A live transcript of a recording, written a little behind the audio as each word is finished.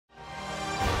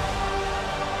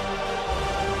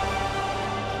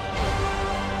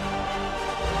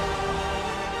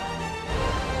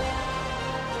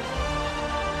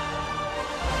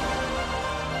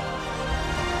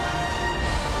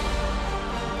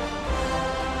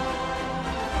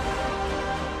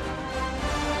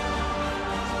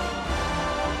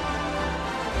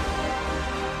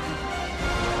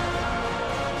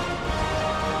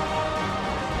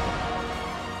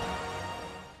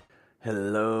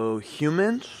So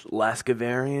humans,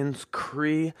 Laskavarians,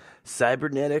 Kree,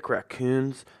 cybernetic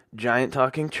raccoons, giant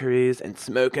talking trees, and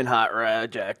smoking hot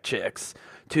Rajak chicks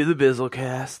to the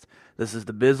BizzleCast. This is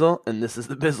the Bizzle, and this is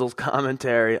the Bizzle's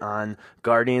commentary on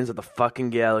Guardians of the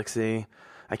fucking Galaxy.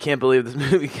 I can't believe this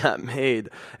movie got made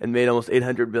and made almost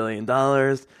 $800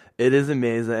 billion. It is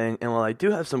amazing, and while I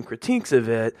do have some critiques of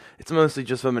it, it's mostly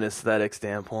just from an aesthetic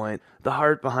standpoint. The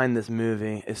heart behind this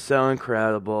movie is so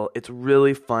incredible. It's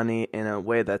really funny in a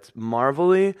way that's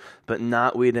Marvel-y, but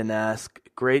not Whedon-esque.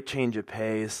 Great change of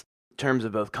pace in terms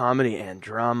of both comedy and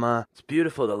drama. It's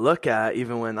beautiful to look at,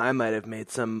 even when I might have made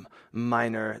some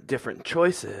minor different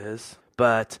choices.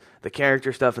 But the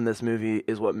character stuff in this movie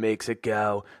is what makes it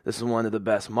go. This is one of the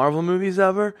best Marvel movies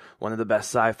ever, one of the best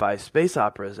sci-fi space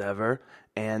operas ever.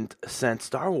 And since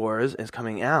Star Wars is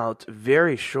coming out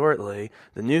very shortly,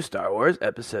 the new Star Wars,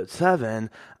 Episode 7,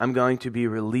 I'm going to be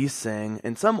releasing,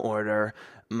 in some order,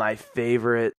 my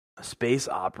favorite space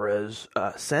operas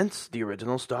since the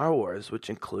original Star Wars,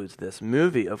 which includes this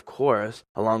movie, of course,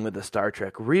 along with the Star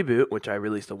Trek reboot, which I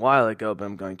released a while ago, but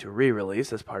I'm going to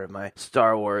re-release as part of my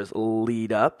Star Wars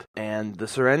lead-up, and the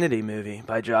Serenity movie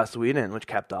by Joss Whedon, which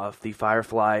capped off the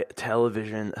Firefly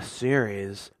television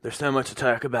series. There's so much to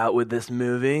talk about with this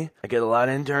movie. I get a lot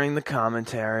in during the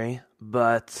commentary,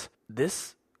 but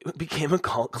this became a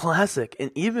cult classic,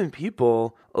 and even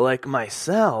people like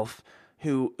myself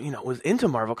who, was into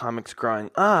Marvel Comics growing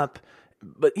up,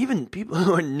 but even people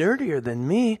who are nerdier than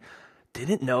me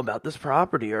didn't know about this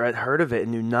property or had heard of it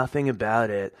and knew nothing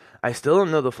about it. I still don't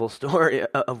know the full story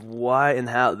of why and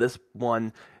how this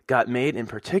one got made in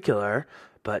particular,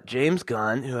 but James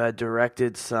Gunn, who had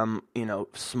directed some,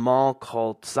 small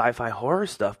cult sci-fi horror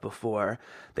stuff before,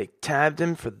 they tabbed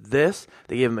him for this.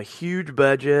 They gave him a huge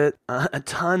budget, a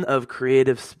ton of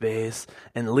creative space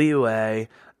and leeway.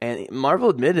 And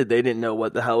Marvel admitted they didn't know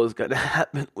what the hell was going to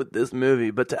happen with this movie,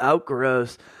 but to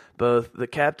outgross both the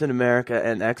Captain America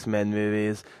and X-Men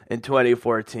movies in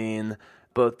 2014,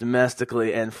 both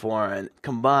domestically and foreign,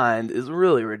 combined, is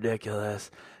really ridiculous.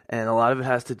 And a lot of it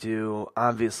has to do,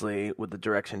 obviously, with the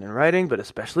direction and writing, but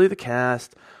especially the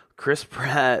cast. Chris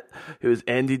Pratt, who is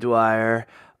Andy Dwyer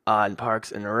on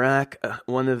Parks and Rec,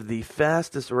 one of the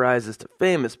fastest rises to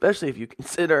fame, especially if you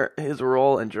consider his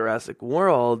role in Jurassic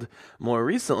World more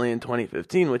recently in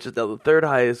 2015, which is now the third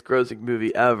highest grossing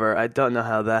movie ever. I don't know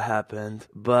how that happened,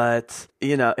 but,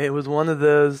 it was one of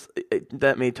those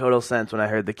that made total sense when I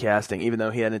heard the casting, even though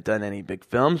he hadn't done any big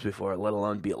films before, let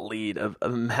alone be a lead of a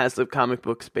massive comic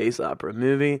book space opera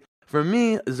movie. For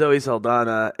me, Zoe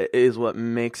Saldana is what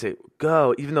makes it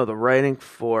go, even though the writing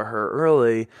for her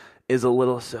early is a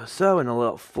little so-so and a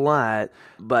little flat,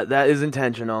 but that is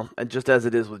intentional, just as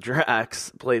it is with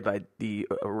Drax, played by the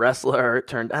wrestler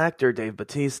turned actor Dave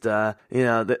Bautista.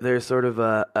 There's sort of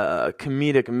a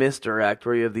comedic misdirect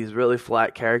where you have these really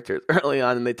flat characters early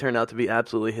on and they turn out to be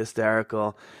absolutely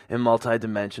hysterical and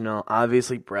multidimensional.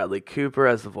 Obviously, Bradley Cooper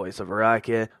as the voice of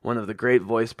Rocket, one of the great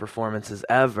voice performances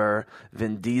ever.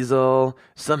 Vin Diesel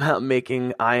somehow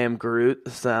making I Am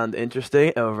Groot sound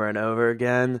interesting over and over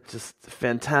again. Just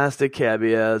fantastic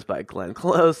cameos by Glenn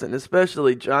Close, and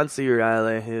especially John C.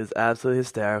 Reilly, who's absolutely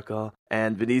hysterical,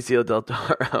 and Benicio del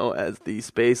Toro as the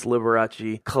space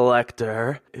Liberace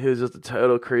collector, who's just a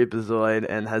total creepazoid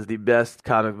and has the best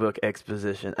comic book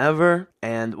exposition ever.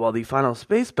 And while the final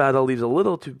space battle leaves a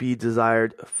little to be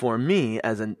desired for me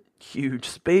as a huge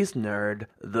space nerd,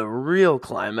 the real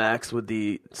climax with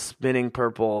the spinning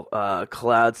purple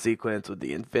cloud sequence with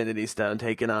the Infinity Stone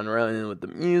taking on Ronan with the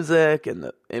music and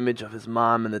the image of his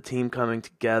mom and the team coming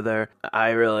together. I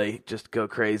really just go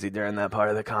crazy during that part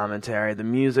of the commentary. The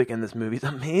music in this movie is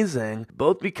amazing,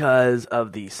 both because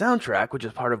of the soundtrack, which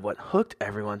is part of what hooked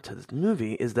everyone to this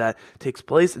movie, is that it takes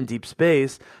place in deep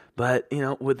space, but,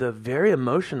 with a very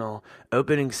emotional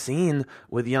opening scene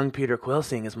with young Peter Quill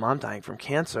seeing his mom dying from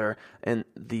cancer and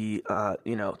the,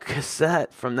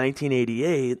 cassette from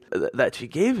 1988 that she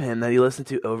gave him that he listened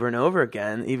to over and over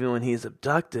again, even when he's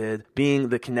abducted, being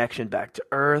the connection back to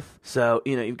Earth. So,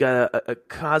 you've got a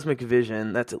cosmic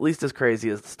vision that's at least as crazy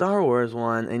as the Star Wars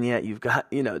one, and yet you've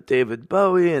got, David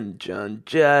Bowie and Joan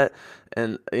Jett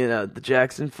and, the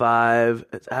Jackson 5.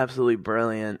 It's absolutely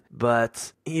brilliant.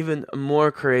 But even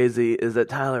more crazy is that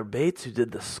Tyler Bates, who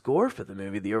did the score for the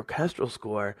movie, the orchestral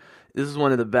score, this is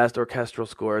one of the best orchestral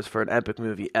scores for an epic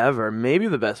movie ever, maybe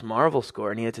the best Marvel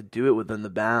score, and he had to do it within the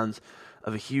bounds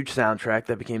of a huge soundtrack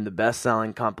that became the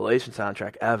best-selling compilation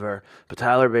soundtrack ever. But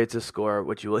Tyler Bates' score,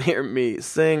 which you will hear me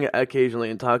sing occasionally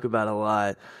and talk about a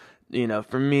lot,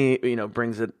 for me,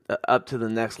 brings it up to the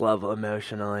next level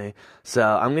emotionally. So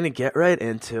I'm going to get right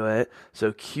into it.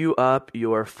 So cue up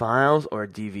your files or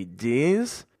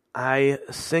DVDs. I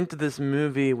synced this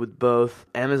movie with both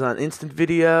Amazon Instant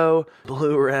Video,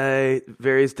 Blu-ray,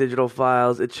 various digital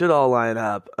files. It should all line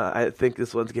up. I think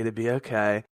this one's going to be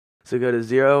okay. So go to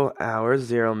 0 hours,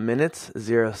 0 minutes,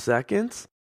 0 seconds.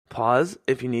 Pause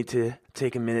if you need to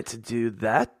take a minute to do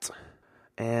that.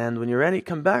 And when you're ready,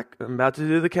 come back. I'm about to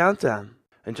do the countdown.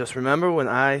 And just remember, when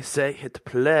I say hit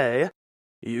play,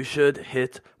 you should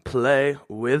hit play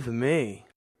with me.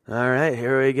 All right,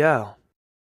 here we go.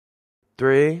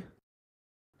 3,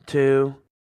 2,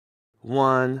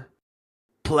 1,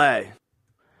 play.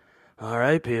 All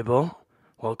right, people.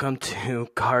 Welcome to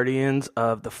Guardians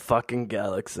of the fucking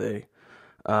Galaxy.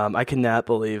 I cannot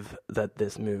believe that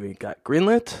this movie got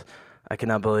greenlit. I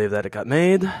cannot believe that it got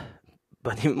made.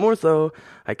 But even more so,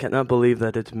 I cannot believe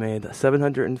that it's made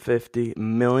 $750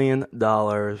 million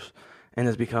and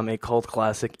has become a cult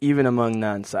classic even among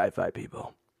non-sci-fi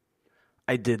people.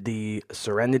 I did the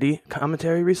Serenity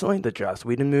commentary recently, the Joss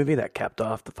Whedon movie that capped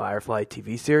off the Firefly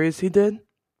TV series he did.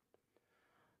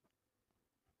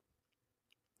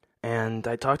 And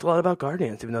I talked a lot about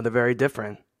Guardians, even though they're very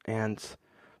different. And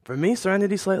for me,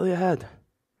 Serenity's slightly ahead.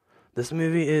 This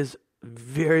movie is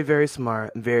very, very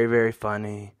smart, very, very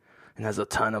funny, and has a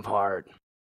ton of heart.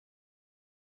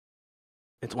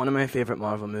 It's one of my favorite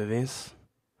Marvel movies.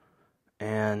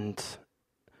 And,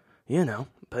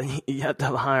 but you have to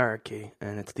have a hierarchy.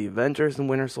 And it's the Avengers and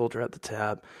Winter Soldier at the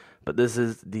top. But this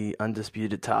is the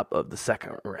undisputed top of the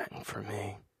second ring for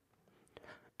me.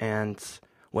 And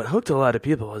what hooked a lot of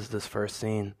people was this first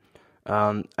scene.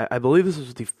 I believe this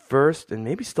was the first and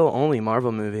maybe still only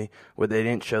Marvel movie where they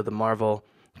didn't show the Marvel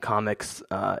comics,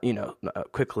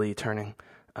 quickly turning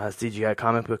CGI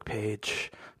comic book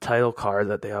page title card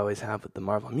that they always have with the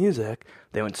Marvel music.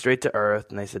 They went straight to Earth,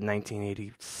 and they said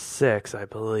 1986, I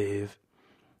believe.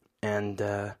 And,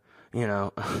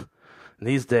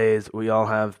 these days we all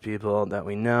have people that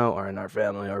we know or in our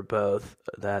family or both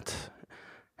that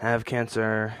have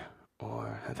cancer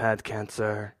or have had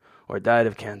cancer or died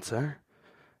of cancer,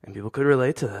 and people could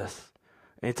relate to this.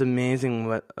 It's amazing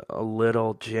what a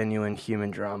little genuine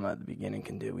human drama at the beginning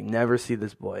can do. We never see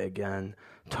this boy again.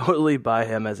 Totally buy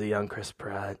him as a young Chris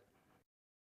Pratt.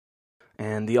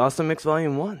 And the Awesome Mix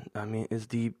Volume 1, is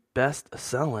the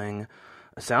best-selling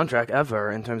soundtrack ever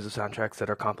in terms of soundtracks that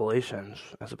are compilations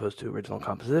as opposed to original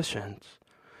compositions.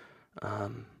 I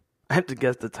have to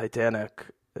guess that Titanic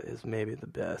is maybe the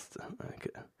best.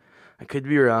 I could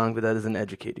be wrong, but that is an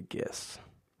educated guess.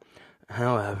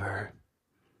 However,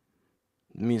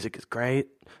 the music is great.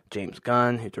 James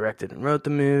Gunn, who directed and wrote the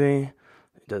movie,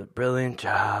 did a brilliant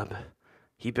job.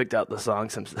 He picked out the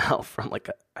songs himself from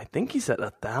I think he said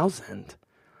 1,000.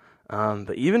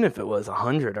 But even if it was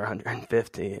 100 or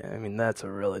 150, that's a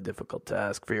really difficult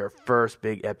task for your first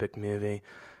big epic movie.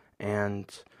 And,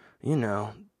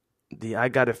 the I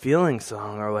Got a Feeling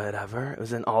song or whatever, it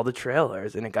was in all the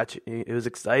trailers, and it was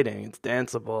exciting. It's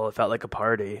danceable. It felt like a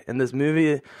party. And this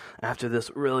movie, after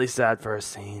this really sad first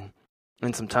scene,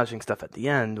 and some touching stuff at the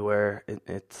end where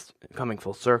it's coming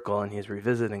full circle and he's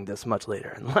revisiting this much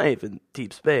later in life in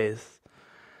deep space.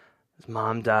 His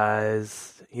mom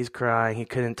dies. He's crying. He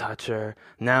couldn't touch her.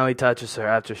 Now he touches her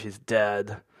after she's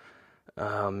dead.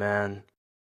 Oh, man.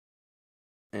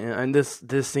 And this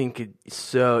scene could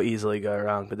so easily go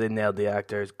wrong, but they nailed the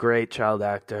actors. Great child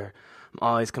actor. I'm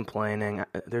always complaining.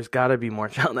 There's got to be more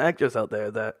child actors out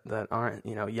there that aren't,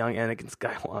 young Anakin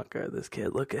Skywalker. This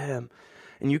kid, look at him.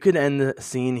 And you could end the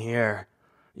scene here.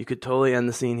 You could totally end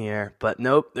the scene here. But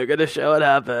nope, they're going to show it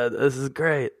happen. This is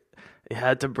great. You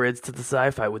had to bridge to the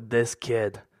sci-fi with this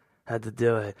kid. Had to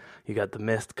do it. You got the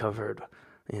mist covered,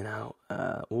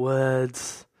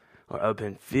 woods or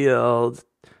open fields.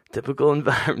 Typical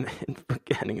environment for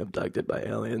getting abducted by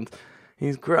aliens.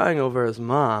 He's crying over his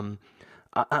mom.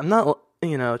 I'm not,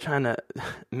 trying to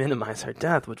minimize her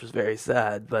death, which was very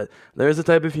sad, but there's a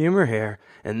type of humor here,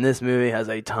 and this movie has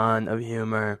a ton of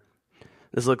humor.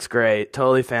 This looks great.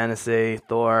 Totally fantasy.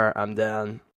 Thor, I'm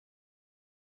down.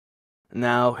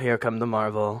 Now, here come the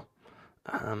Marvel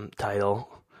title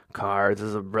cards. This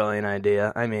is a brilliant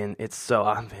idea. It's so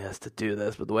obvious to do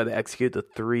this, but the way they execute the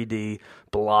 3D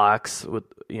blocks with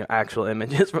actual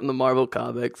images from the Marvel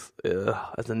comics,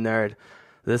 as a nerd,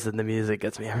 this and the music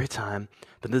gets me every time.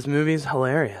 But this movie is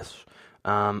hilarious.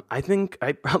 I think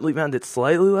I probably found it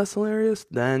slightly less hilarious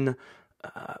than,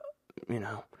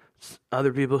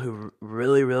 other people who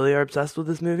really, really are obsessed with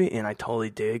this movie, and I totally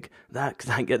dig that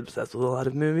because I get obsessed with a lot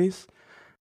of movies.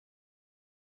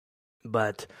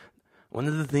 But one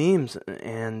of the themes,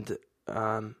 and,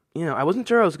 I wasn't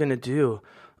sure I was going to do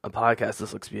a podcast.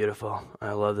 This looks beautiful.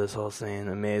 I love this whole scene.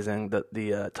 Amazing.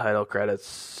 The title credits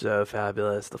so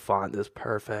fabulous. The font is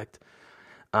perfect.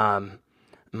 Um,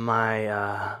 my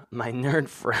nerd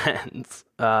friends,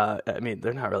 I mean,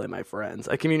 they're not really my friends.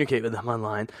 I communicate with them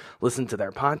online, listen to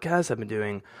their podcasts. I've been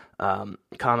doing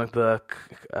comic book,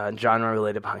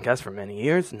 genre-related podcasts for many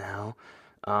years now.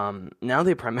 Now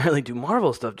they primarily do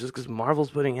Marvel stuff just because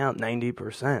Marvel's putting out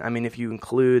 90%. I mean, if you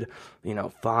include,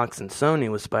 Fox and Sony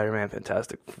with Spider-Man,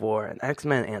 Fantastic Four, and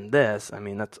X-Men, and this, I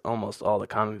mean, that's almost all the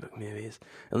comic book movies,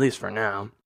 at least for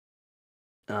now.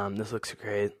 This looks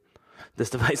great.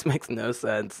 This device makes no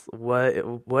sense.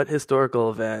 What historical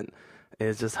event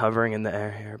is just hovering in the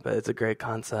air here? But it's a great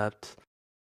concept.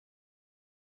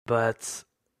 But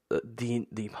the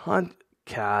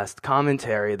podcast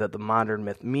commentary that the Modern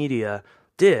Myth Media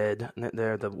did,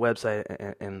 they're the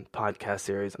website and podcast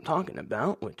series I'm talking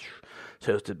about, which is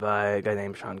hosted by a guy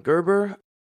named Sean Gerber.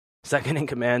 Second in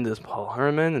command is Paul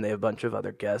Herman, and they have a bunch of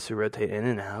other guests who rotate in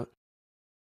and out.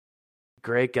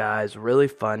 Great guys, really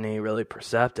funny, really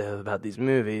perceptive about these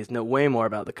movies, know way more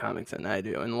about the comics than I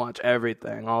do, and watch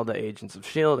everything, all the Agents of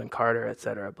S.H.I.E.L.D. and Carter,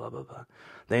 etc., blah, blah, blah.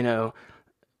 They know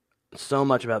so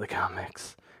much about the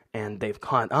comics, and they've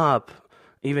caught up,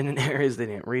 even in areas they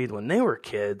didn't read when they were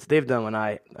kids. They've done what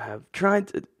I have tried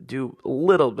to do a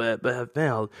little bit, but have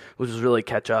failed, which is really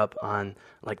catch up on,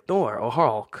 like, Thor or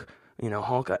Hulk.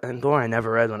 Hulk and Thor I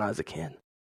never read when I was a kid.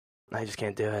 I just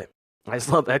can't do it. I just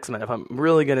love X-Men. If I'm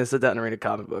really going to sit down and read a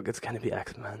comic book, it's going to be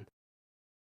X-Men.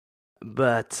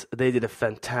 But they did a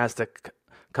fantastic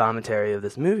commentary of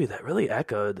this movie that really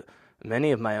echoed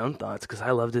many of my own thoughts, because I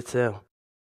loved it too.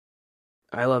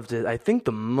 I loved it, I think,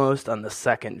 the most on the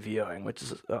second viewing, which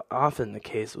is often the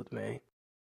case with me.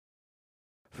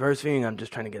 First viewing, I'm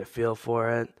just trying to get a feel for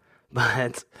it.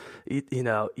 But,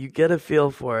 you get a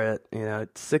feel for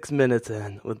it, 6 minutes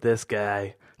in with this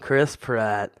guy, Chris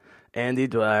Pratt, Andy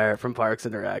Dwyer from Parks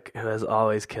and Rec, who has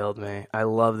always killed me. I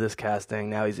love this casting.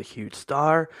 Now he's a huge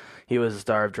star. He was a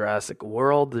star of Jurassic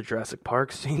World, the Jurassic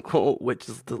Park sequel, which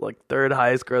is the third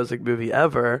highest grossing movie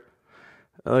ever.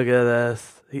 Look at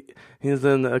this. He's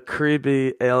in a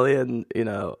creepy alien,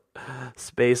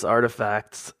 space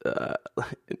artifacts,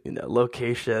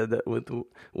 location with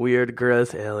weird,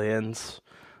 gross aliens,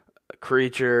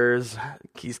 creatures.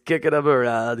 He's kicking them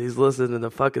around. He's listening to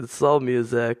fucking soul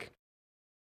music.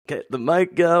 Get the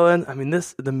mic going. I mean,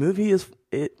 the movie is,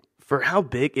 for how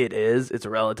big it is, it's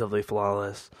relatively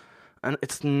flawless. And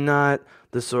it's not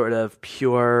the sort of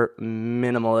pure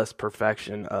minimalist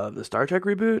perfection of the Star Trek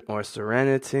reboot or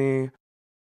Serenity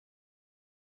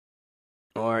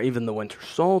or even the Winter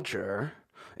Soldier.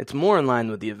 It's more in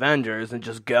line with the Avengers and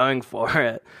just going for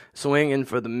it, swinging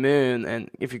for the moon.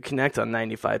 And if you connect on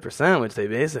 95%, which they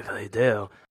basically do,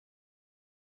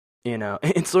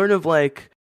 it's sort of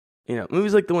like,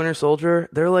 movies like The Winter Soldier,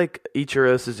 they're like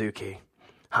Ichiro Suzuki.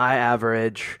 High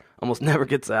average, almost never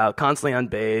gets out, constantly on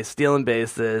base, stealing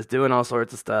bases, doing all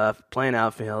sorts of stuff, playing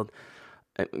outfield.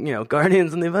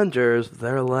 Guardians and the Avengers,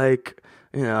 they're like,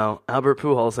 Albert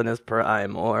Pujols in his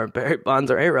prime, or Barry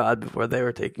Bonds or A-Rod before they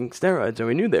were taking steroids, and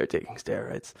we knew they were taking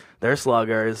steroids. They're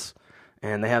sluggers,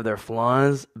 and they have their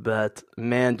flaws, but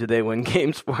man, do they win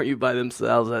games for you by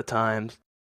themselves at times.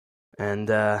 And,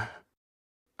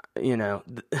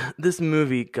 this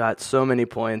movie got so many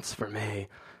points for me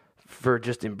for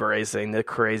just embracing the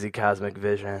crazy cosmic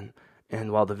vision.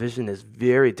 And while the vision is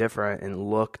very different in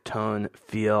look, tone,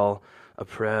 feel,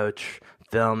 approach,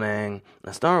 filming,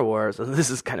 Star Wars, this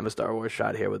is kind of a Star Wars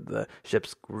shot here with the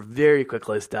ships very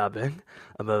quickly stopping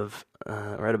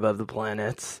right above the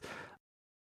planets.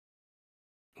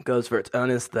 It goes for its own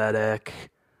aesthetic.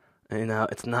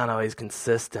 It's not always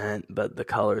consistent, but the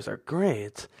colors are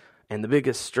great. And the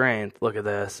biggest strength, look at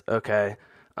this. Okay,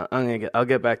 I'll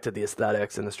get back to the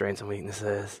aesthetics and the strengths and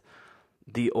weaknesses.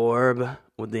 The orb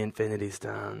with the Infinity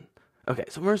Stone. Okay,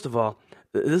 so first of all,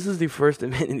 this is the first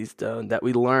Infinity Stone that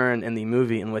we learn in the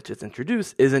movie in which it's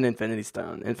introduced is an Infinity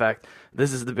Stone. In fact,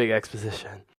 this is the big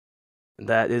exposition.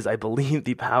 That is, I believe,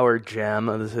 the power gem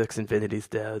of the 6 Infinity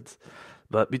Stones.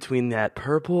 But between that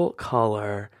purple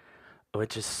color,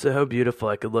 which is so beautiful,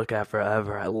 I could look at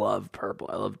forever. I love purple.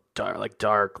 I love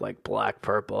dark, like black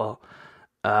purple.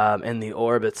 And the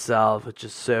orb itself, which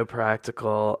is so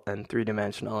practical and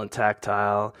 3-dimensional and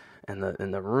tactile, and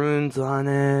the runes on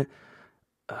it.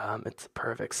 It's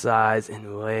perfect size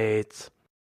and weight.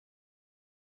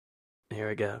 Here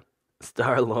we go.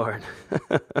 Star-Lord.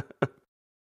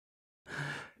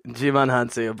 Jimon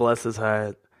Hansu, bless his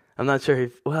heart. I'm not sure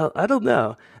I don't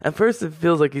know. At first it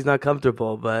feels like he's not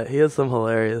comfortable, but he has some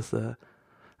hilarious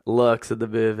looks in the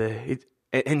movie.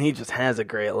 He just has a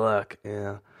great look,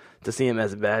 To see him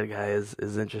as a bad guy is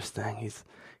interesting.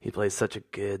 He plays such a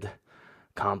good,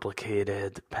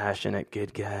 complicated, passionate,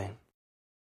 good guy.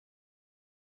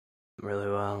 really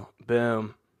well.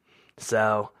 Boom.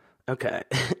 So, okay.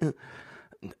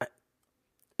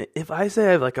 If I say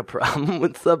I have like a problem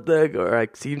with something or I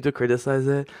seem to criticize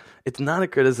it, it's not a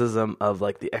criticism of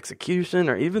like the execution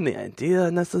or even the idea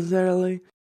necessarily.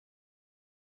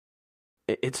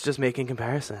 It's just making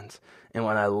comparisons. And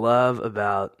what I love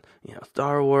about,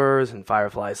 Star Wars and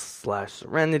Firefly slash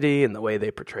Serenity and the way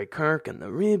they portray Kirk and the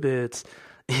reboots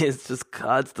is just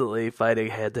constantly fighting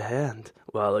hand to hand.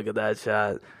 Wow, look at that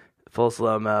shot. Full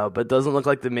slow-mo, but doesn't look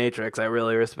like The Matrix. I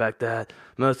really respect that.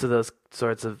 Most of those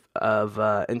sorts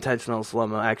of intentional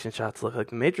slow-mo action shots look like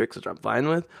The Matrix, which I'm fine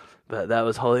with, but that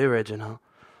was wholly original.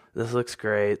 This looks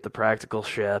great. The practical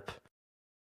ship.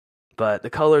 But the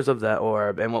colors of that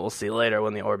orb, and what we'll see later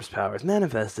when the orb's power is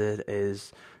manifested,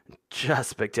 is just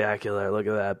spectacular. Look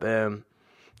at that. Boom.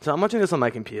 So I'm watching this on my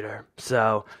computer.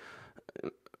 So,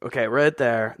 okay, right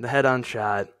there, the head-on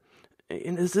shot.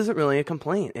 And this isn't really a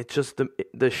complaint. It's just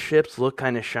the ships look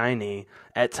kind of shiny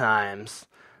at times.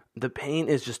 The paint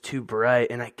is just too bright,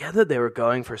 and I get that they were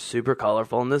going for super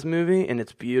colorful in this movie, and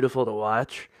it's beautiful to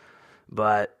watch.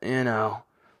 But, the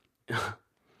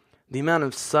amount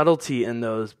of subtlety in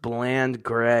those bland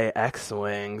gray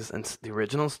X-Wings and the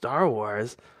original Star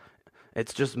Wars,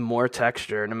 it's just more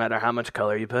texture no matter how much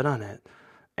color you put on it.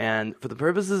 And for the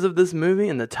purposes of this movie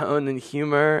and the tone and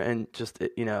humor and just,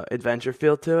 adventure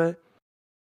feel to it,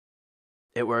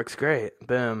 it works great.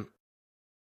 Boom.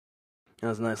 That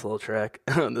was a nice little trick.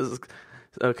 This is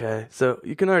okay. So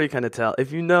you can already kind of tell.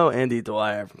 If you know Andy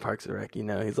Dwyer from Parks and Rec,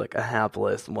 he's like a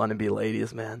hapless, wannabe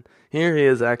ladies man. Here he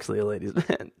is actually a ladies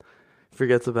man.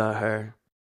 Forgets about her.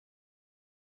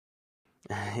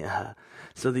 Yeah.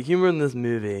 So the humor in this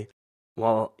movie,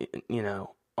 while,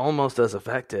 almost as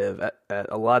effective at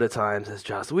a lot of times as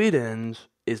Joss Whedon's,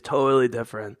 is totally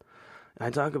different. I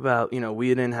talk about,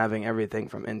 Whedon having everything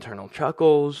from internal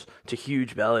chuckles to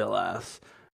huge belly laughs.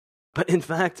 But in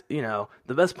fact, the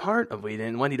best part of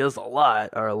Whedon, when he does a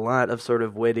lot, are a lot of sort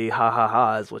of witty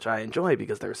ha-ha-has, which I enjoy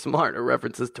because they're smart, or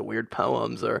references to weird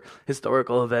poems or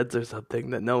historical events or something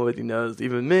that nobody knows,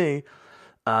 even me.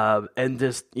 And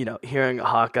just, hearing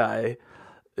Hawkeye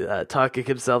talking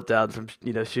himself down from,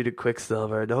 shooting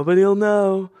Quicksilver. Nobody'll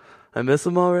know. I miss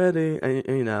him already.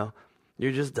 And,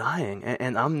 you're just dying.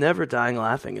 And I'm never dying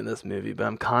laughing in this movie, but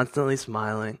I'm constantly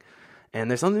smiling. And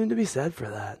there's something to be said for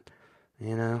that.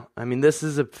 I mean, this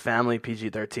is a family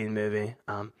PG-13 movie.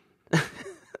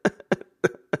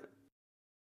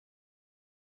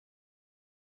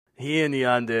 He and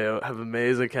Yondu have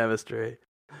amazing chemistry.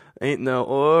 Ain't no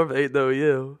orb, ain't no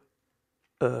you.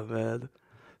 Oh, man.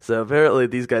 So apparently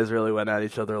these guys really went at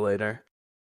each other later.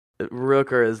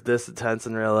 Rooker is this intense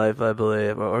in real life, I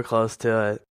believe, or close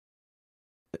to it.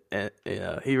 And,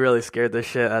 he really scared the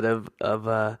shit out of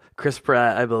Chris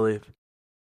Pratt, I believe.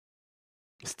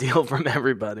 Steal from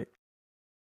everybody.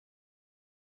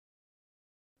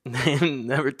 They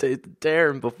never tasted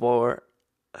Darren before.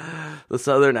 The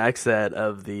southern accent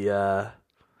of the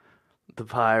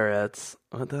pirates.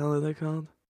 What the hell are they called?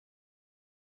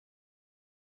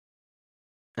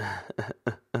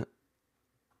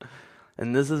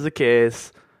 And this is a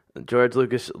case George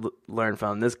Lucas learned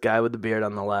from. This guy with the beard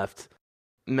on the left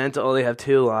meant to only have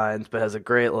 2 lines, but has a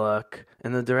great look.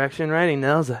 And the direction right, he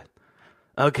nails it.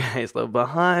 Okay, so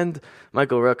behind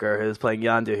Michael Rooker, who's playing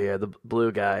Yondu here, the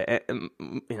blue guy, and,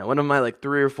 one of my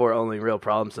 3 or 4 only real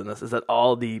problems in this is that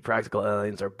all the practical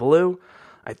aliens are blue.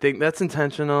 I think that's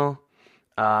intentional.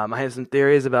 I have some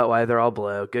theories about why they're all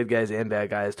blue. Good guys and bad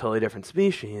guys, totally different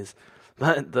species.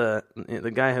 But the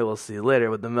guy who we'll see later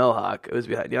with the mohawk, who's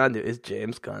behind Yondu, is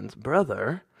James Gunn's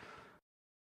brother,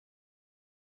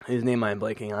 whose name I'm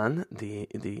blanking on.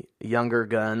 The younger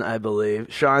Gunn, I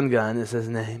believe. Sean Gunn is his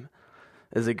name.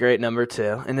 Is a great number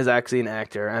 2, and is actually an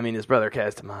actor. I mean, his brother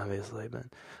cast him, obviously. But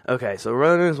okay, so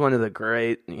Ronan is one of the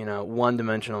great,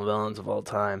 one-dimensional villains of all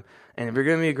time. And if you're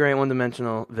going to be a great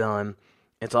one-dimensional villain,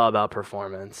 it's all about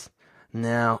performance.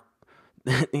 Now,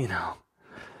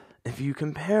 if you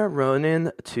compare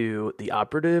Ronan to the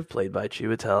operative played by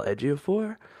Chiwetel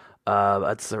Ejiofor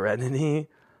at Serenity,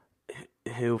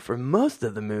 who for most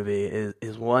of the movie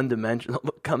is one-dimensional,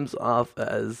 but comes off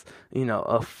as,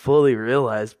 a fully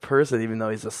realized person, even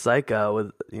though he's a psycho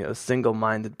with,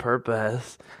 single-minded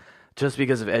purpose, just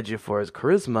because of Ejiofor's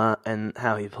charisma and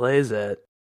how he plays it,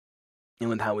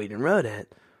 and with how Whedon wrote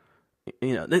it.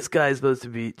 This guy's supposed to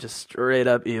be just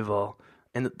straight-up evil.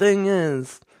 And the thing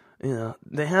is,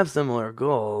 they have similar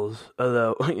goals,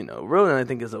 although, Ronan, I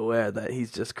think, is aware that he's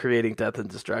just creating death and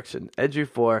destruction.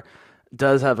 Ejiofor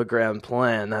does have a grand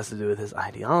plan that has to do with his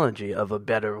ideology of a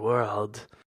better world.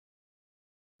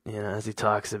 As he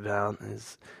talks about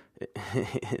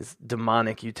his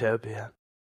demonic utopia.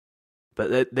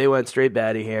 But they went straight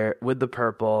baddie here with the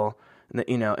purple.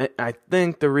 And I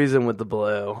think the reason with the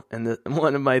blue, and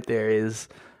one of my theories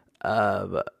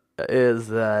is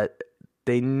that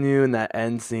they knew in that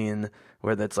end scene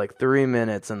where that's like 3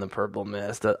 minutes in the purple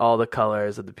mist that all the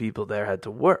colors of the people there had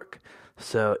to work.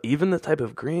 So even the type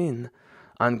of green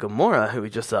on Gamora, who we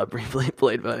just saw briefly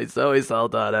played by Zoe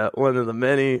Saldana, one of the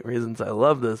many reasons I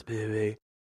love this movie.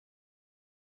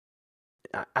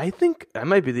 I think I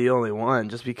might be the only one,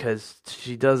 just because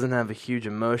she doesn't have a huge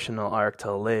emotional arc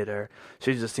till later.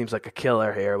 She just seems like a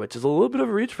killer here, which is a little bit of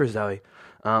a reach for Zoe,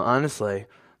 honestly.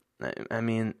 I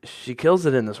mean, she kills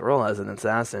it in this role as an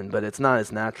assassin, but it's not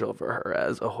as natural for her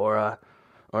as Ahura,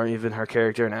 or even her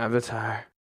character in Avatar.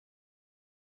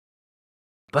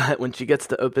 But when she gets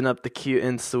to open up the cute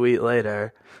and sweet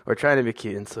later, or trying to be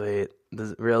cute and sweet,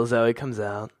 the real Zoe comes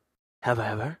out. Have I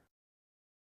ever?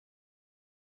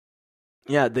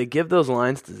 Yeah, they give those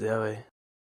lines to Zoe.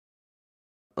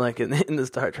 Like in the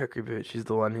Star Trek reboot, she's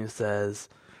the one who says,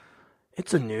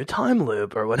 "It's a new time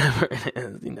loop," or whatever it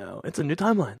is, it's a new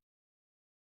timeline.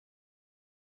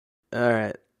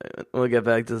 Alright, we'll get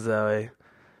back to Zoe.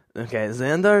 Okay,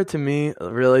 Xandar to me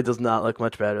really does not look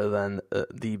much better than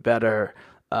the better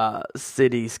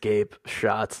cityscape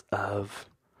shots of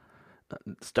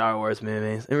Star Wars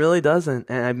movies. It really doesn't.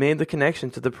 And I made the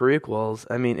connection to the prequels.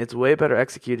 I mean, it's way better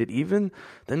executed even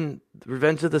than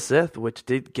Revenge of the Sith, which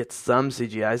did get some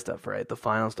CGI stuff right, the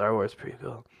final Star Wars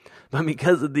prequel. But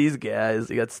because of these guys,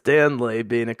 you got Stanley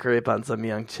being a creep on some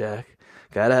young chick.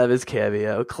 Gotta have his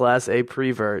cameo. Class A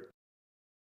prevert.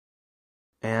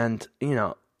 And,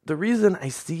 the reason I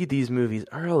see these movies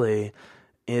early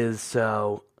is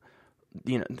so,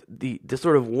 the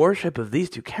sort of worship of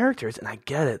these two characters, and I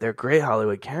get it, they're great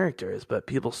Hollywood characters, but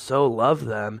people so love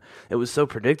them. It was so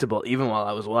predictable. Even while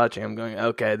I was watching, I'm going,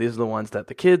 okay, these are the ones that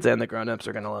the kids and the grown-ups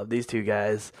are going to love, these two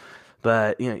guys.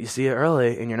 But, you see it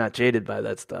early, and you're not jaded by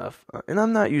that stuff. And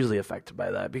I'm not usually affected by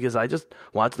that, because I just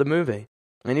watch the movie.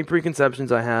 Any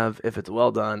preconceptions I have, if it's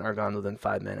well done, are gone within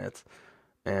 5 minutes.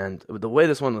 And the way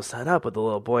this one was set up, with the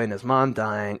little boy and his mom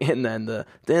dying, and then the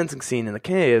dancing scene in the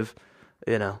cave,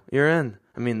 you're in.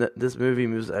 I mean, this movie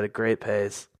moves at a great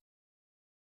pace.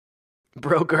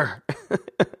 Broker.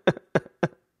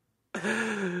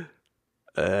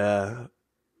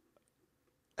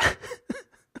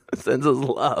 Sends us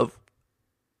love.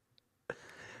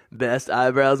 Best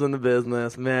eyebrows in the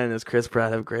business. Man, does Chris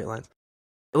Pratt have great lines.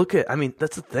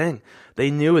 That's the thing. They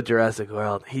knew with Jurassic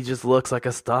World, he just looks like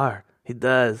a star. He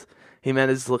does. He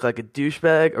manages to look like a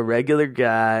douchebag, a regular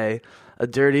guy, a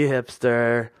dirty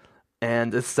hipster,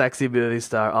 and a sexy movie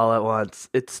star all at once.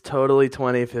 It's totally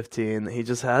 2015. He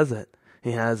just has it. He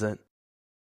has it.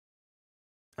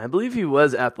 I believe he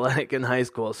was athletic in high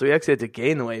school, so he actually had to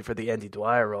gain weight for the Andy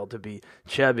Dwyer role to be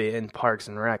chubby in Parks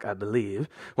and Rec, I believe.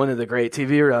 One of the great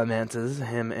TV romances,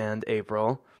 him and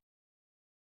April.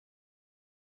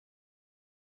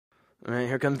 All right,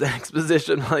 here comes the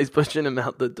exposition while he's pushing him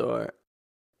out the door.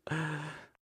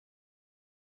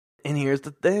 And here's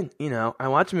the thing, I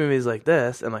watch movies like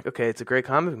this, I'm like, okay, it's a great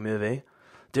comic movie.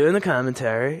 Doing the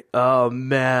commentary, oh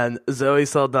man, Zoe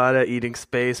Saldana eating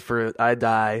space fruit, I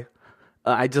die.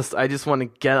 I just want to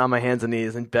get on my hands and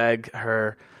knees and beg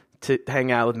her to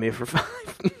hang out with me for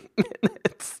 5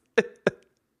 minutes.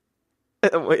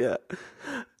 Well,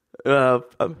 yeah.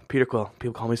 Peter Quill,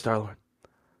 people call me Star-Lord.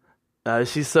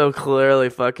 She's so clearly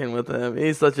fucking with him.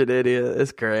 He's such an idiot.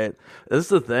 It's great. This is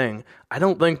the thing. I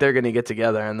don't think they're going to get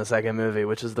together in the second movie,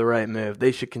 which is the right move.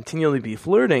 They should continually be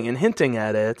flirting and hinting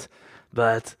at it,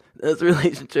 but this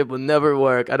relationship will never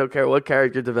work. I don't care what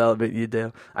character development you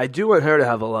do. I do want her to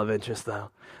have a love interest, though.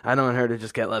 I don't want her to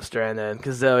just get left stranded,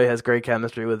 because Zoe has great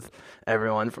chemistry with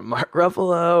everyone from Mark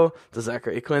Ruffalo to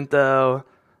Zachary Quinto.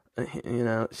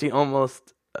 She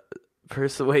almost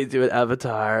persuades you at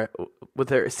Avatar with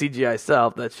her CGI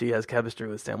self that she has chemistry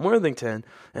with Sam Worthington,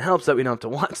 and helps that we don't have to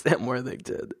watch Sam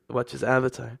Worthington watch his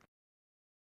Avatar.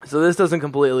 So this doesn't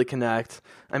completely connect.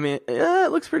 I mean,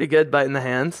 it looks pretty good, biting the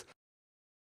hands.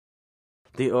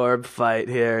 The orb fight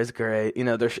here is great.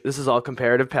 This is all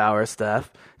comparative power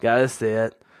stuff. Gotta see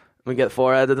it. We get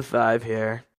 4 out of the 5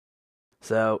 here.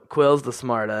 So Quill's the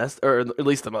smartest, or at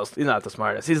least the most. He's not the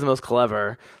smartest. He's the most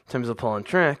clever in terms of pulling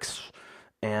tricks.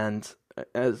 And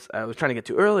as I was trying to get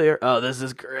to earlier, this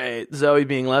is great. Zoe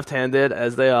being left-handed,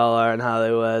 as they all are in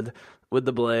Hollywood, with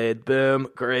the blade. Boom,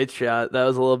 great shot. That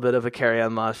was a little bit of a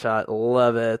Carrie-Ann Moss shot.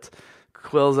 Love it.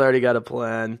 Quill's already got a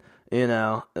plan. They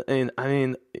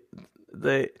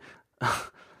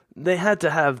had to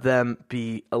have them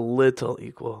be a little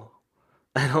equal.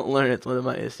 I don't learn. It's one of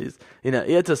my issues. You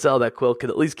had to sell that Quill could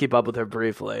at least keep up with her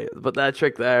briefly. But that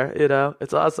trick there,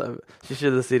 it's awesome. She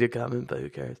should have seen it coming, but who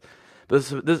cares?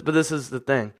 But this is the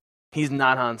thing. He's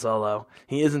not Han Solo.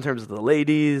 He is in terms of the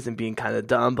ladies and being kind of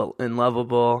dumb but and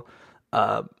lovable.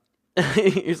 Uh,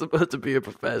 you're supposed to be a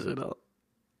professional.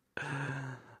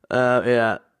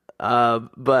 Yeah.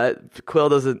 But Quill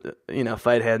doesn't,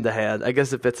 fight hand to hand. I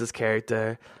guess it fits his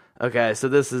character. Okay, so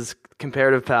this is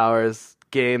comparative powers,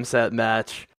 game, set,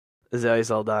 match. Zoe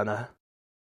Saldana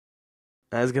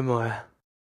as Gamora.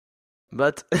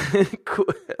 But Quill.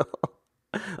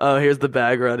 Oh, here's the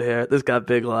bag right here. This got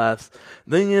big laughs.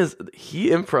 Thing is,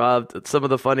 he improv'd some of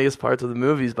the funniest parts of the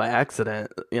movies by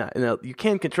accident. Yeah, you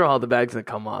can't control how the bag's gonna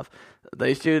come off.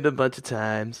 They shoot it a bunch of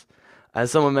times.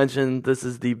 As someone mentioned, this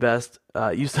is the best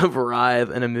use of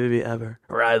Rive in a movie ever.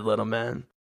 Rive, little man.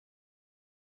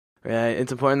 Right?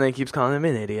 It's important that he keeps calling him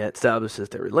an idiot. Establishes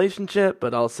their relationship,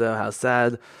 but also how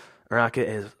sad Rocket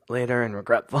is later and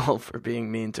regretful for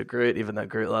being mean to Groot, even though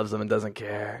Groot loves him and doesn't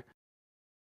care.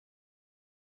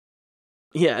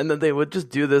 Yeah, and then they would just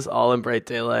do this all in bright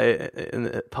daylight in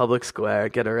a public square,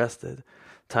 get arrested.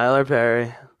 Tyler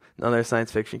Perry, another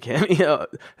science fiction cameo.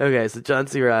 Okay, so John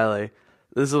C. Reilly.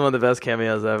 This is one of the best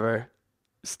cameos ever.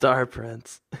 Star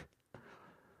Prince.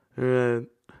 Right.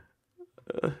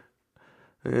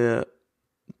 Yeah.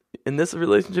 And this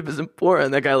relationship is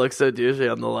important. That guy looks so douchey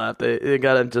on the left. They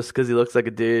got him just because he looks like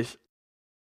a douche.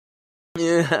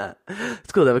 Yeah.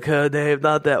 It's cool to have a code name.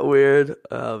 Not that weird.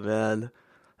 Oh, man.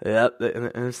 Yep.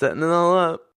 They're setting it all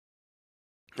up.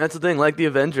 That's the thing. Like the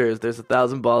Avengers, there's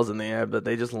 1,000 balls in the air, but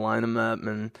they just line them up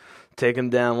and take them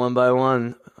down one by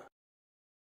one.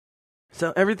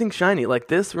 So everything's shiny. Like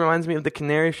this reminds me of the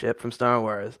Canary ship from Star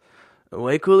Wars.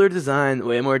 Way cooler design,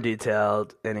 way more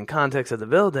detailed, and in context of the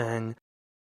building.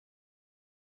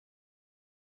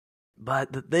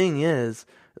 But the thing is,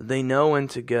 they know when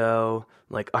to go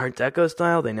like Art Deco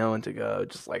style. They know when to go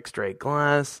just like straight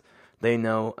glass. They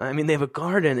know, they have a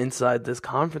garden inside this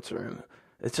conference room.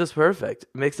 It's just perfect.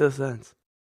 It makes no sense.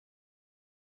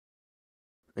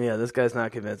 Yeah, this guy's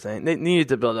not convincing. They needed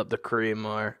to build up the Kree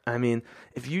more.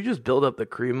 If you just build up the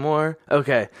Kree more...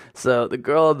 Okay, so the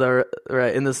girl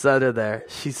right in the center there,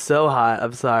 she's so hot.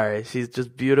 I'm sorry. She's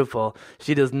just beautiful.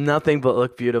 She does nothing but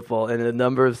look beautiful in a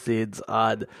number of scenes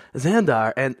on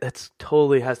Xandar, and it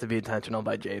totally has to be intentional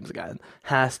by James Gunn.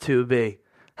 Has to be.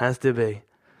 Has to be.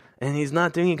 And he's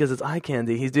not doing it because it's eye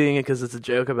candy. He's doing it because it's a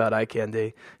joke about eye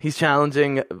candy. He's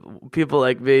challenging people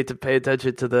like me to pay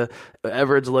attention to the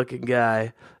average-looking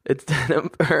guy instead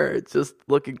of her just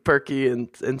looking perky and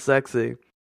sexy.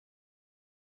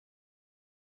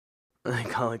 I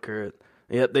call it Groot.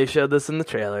 Yep, they showed this in the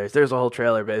trailers. There's a whole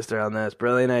trailer based around this.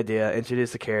 Brilliant idea.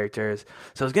 Introduce the characters.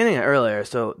 So I was getting it earlier.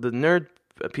 So the nerd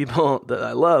people that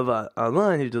I love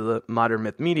online who do the Modern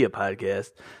Myth Media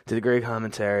podcast did a great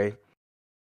commentary.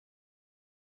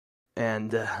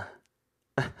 And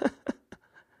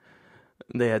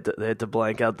they had to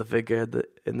blank out the figure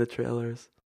in the trailers.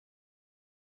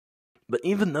 But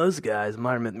even those guys,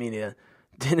 Modern Myth Media,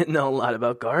 didn't know a lot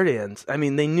about Guardians.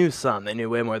 They knew some. They knew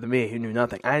way more than me, who knew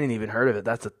nothing. I hadn't even heard of it.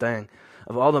 That's the thing.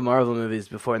 Of all the Marvel movies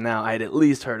before now, I had at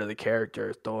least heard of the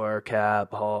characters: Thor,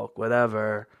 Cap, Hulk,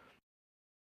 whatever.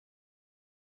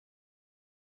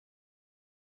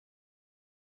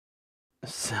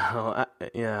 So,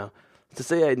 to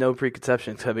say I had no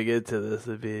preconceptions coming into this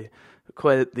would be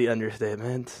quite the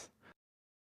understatement.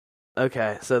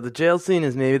 Okay, so the jail scene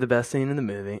is maybe the best scene in the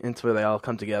movie. It's where they all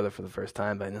come together for the first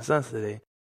time by necessity.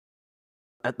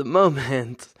 At the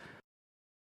moment,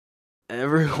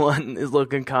 everyone is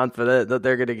looking confident that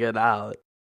they're going to get out.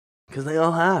 Because they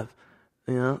all have.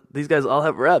 These guys all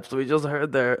have reps. We just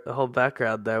heard their whole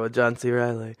background there with John C.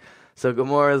 Reilly. So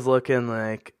Gamora's looking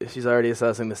like she's already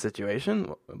assessing the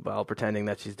situation while pretending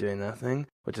that she's doing nothing,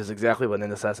 which is exactly what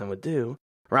an assassin would do.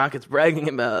 Rocket's bragging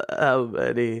about how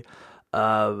many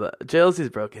jails he's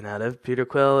broken out of. Peter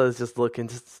Quill is just looking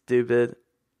just stupid.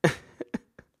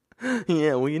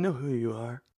 Yeah, well, you know who you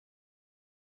are.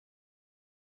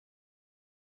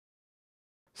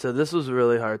 So this was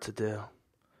really hard to do.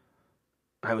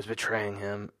 I was betraying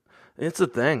him. It's the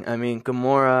thing.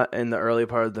 Gamora in the early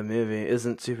part of the movie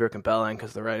isn't super compelling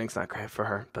because the writing's not great for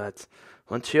her. But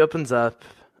once she opens up,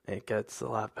 it gets a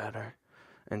lot better.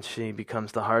 And she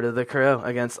becomes the heart of the crew.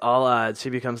 Against all odds, she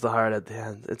becomes the heart at the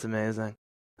end. It's amazing.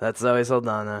 That's Zoe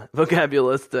Saldana.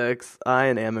 Vocabulistics, I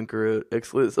and Am and Groot,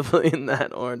 exclusively in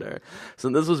that order. So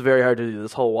this was very hard to do,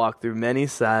 this whole walk through many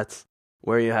sets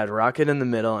where you had Rocket in the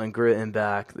middle and Groot in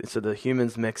back. So the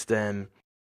humans mixed in.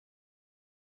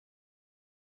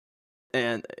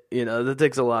 And, that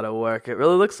takes a lot of work. It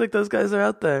really looks like those guys are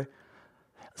out there.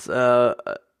 So,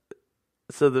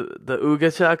 so the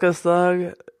Ooga Chaka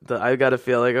song, the I Got a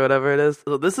Feeling or whatever it is.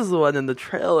 So this is the one in the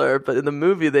trailer, but in the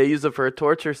movie they use it for a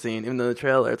torture scene. Even in the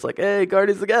trailer, it's like, "Hey,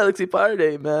 Guardians of the Galaxy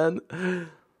party, man."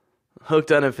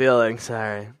 Hooked on a feeling.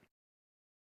 Sorry,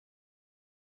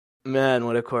 man.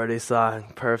 What a corny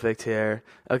song. Perfect here.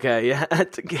 Okay, yeah,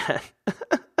 again.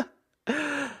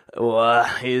 Wow,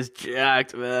 he's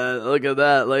jacked, man. Look at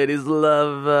that. Ladies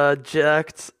love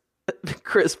jacked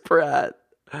Chris Pratt.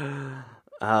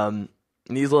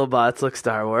 These little bots look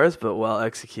Star Wars, but well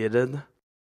executed.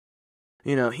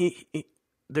 He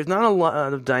there's not a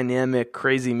lot of dynamic,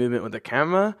 crazy movement with the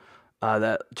camera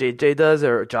that JJ does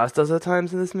or Joss does at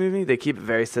times in this movie. They keep it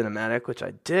very cinematic, which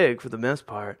I dig for the most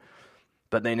part.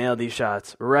 But they nail these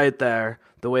shots right there.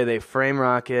 The way they frame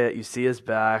Rocket, you see his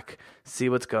back, see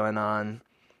what's going on.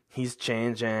 He's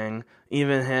changing.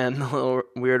 Even him, the little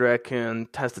weird raccoon,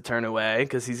 has to turn away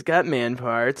because he's got man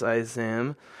parts, I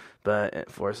assume. But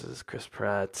it forces Chris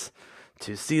Pratt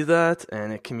to see that,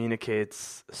 and it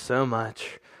communicates so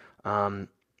much.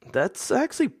 That's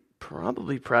actually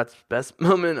probably Pratt's best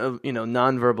moment of,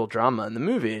 nonverbal drama in the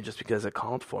movie, just because it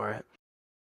called for it.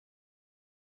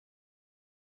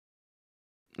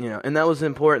 And that was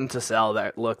important to sell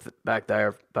that look back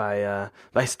there by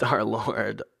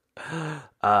Star-Lord,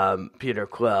 Peter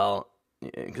Quill.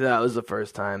 Because that was the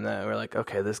first time that we're like,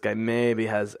 okay, this guy maybe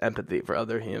has empathy for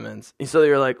other humans. So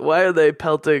you're like, why are they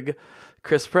pelting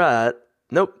Chris Pratt?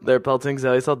 Nope, they're pelting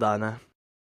Zoe Saldana.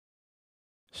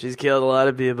 She's killed a lot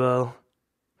of people.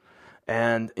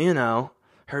 And,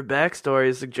 her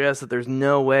backstory suggests that there's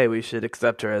no way we should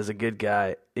accept her as a good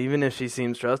guy, even if she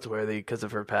seems trustworthy because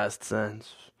of her past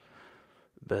sins.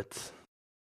 But,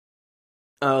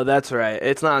 oh, that's right.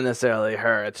 It's not necessarily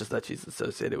her. It's just that she's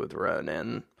associated with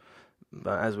Ronan.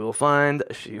 But as we will find,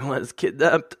 she was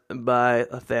kidnapped by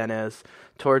Thanos,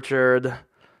 tortured,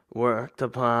 worked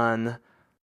upon.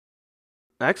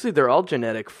 Actually, they're all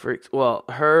genetic freaks. Well,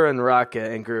 her and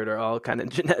Rocket and Groot are all kind of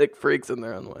genetic freaks in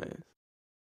their own ways.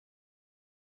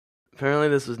 Apparently,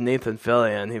 this was Nathan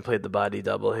Fillion who played the body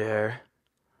double here.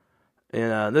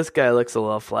 This guy looks a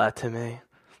little flat to me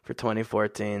for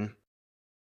 2014.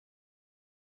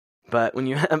 But when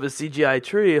you have a CGI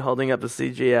tree holding up a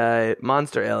CGI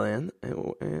monster alien,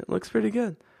 it looks pretty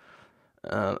good.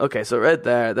 Okay, so right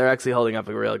there, they're actually holding up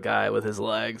a real guy with his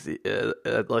legs.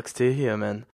 It looks too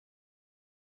human.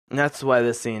 And that's why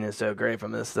this scene is so great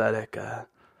from an aesthetic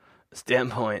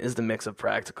standpoint, is the mix of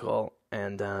practical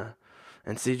and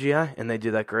CGI. And they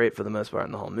do that great for the most part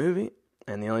in the whole movie.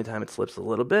 And the only time it slips a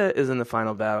little bit is in the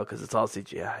final battle because it's all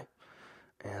CGI.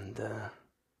 And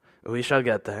we shall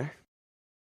get there.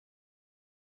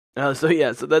 So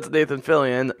that's Nathan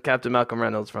Fillion, Captain Malcolm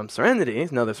Reynolds from Serenity,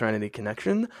 another Serenity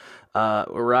connection,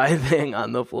 writhing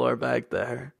on the floor back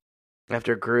there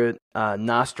after Groot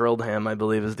nostriled him, I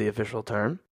believe is the official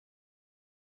term.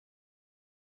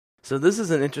 So this is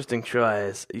an interesting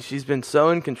choice. She's been so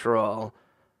in control,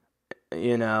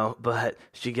 but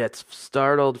she gets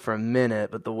startled for a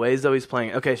minute, but the way Zoe's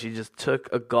playing, okay, she just took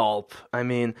a gulp. I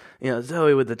mean,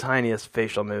 Zoe with the tiniest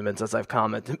facial movements, as I've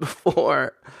commented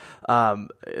before,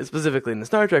 specifically in the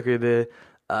Star Trek reboot,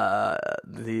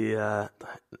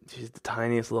 she's the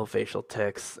tiniest little facial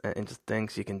tics and just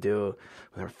things she can do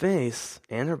with her face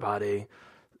and her body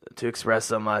to express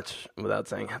so much without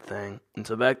saying a thing. And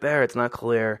so back there, it's not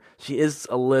clear. She is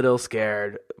a little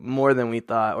scared, more than we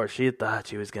thought, or she thought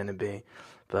she was going to be.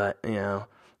 But,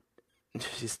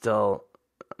 she's still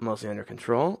mostly under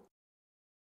control.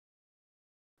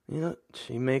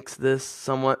 She makes this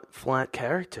somewhat flat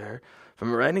character,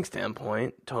 from a writing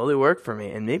standpoint, totally work for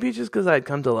me. And maybe just because I'd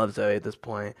come to love Zoe at this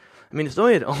point. I mean, if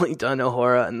Zoe had only done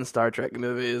Uhura in the Star Trek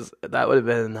movies, that would have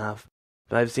been enough.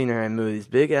 But I've seen her in movies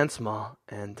big and small,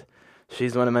 and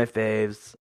she's one of my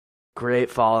faves. Great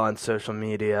follow on social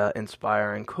media,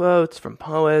 inspiring quotes from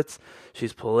poets.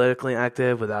 She's politically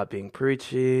active without being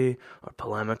preachy or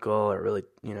polemical or really,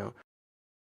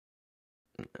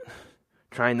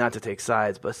 trying not to take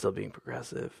sides but still being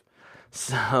progressive.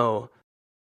 So,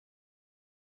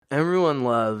 everyone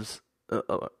loves... let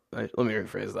me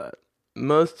rephrase that.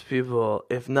 Most people,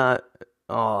 if not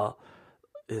all,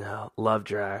 love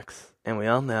Drax. And we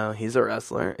all know he's a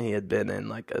wrestler. He had been in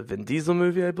like a Vin Diesel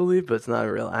movie, I believe, but it's not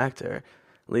a real actor,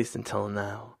 at least until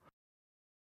now.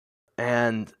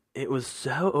 And it was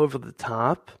so over the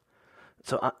top.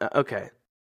 So, okay.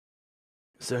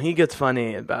 So he gets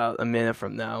funny about a minute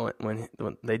from now when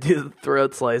they do the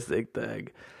throat slicing thing.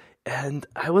 And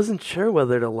I wasn't sure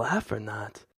whether to laugh or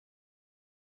not.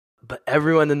 But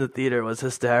everyone in the theater was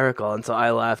hysterical, and so I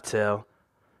laughed too.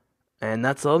 And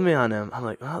that sold me on him. I'm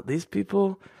like, well, these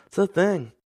people, it's a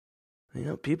thing.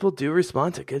 People do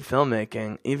respond to good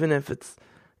filmmaking, even if it's,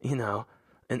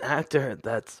 an actor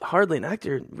that's hardly an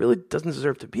actor, really doesn't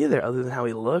deserve to be there other than how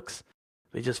he looks.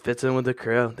 He just fits in with the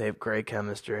crew. They have great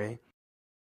chemistry.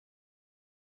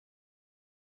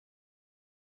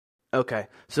 Okay,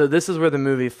 so this is where the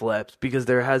movie flips because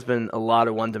there has been a lot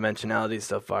of one dimensionality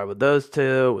so far with those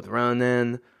two, with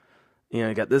Ronan.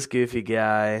 You got this goofy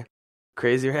guy,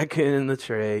 crazy raccoon in the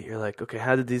tree. You're like, okay,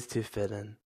 how did these two fit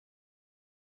in?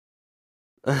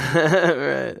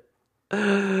 Right.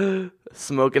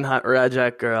 Smoking hot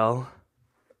Rajak girl.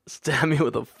 Stab me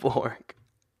with a fork.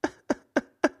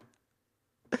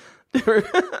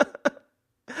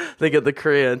 They get the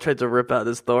Kree and tried to rip out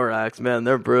his thorax. Man,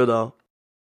 they're brutal.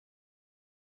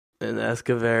 An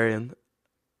Laskavarian.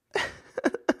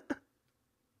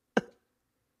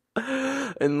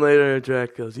 And later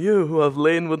Jack goes, "You who have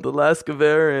lain with the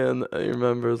Laskavarian." He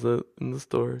remembers it in the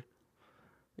story.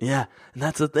 Yeah, and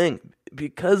that's the thing.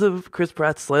 Because of Chris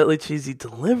Pratt's slightly cheesy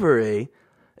delivery,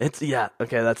 okay,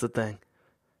 that's the thing.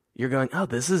 You're going, "Oh,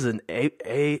 this is an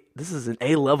A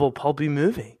level pulpy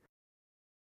movie."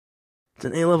 It's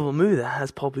an A level movie that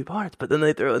has pulpy parts, but then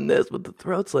they throw in this with the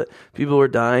throat slit. People were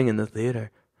dying in the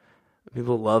theater.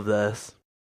 People love this.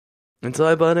 And so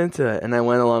I bought into it, and I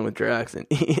went along with Drax, and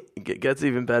it gets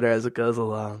even better as it goes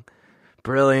along.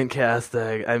 Brilliant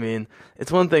casting. I mean,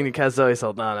 it's one thing to cast Zoe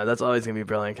Saldana. That's always going to be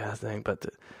brilliant casting, but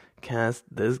to cast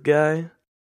this guy?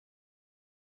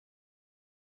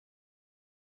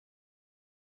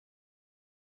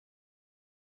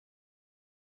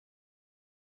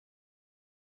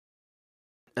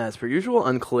 As per usual,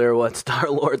 unclear what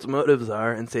Star-Lord's motives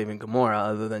are in saving Gamora,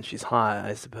 other than she's hot,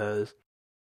 I suppose.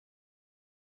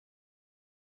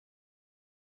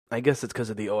 I guess it's because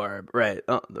of the orb. Right.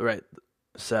 Oh, right.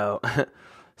 So,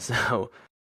 so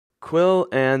Quill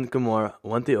and Gamora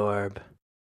want the orb.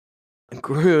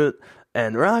 Groot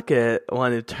and Rocket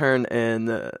want to turn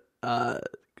in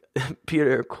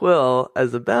Peter Quill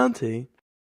as a bounty.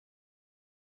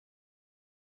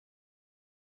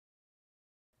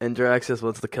 And Drax just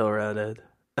wants to kill Ronan.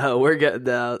 Oh, we're getting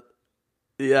out.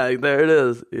 Yeah, there it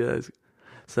is. Yes.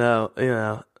 So,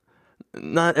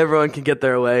 not everyone can get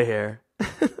their way here.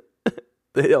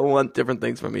 They don't want different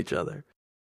things from each other.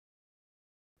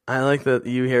 I like that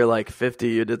you hear like 50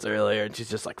 units earlier, and she's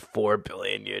just like 4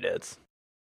 billion units.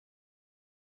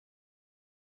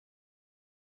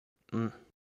 Mm.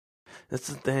 That's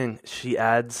the thing. She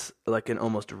adds like an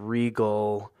almost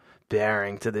regal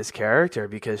bearing to this character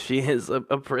because she is a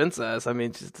princess. I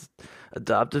mean, she's the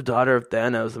adoptive daughter of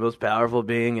Thanos, the most powerful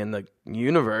being in the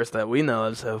universe that we know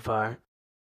of so far.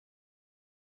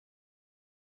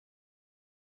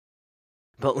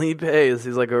 But Lee Pace,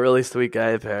 he's like a really sweet guy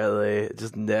apparently.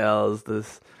 Just nails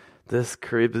this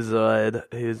creepazoid.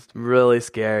 He's really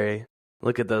scary.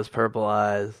 Look at those purple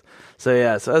eyes. So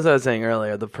yeah, so as I was saying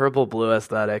earlier, the purple blue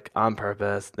aesthetic on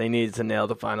purpose. They needed to nail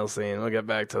the final scene. We'll get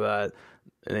back to that.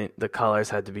 The colors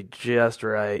had to be just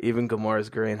right. Even Gamora's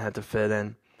green had to fit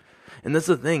in. And that's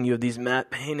the thing. You have these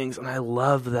matte paintings, and I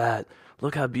love that.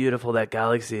 Look how beautiful that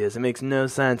galaxy is. It makes no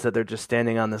sense that they're just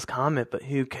standing on this comet, but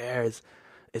who cares?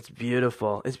 It's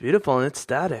beautiful. It's beautiful and it's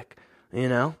static, you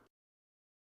know?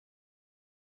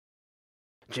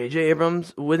 J.J.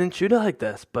 Abrams wouldn't shoot it like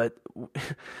this, but,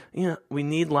 we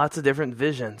need lots of different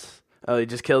visions. Oh, he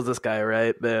just kills this guy,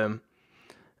 right? Boom.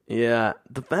 Yeah,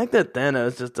 the fact that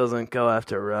Thanos just doesn't go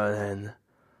after Ronan,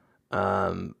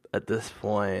 at this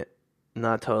point,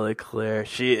 not totally clear.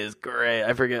 She is great.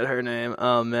 I forget her name.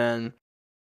 Oh, man.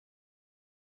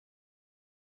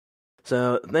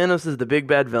 So Thanos is the big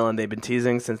bad villain they've been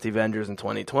teasing since the Avengers in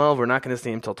 2012. We're not going to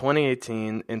see him until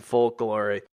 2018 in full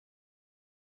glory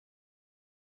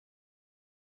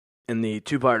in the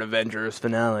two-part Avengers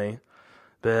finale.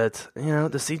 But the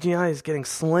CGI is getting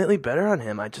slightly better on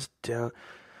him. I just don't.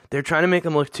 They're trying to make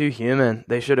him look too human.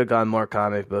 They should have gone more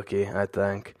comic booky, I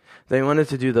think. They wanted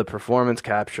to do the performance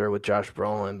capture with Josh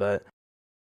Brolin, but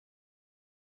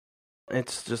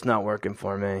it's just not working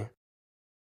for me.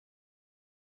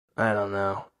 I don't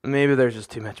know. Maybe there's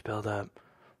just too much build-up.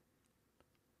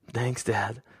 Thanks,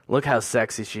 Dad. Look how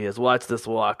sexy she is. Watch this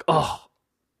walk. Oh,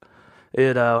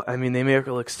 I mean, they make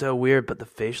her look so weird, but the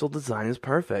facial design is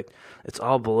perfect. It's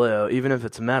all blue. Even if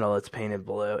it's metal, it's painted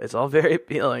blue. It's all very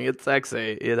appealing. It's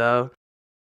sexy.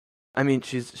 I mean,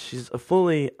 she's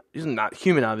not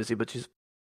human, obviously, but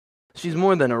she's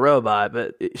more than a robot,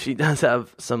 but she does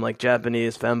have some, like,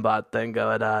 Japanese fembot thing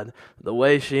going on. The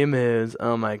way she moves,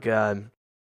 oh my god.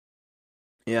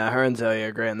 Yeah, her and Zoe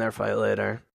are great in their fight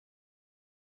later.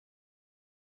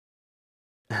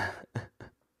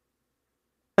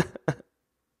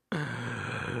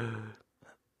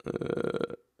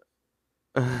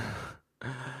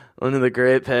 One of the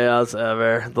great payoffs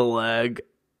ever. The leg.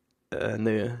 And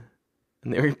they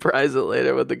reprise it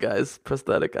later with the guy's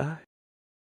prosthetic eye.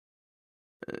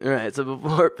 Right, so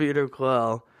before Peter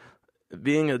Quill,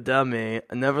 being a dummy,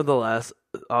 nevertheless,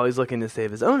 always looking to save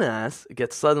his own ass,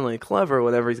 gets suddenly clever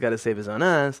whenever he's got to save his own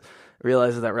ass,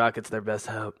 realizes that Rocket's their best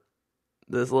hope.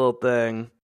 This little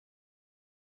thing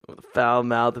with a foul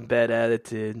mouth and bad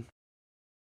attitude.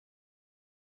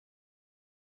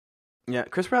 Yeah,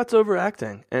 Chris Pratt's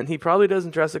overacting, and he probably does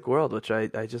in Jurassic World, which I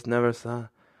just never saw.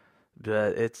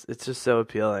 But it's just so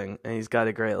appealing, and he's got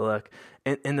a great look.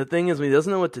 And the thing is, when he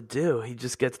doesn't know what to do, he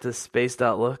just gets this spaced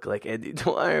out look like Andy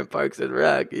Dwyer in Parks and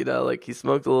Rec, like he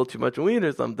smoked a little too much weed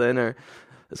or something, or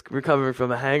is recovering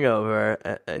from a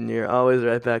hangover, and you're always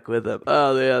right back with him.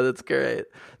 Oh, yeah, that's great.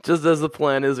 Just as the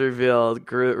plan is revealed,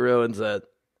 Groot ruins it.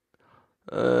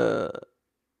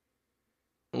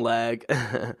 Lag.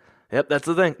 Yep, that's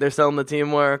the thing. They're selling the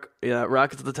teamwork. Yeah,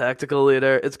 Rocket's the tactical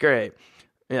leader. It's great.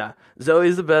 Yeah,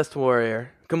 Zoe's the best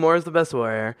warrior. Gamora's the best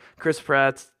warrior. Chris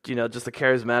Pratt's, just a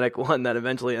charismatic one that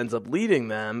eventually ends up leading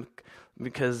them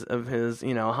because of his,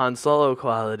 Han Solo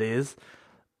qualities.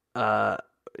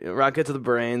 Rocket's the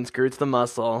brains. Groot's the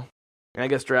muscle. I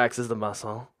guess Drax is the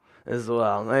muscle as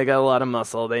well. They got a lot of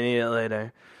muscle. They need it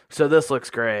later. So this looks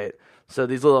great. So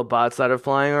these little bots that are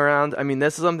flying around, I mean,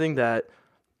 this is something that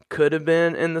could have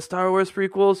been in the Star Wars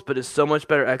prequels, but is so much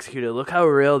better executed. Look how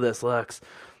real this looks.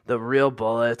 The real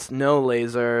bullets, no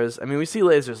lasers. I mean, we see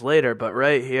lasers later, but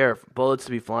right here, bullets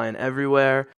to be flying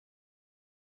everywhere.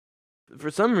 For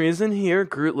some reason here,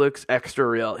 Groot looks extra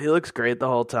real. He looks great the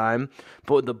whole time,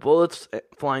 but with the bullets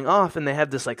flying off, and they have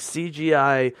this like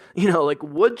CGI, like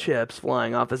wood chips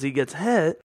flying off as he gets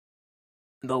hit.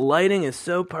 The lighting is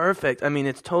so perfect. I mean,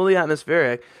 it's totally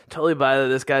atmospheric. Totally buy that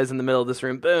this guy's in the middle of this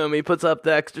room. Boom, he puts up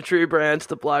the extra tree branch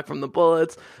to block from the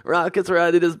bullets. Rocket's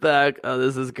right at his back. Oh,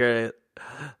 this is great.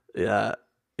 Yeah,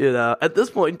 at this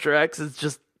point, Drax is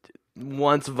just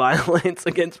wants violence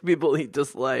against people he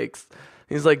dislikes.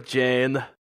 He's like Jane,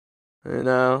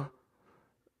 although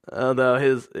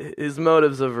his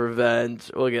motives of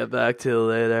revenge we'll get back to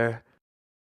later.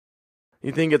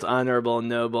 You think it's honorable and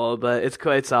noble, but it's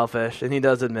quite selfish, and he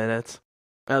does admit it.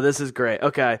 Oh, this is great.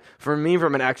 Okay, for me,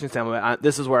 from an action standpoint,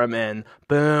 this is where I'm in.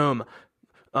 Boom.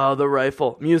 Oh, the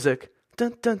rifle. Music.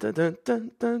 Dun, dun, dun, dun,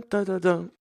 dun, dun, dun, dun,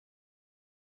 dun.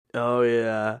 Oh,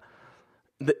 yeah.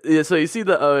 So you see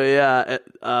the oh, yeah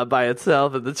by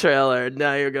itself in the trailer.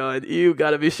 Now you're going, you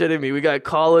gotta be shitting me. We got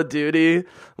Call of Duty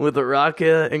with the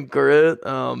Rocket and Groot.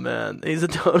 Oh, man. He's a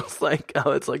total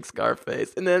psycho. It's like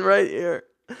Scarface. And then right here,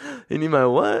 you need my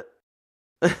what?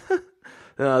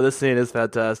 Oh, this scene is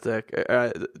fantastic.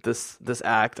 This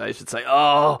act, I should say.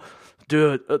 Oh,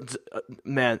 dude,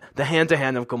 man, the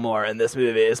hand-to-hand of Gamora in this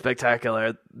movie is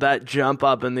spectacular. That jump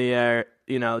up in the air,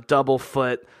 double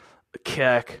foot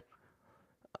kick.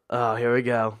 Oh, here we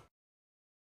go.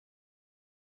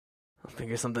 I'll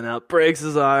figure something out. Breaks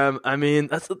his arm. I mean,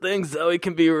 that's the thing. Zoe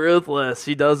can be ruthless.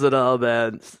 She does it all,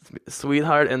 man.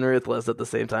 Sweetheart and ruthless at the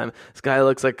same time. This guy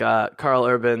looks like Carl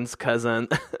Urban's cousin.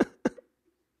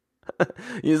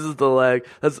 Uses the leg.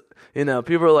 That's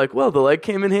people are like, well, the leg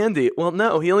came in handy. Well,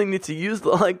 no, he only needs to use the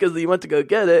leg because he went to go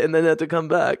get it and then had to come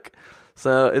back.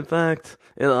 So, in fact,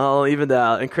 it all evened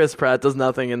out, and Chris Pratt does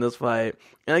nothing in this fight.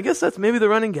 And I guess that's maybe the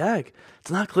running gag.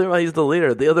 It's not clear why he's the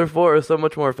leader. The other four are so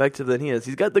much more effective than he is.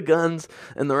 He's got the guns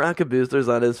and the rocket boosters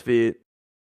on his feet.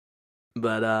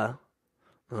 But, oh,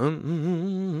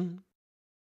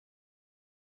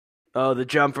 the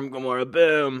jump from Gamora.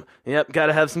 Boom. Yep,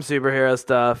 gotta have some superhero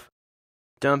stuff.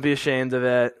 Don't be ashamed of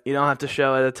it. You don't have to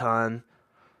show it a ton.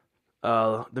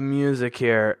 Oh, the music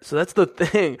here. So that's the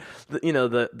thing. The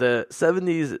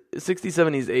 70s, 60s,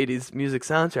 70s, 80s music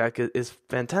soundtrack is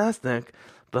fantastic,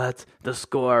 but the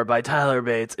score by Tyler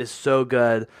Bates is so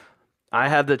good. I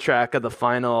have the track of the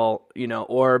final,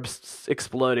 orbs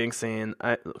exploding scene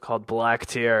called Black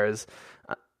Tears.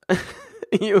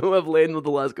 You have lain with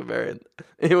the Laskavarian.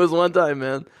 It was one time,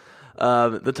 man.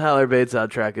 The Tyler Bates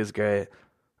soundtrack is great.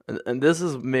 And this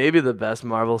is maybe the best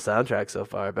Marvel soundtrack so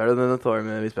far. Better than the Thor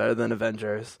movies, better than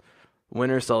Avengers.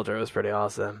 Winter Soldier was pretty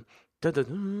awesome.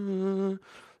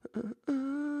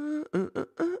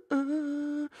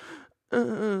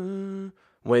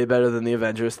 Way better than the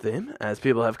Avengers theme, as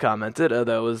people have commented.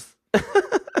 Although it was...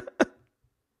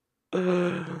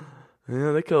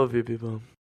 yeah, they kill a few people.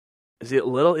 See a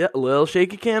little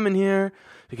shaky cam in here,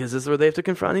 because this is where they have to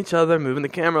confront each other, moving the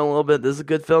camera a little bit. This is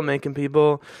good filmmaking,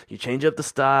 people. You change up the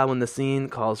style when the scene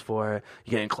calls for it.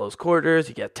 You get in close quarters,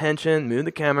 you get tension, move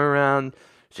the camera around,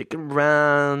 shake it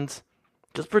around.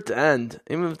 Just pretend,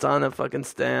 even if it's on a fucking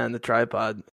stand, a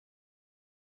tripod.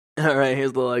 All right,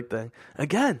 here's the like thing.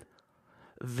 Again,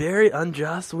 very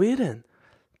unjust Whedon,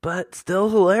 but still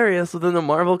hilarious within the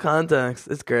Marvel context.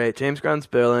 It's great. James Gunn's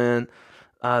brilliant.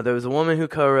 There was a woman who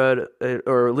co-wrote it,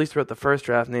 or at least wrote the first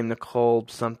draft, named Nicole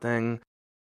something,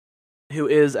 who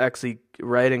is actually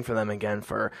writing for them again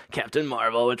for Captain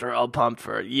Marvel, which we're all pumped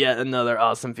for. Yet another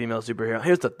awesome female superhero.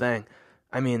 Here's the thing.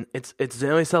 I mean, it's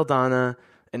Zoe Saldana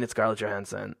and it's Scarlett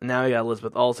Johansson. Now you got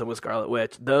Elizabeth Olsen with Scarlet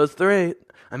Witch. Those three,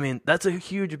 I mean, that's a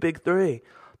huge big three.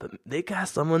 But they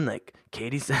cast someone like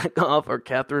Katie Sackhoff or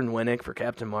Catherine Winnick for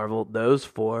Captain Marvel. Those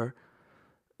four.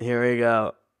 Here we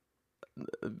go.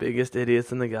 The biggest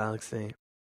idiots in the galaxy.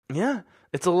 Yeah,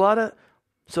 it's a lot of...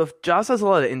 So if Joss has a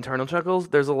lot of internal chuckles,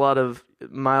 there's a lot of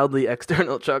mildly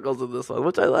external chuckles in this one,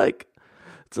 which I like.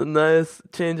 It's a nice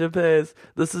change of pace.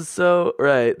 This is so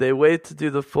right. They wait to do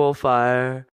the full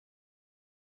fire.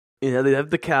 You know, they have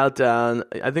the countdown.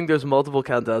 I think there's multiple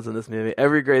countdowns in this movie.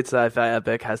 Every great sci-fi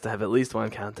epic has to have at least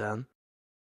one countdown.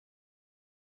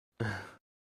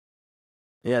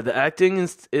 Yeah, the acting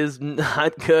is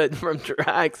not good from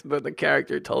Drax, but the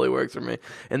character totally works for me.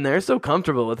 And they're so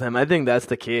comfortable with him. I think that's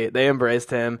the key. They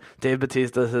embraced him. Dave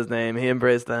Bautista's his name. He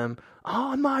embraced them.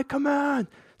 On my command.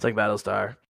 It's like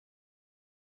Battlestar.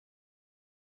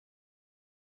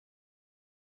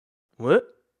 What?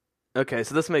 Okay,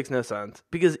 so this makes no sense.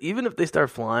 Because even if they start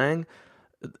flying,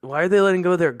 why are they letting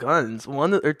go of their guns?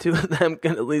 One or two of them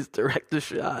can at least direct the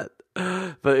shot.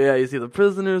 But yeah, you see the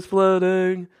prisoners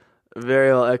floating.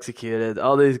 Very well executed.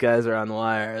 All these guys are on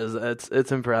wires.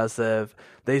 It's impressive.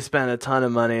 They spent a ton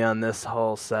of money on this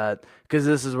whole set because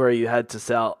this is where you had to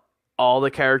sell all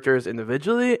the characters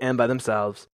individually and by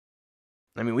themselves.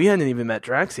 I mean, we hadn't even met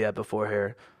Drax yet before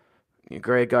here.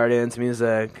 Great Guardians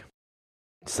music.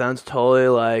 Sounds totally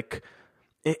like,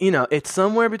 you know, it's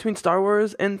somewhere between Star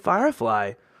Wars and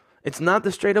Firefly. It's not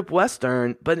the straight up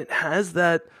Western, but it has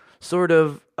that sort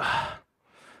of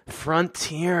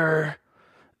frontier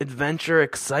adventure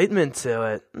excitement to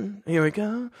it. Here we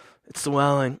go. It's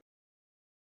swelling.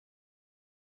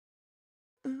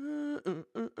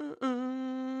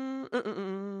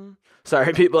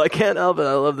 Sorry, people, I can't help it.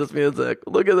 I love this music.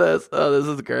 Look at this. Oh, this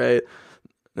is great.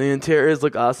 The interiors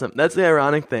look awesome. That's the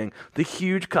ironic thing. The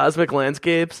huge cosmic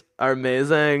landscapes are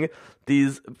amazing.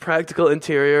 These practical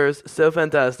interiors, so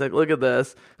fantastic. Look at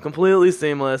this. Completely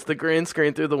seamless. The green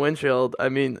screen through the windshield. I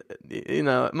mean, you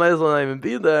know, it might as well not even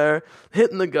be there.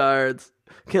 Hitting the guards.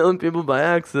 Killing people by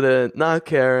accident. Not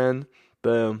caring.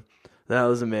 Boom. That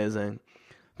was amazing.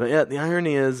 But yeah, the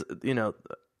irony is, you know...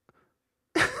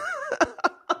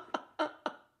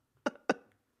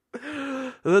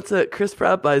 That's it. Chris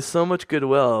Pratt buys so much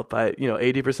goodwill by,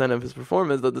 80% of his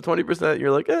performance that the 20% you're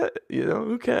like,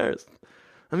 who cares?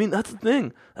 I mean, that's the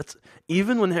thing. That's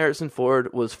even when Harrison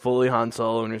Ford was fully Han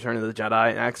Solo in Return of the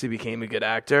Jedi and actually became a good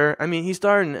actor. I mean, he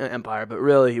starred in Empire, but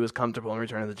really he was comfortable in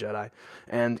Return of the Jedi.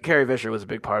 And Carrie Fisher was a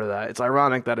big part of that. It's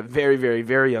ironic that a very, very,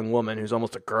 very young woman who's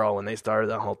almost a girl when they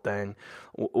started that whole thing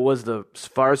was the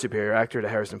far superior actor to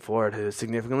Harrison Ford, who is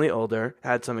significantly older,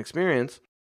 had some experience.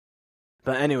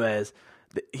 But anyways,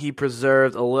 he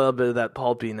preserved a little bit of that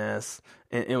pulpiness,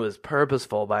 and it was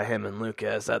purposeful by him and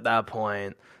Lucas at that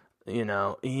point. You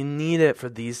know, you need it for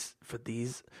these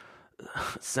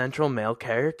central male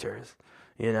characters.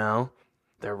 You know,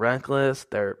 they're reckless,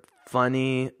 they're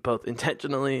funny, both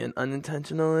intentionally and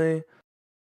unintentionally.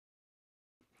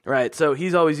 Right, so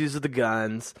he's always uses the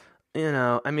guns. You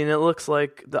know, I mean, it looks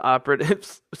like the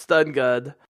operative's stun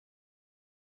gun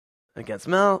against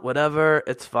Mel, whatever,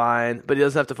 it's fine. But he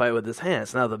doesn't have to fight with his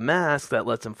hands. Now, the mask that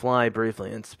lets him fly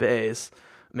briefly in space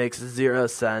makes zero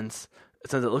sense,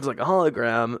 since it looks like a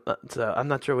hologram. So I'm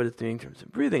not sure what it's doing in terms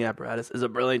of breathing apparatus. It's a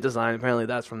brilliant design. Apparently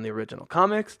that's from the original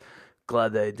comics.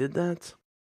 Glad they did that.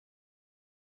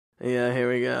 Yeah,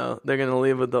 here we go. They're going to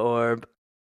leave with the orb.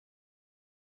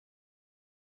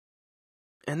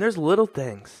 And there's little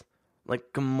things,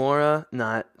 like Gamora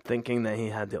not thinking that he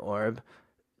had the orb.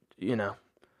 You know,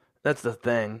 that's the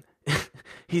thing.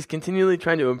 He's continually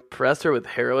trying to impress her with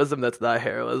heroism that's not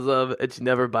heroism, and she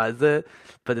never buys it.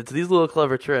 But it's these little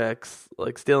clever tricks,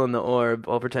 like stealing the orb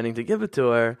while pretending to give it to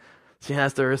her, she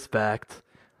has to respect,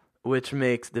 which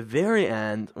makes the very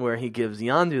end, where he gives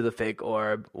Yondu the fake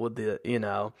orb with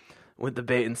with the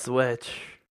bait and switch.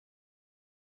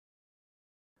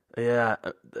 Yeah.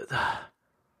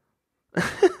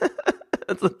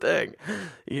 That's the thing.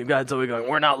 You got Zoe going,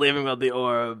 we're not leaving without the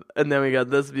orb. And then we got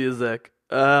this music.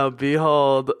 Oh,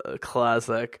 behold, a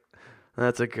classic.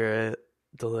 That's a great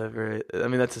delivery. I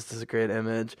mean, that's just a great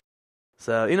image.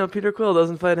 So, Peter Quill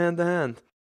doesn't fight hand to hand.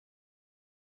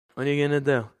 What are you going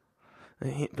to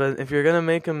do? But if you're going to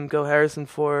make him go Harrison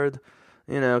Ford,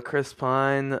 Chris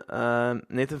Pine,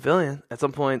 Nathan Fillion. At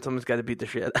some point, someone's got to beat the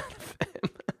shit out of him.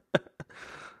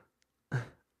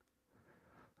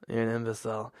 You're an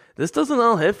imbecile. This doesn't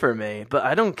all hit for me, but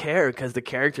I don't care because the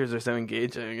characters are so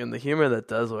engaging and the humor that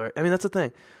does work. I mean, that's the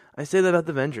thing. I say that about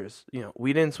the Avengers.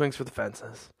 Whedon swings for the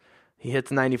fences. He hits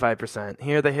 95%.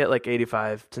 Here they hit like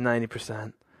 85 to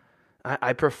 90%.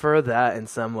 I prefer that in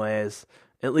some ways,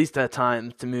 at least at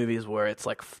times, to movies where it's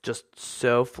like just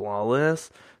so flawless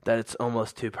that it's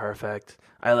almost too perfect.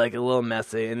 I like it a little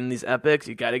messy, and in these epics,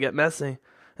 you got to get messy.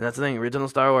 And that's the thing. Original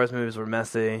Star Wars movies were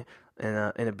messy in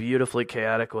a beautifully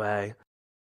chaotic way,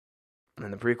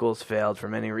 and the prequels failed for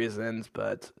many reasons,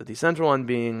 but the central one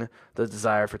being the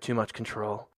desire for too much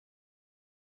control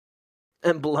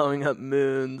and blowing up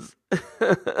moons.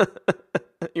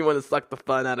 You want to suck the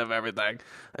fun out of everything.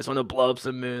 I just want to blow up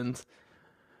some moons.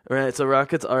 Right, so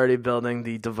Rocket's already building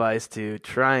the device to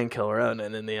try and kill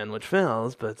Ronan in the end, which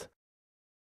fails, but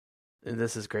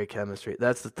this is great chemistry.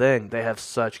 That's the thing. They have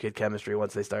such good chemistry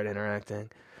once they start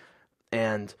interacting.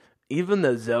 And even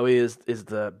though Zoe is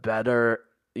the better,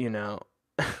 he'll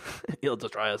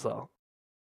destroy us all.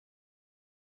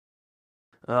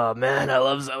 Oh, man, I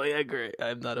love Zoe. I agree.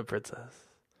 I'm not a princess.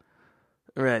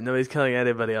 Right, nobody's killing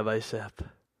anybody on my ship.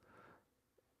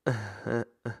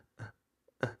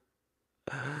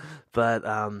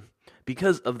 But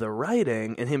because of the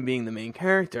writing and him being the main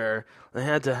character, they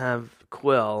had to have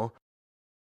Quill,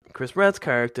 Chris Pratt's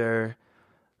character,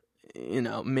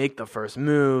 make the first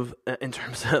move in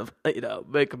terms of,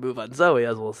 make a move on Zoe,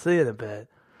 as we'll see in a bit.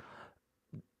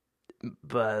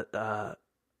 But,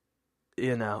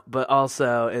 but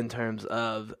also in terms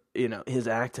of, his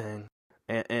acting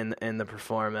and the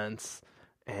performance,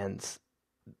 and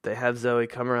they have Zoe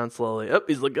come around slowly. Oh,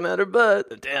 he's looking at her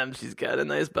butt. Damn, she's got a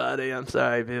nice body. I'm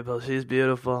sorry, people. She's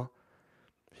beautiful.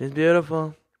 She's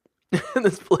beautiful.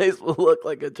 This place will look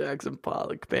like a Jackson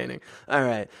Pollock painting. All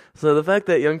right. So the fact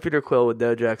that young Peter Quill would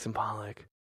know Jackson Pollock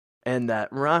and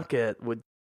that Rocket would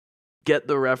get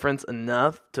the reference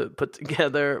enough to put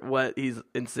together what he's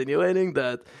insinuating,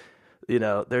 that,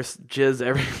 there's jizz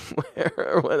everywhere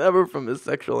or whatever from his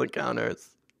sexual encounters.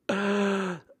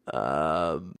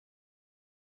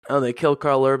 Oh, they killed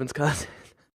Carl Urban's cousin.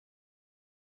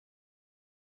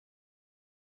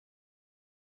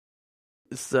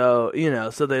 So,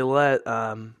 so they let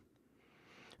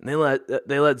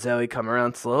Zoe come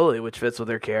around slowly, which fits with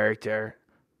her character.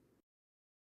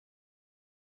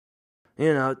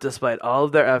 Despite all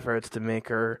of their efforts to make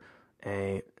her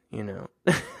a,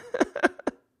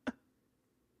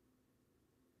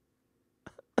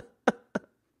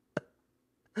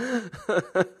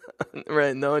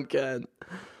 right, no one can.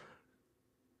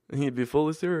 He'd be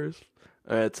fully serious.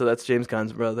 All right, so that's James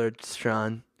Gunn's brother,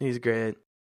 Sean. He's great.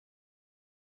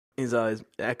 He's always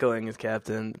echoing his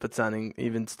captain, but sounding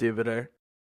even stupider.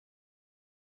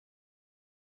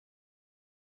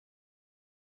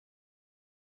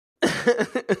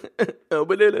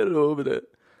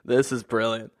 This is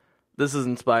brilliant. This is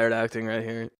inspired acting right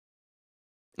here.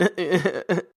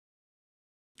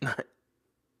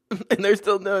 And they're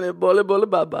still doing it. Bole bole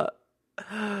baba.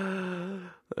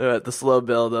 The slow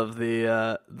build of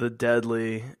the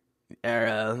deadly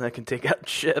arrow that can take out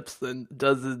ships and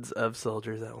dozens of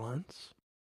soldiers at once.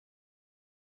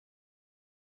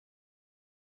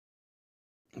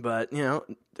 But,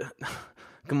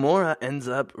 Gamora ends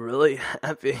up really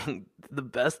having the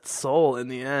best soul in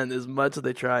the end, as much as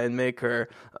they try and make her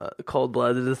a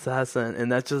cold-blooded assassin,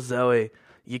 and that's just Zoe.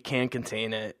 You can't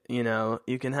contain it, You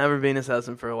can have her be an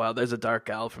assassin for a while. There's a dark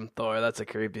owl from Thor. That's a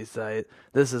creepy sight.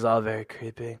 This is all very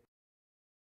creepy.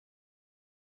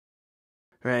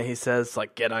 Right, he says,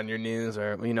 get on your knees,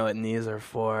 or, what knees are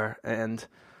for. And,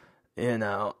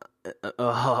 the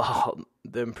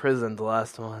imprisoned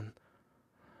last one.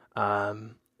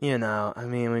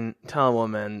 When tell a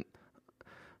woman,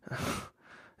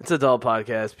 it's a dull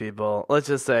podcast, people. Let's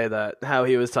just say that how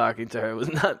he was talking to her was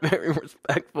not very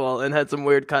respectful and had some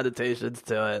weird connotations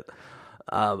to it.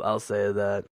 I'll say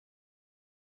that.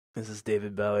 This is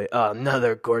David Bowie. Oh,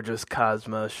 another gorgeous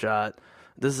Cosmos shot.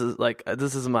 This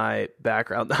is my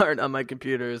background art on my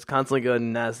computer. Is constantly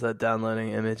going to NASA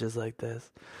downloading images like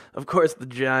this. Of course, the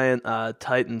giant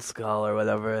Titan skull or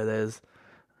whatever it is.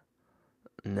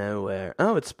 Nowhere.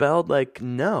 Oh, it's spelled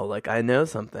no. I know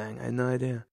something. I had no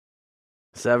idea.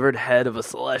 Severed head of a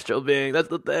celestial being. That's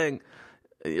the thing.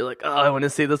 You're like, oh, I want to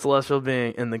see the celestial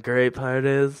being. And the great part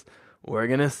is, we're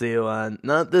going to see one.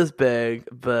 Not this big,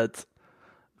 but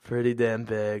pretty damn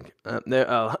big.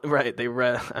 Right.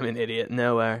 I'm an idiot.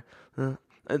 Nowhere.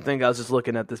 I think I was just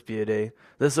looking at this beauty.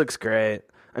 This looks great.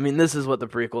 This is what the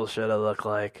prequels should have looked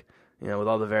like. with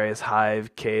all the various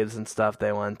hive caves and stuff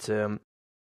they went to.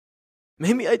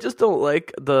 Maybe I just don't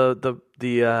like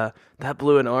that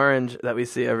blue and orange that we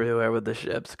see everywhere with the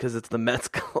ships because it's the Mets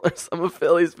colors. I'm a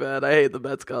Phillies fan. I hate the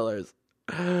Mets colors.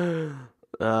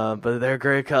 But they're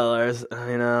great colors.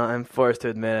 I'm forced to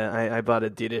admit it. I bought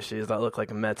Adidas shoes that look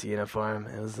like a Mets uniform.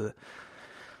 It was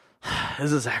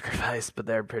a sacrifice, but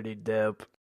they're pretty dope.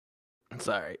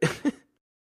 Sorry.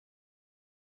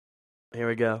 Here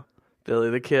we go.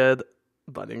 Billy the Kid,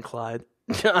 Bonnie and Clyde,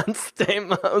 John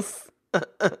Stamos.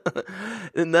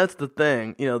 And that's the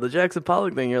thing. The Jackson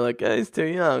Pollock thing, you're like, yeah, he's too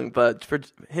young. But for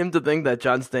him to think that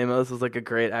John Stamos was like a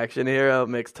great action hero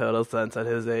makes total sense at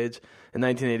his age. In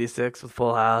 1986 with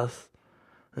Full House.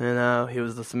 He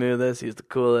was the smoothest, he was the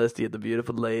coolest, he had the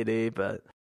beautiful lady, but...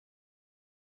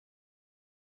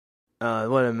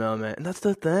 what a moment. And that's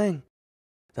the thing.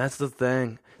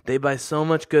 They buy so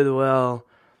much goodwill,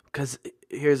 because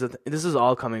here's the thing. This is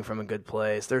all coming from a good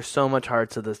place. There's so much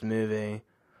heart to this movie.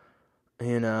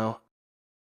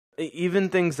 Even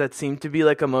things that seem to be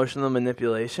like emotional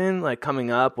manipulation, like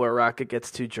coming up where Rocket gets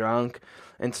too drunk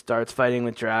and starts fighting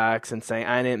with Drax and saying,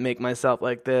 I didn't make myself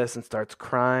like this, and starts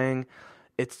crying.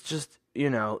 It's just,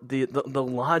 the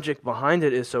logic behind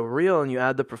it is so real, and you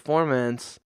add the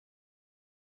performance,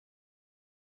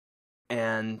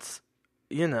 and,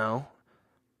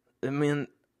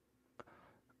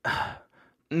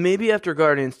 maybe after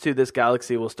Guardians 2, this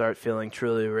galaxy will start feeling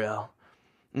truly real.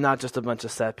 Not just a bunch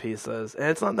of set pieces. And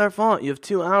it's not their fault. You have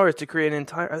 2 hours to create an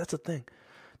entire... That's the thing.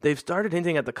 They've started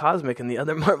hinting at the cosmic and the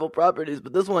other Marvel properties,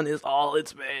 but this one is all in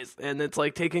space. And it's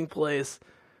like taking place...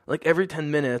 Like every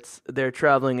 10 minutes, they're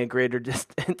traveling a greater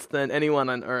distance than anyone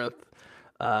on Earth.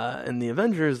 And the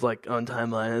Avengers' own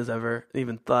timeline has ever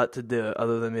even thought to do it,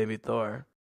 other than maybe Thor.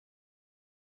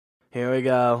 Here we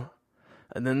go.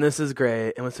 And then this is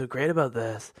great. And what's so great about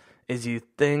this is you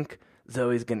think...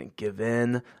 Zoe's gonna give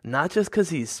in, not just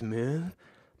because he's smooth,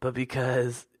 but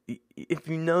because if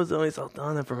you know Zoe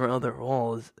Saldana from her other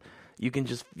roles, you can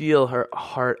just feel her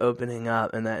heart opening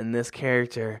up, and that in this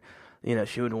character,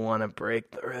 she would want to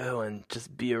break through and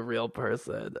just be a real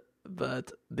person.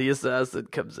 But the assassin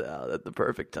comes out at the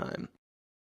perfect time.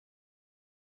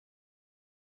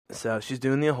 So she's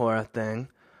doing the Ahura thing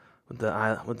with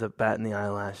the bat in the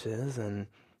eyelashes and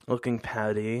looking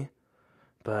pouty,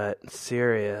 but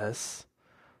serious,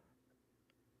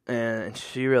 and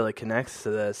she really connects to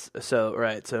this.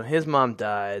 So his mom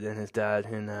died, and his dad,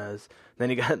 who knows, then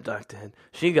he got abducted.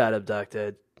 She got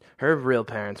abducted. Her real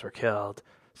parents were killed,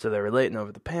 so they're relating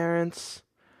over the parents.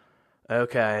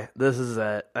 Okay, this is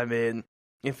it. I mean,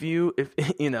 if you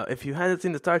hadn't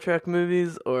seen the Star Trek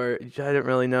movies, or you didn't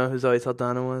really know who Zoe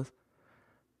Saldana was,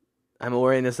 I'm a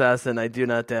warring assassin, I do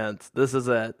not dance. This is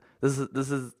it. This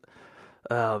is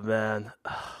oh, man.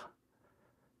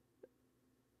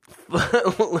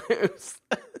 Footloose.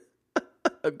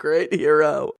 A great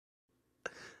hero.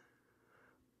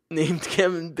 Named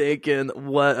Kevin Bacon.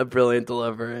 What a brilliant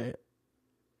delivery.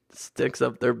 Sticks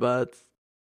up their butts.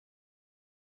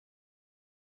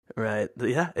 Right.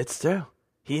 Yeah, it's true.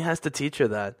 He has to teach her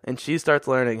that. And she starts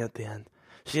learning at the end.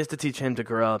 She has to teach him to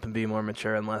grow up and be more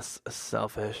mature and less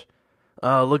selfish.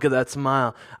 Oh, look at that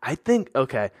smile. I think,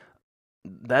 okay...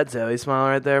 That Zoe smile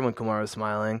right there, when Gamora was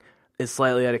smiling, is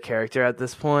slightly out of character at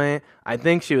this point. I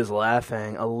think she was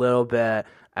laughing a little bit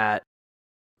at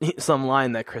some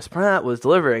line that Chris Pratt was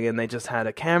delivering, and they just had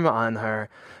a camera on her.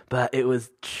 But it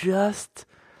was just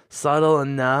subtle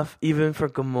enough, even for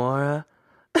Gamora.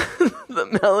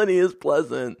 The melody is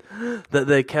pleasant that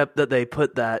they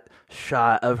put that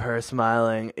shot of her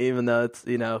smiling, even though it's,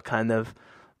 kind of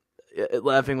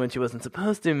laughing when she wasn't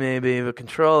supposed to, maybe, but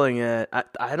controlling it.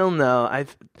 I don't know.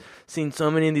 I've seen so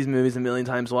many of these movies a million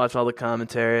times, watched all the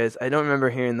commentaries. I don't remember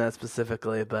hearing that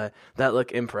specifically, but that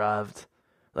looked improv,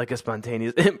 like a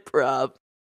spontaneous improv.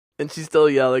 And she's still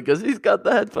yelling because he's got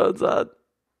the headphones on.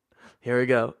 Here we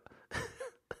go.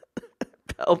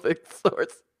 Pelvic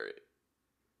sorcery.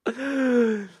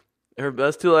 Her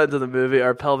best 2 lines of the movie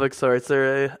are pelvic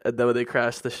sorcery, and then when they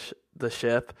crash the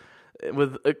ship,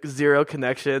 with zero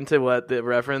connection to what the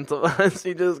reference was,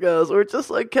 she just goes, "We're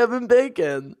just like Kevin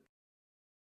Bacon."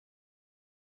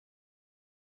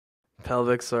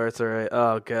 Pelvic sorcery.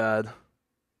 Oh, God.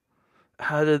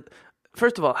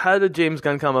 First of all, how did James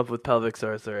Gunn come up with pelvic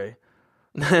sorcery?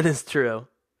 That is true.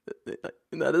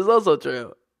 That is also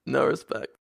true. No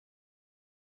respect.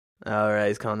 All right,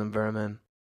 he's calling him vermin.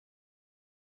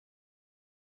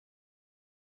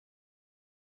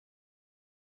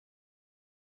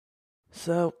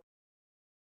 So,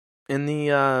 in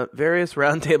the various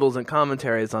roundtables and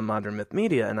commentaries on Modern Myth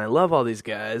Media, and I love all these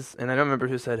guys, and I don't remember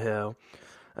who said who,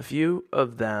 a few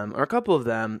of them, or a couple of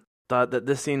them, thought that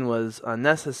this scene was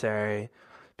unnecessary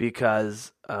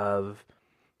because of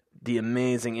the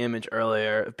amazing image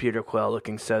earlier of Peter Quill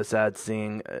looking so sad,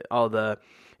 seeing all the,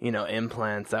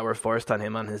 implants that were forced on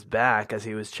him on his back as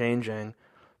he was changing.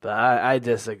 But I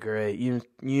disagree. You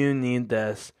need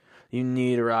this. You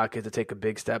need Rocket to take a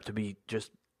big step to be just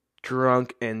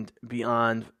drunk and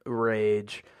beyond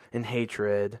rage and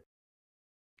hatred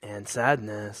and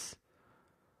sadness,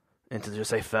 and to just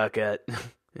say fuck it.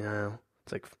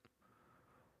 It's like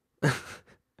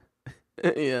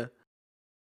yeah.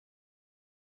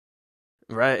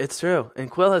 Right, it's true. And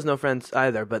Quill has no friends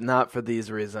either, but not for these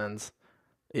reasons.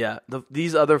 Yeah,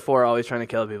 these other four are always trying to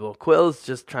kill people. Quill's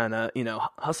just trying to,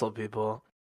 hustle people.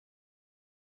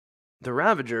 The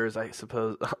Ravagers, I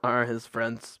suppose, are his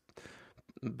friends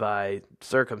by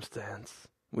circumstance.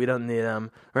 We don't need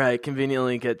them. Right,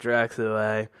 conveniently get Drax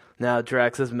away. Now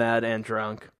Drax is mad and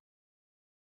drunk.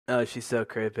 Oh, she's so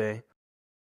creepy.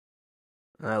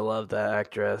 I love that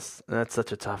actress. That's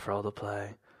such a tough role to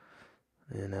play.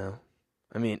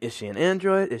 I mean, is she an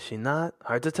android? Is she not?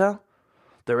 Hard to tell.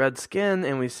 The red skin,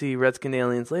 and we see red-skinned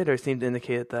aliens later, seem to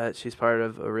indicate that she's part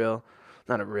of a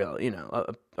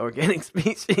organic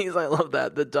species. I love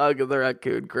that. The dog and the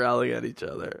raccoon growling at each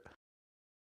other.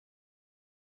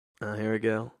 Oh, here we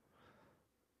go.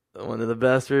 One of the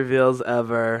best reveals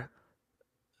ever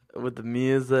with the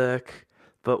music,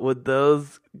 but with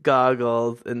those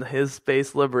goggles and his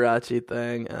space Liberace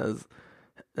thing, as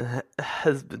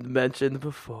has been mentioned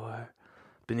before.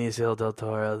 Benicio del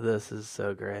Toro, this is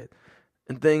so great.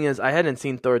 And the thing is, I hadn't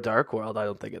seen Thor Dark World, I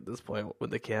don't think, at this point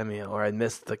with the cameo, or I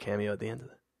missed the cameo at the end of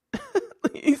it.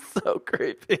 He's so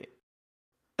creepy.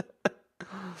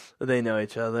 They know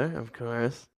each other, of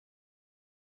course.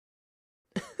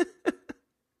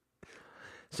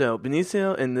 So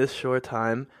Benicio, in this short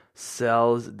time,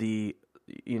 sells the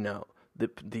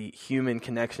human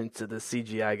connection to the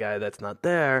CGI guy that's not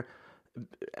there,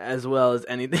 as well as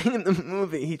anything in the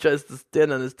movie. He tries to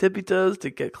stand on his tippy toes to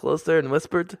get closer and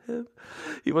whisper to him.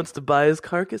 He wants to buy his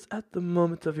carcass at the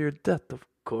moment of your death, of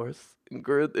course.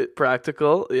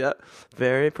 Practical, yeah.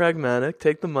 Very pragmatic.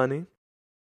 Take the money.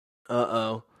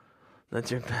 Uh-oh.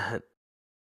 That's your bet.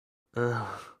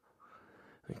 Oh.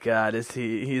 God,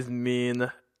 he's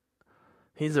mean.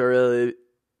 He's a really...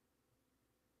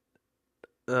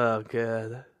 Oh,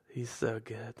 God. He's so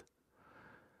good.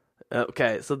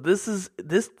 Okay, so that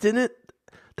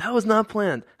was not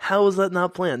planned. How was that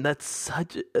not planned? That's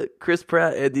such a Chris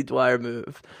Pratt, Andy Dwyer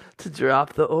move to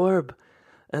drop the orb.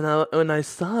 And when I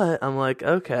saw it, I'm like,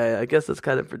 okay, I guess that's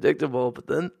kind of predictable. But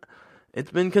then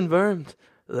it's been confirmed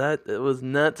that it was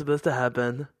not supposed to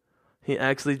happen. He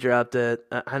actually dropped it.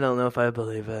 I don't know if I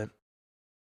believe it.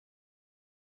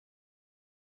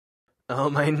 Oh,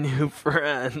 my new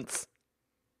friends.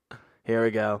 Here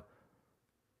we go.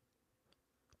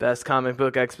 Best comic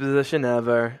book exposition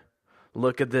ever.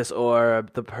 Look at this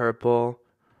orb, the purple.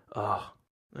 Oh,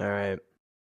 all right.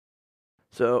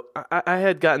 So I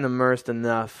had gotten immersed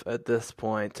enough at this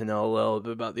point to know a little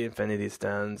bit about the Infinity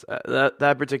Stones.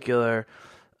 That particular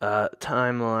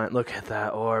timeline. Look at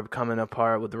that orb coming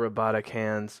apart with the robotic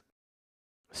hands.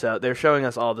 So they're showing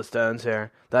us all the stones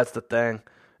here. That's the thing.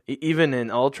 Even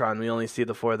in Ultron, we only see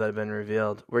the 4 that have been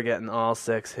revealed. We're getting all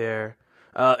 6 here.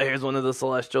 Here's one of the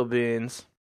celestial beings.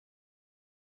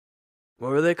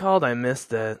 What were they called? I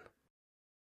missed it.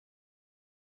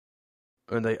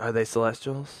 Are they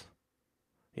celestials?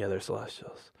 Yeah, they're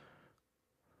celestials.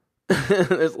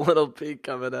 There's a little peak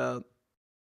coming out.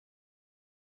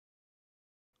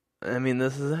 I mean,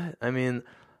 this is it. I mean,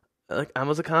 I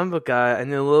was a comic book guy. I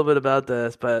knew a little bit about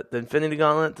this, but the Infinity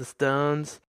Gauntlet, the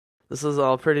stones, this was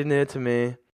all pretty new to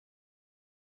me.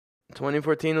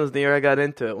 2014 was the year I got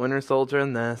into it. Winter Soldier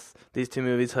and this. These 2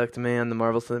 movies hooked me on the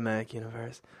Marvel Cinematic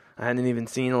Universe. I hadn't even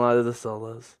seen a lot of the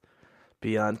solos.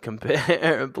 Beyond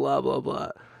compare, blah, blah,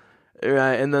 blah.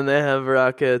 Right, and then they have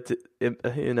Rocket,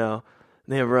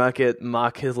 they have Rocket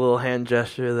mock his little hand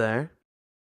gesture there.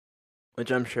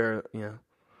 Which I'm sure,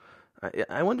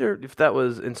 I wonder if that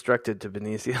was instructed to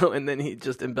Benicio and then he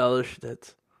just embellished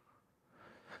it.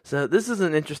 So this is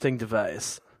an interesting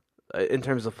device in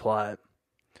terms of plot.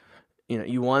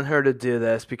 You want her to do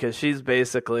this because she's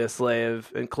basically a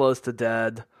slave and close to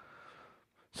dead.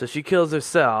 So she kills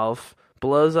herself,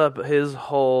 blows up his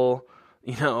whole,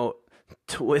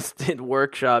 twisted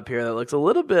workshop here that looks a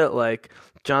little bit like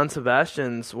John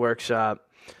Sebastian's workshop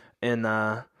in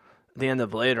the end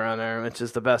of Blade Runner, which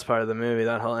is the best part of the movie,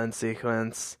 that whole end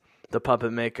sequence. The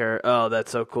puppet maker, oh,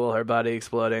 that's so cool, her body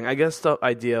exploding. I guess the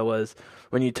idea was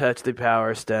when you touch the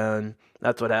Power Stone.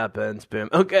 That's what happens. Boom.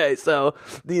 Okay, so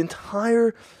the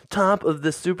entire top of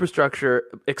this superstructure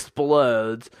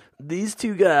explodes. These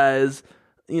two guys,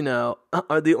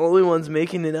 are the only ones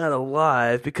making it out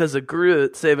alive because of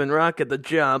Groot saving Rocket the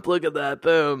jump. Look at that.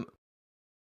 Boom.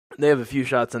 They have a few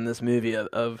shots in this movie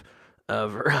of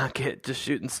Rocket just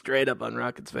shooting straight up on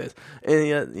Rocket's face. And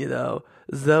yet,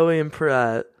 Zoe and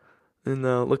Pratt,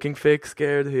 looking fake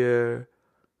scared here.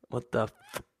 What the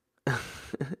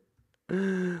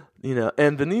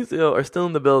and Benicio are still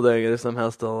in the building and are somehow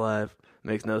still alive.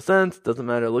 Makes no sense. Doesn't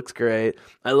matter. Looks great.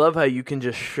 I love how you can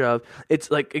just shove. It's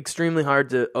like extremely hard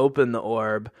to open the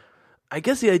orb. I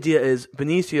guess the idea is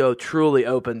Benicio truly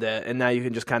opened it, and now you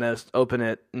can just kind of open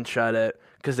it and shut it,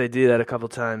 because they do that a couple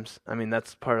times. I mean,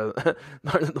 that's part of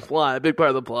the plot, a big part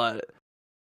of the plot.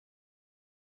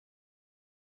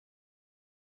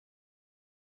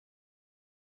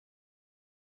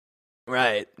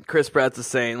 Right. Chris Pratt's a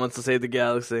saint, wants to save the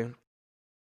galaxy.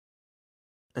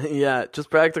 Yeah, just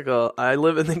practical. I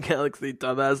live in the galaxy,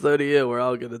 dumbass, though to you. We're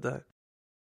all gonna die.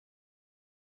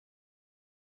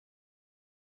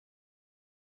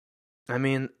 I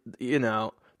mean,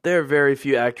 there are very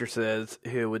few actresses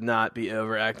who would not be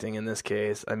overacting in this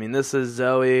case. I mean, this is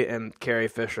Zoe and Carrie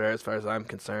Fisher, as far as I'm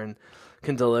concerned,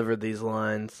 can deliver these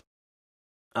lines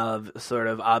of sort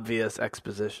of obvious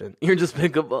exposition. You're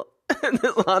despicable and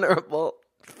dishonorable,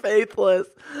 faithless.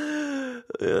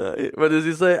 Yeah, what does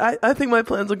he say? I think my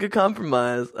plans will get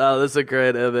compromised. Oh, this is a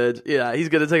great image. Yeah, he's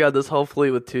going to take out this whole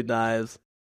fleet with 2 knives.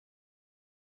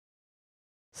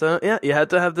 So, yeah, you had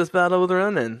to have this battle with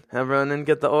Ronan. Have Ronan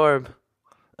get the orb.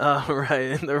 Oh,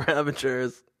 right, and the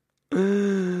Ravagers.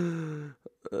 Oh,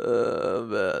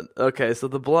 man. Okay, so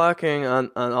the blocking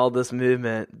on all this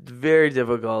movement, very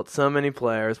difficult. So many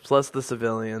players, plus the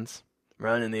civilians.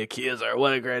 Ronan the Accuser,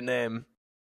 what a great name.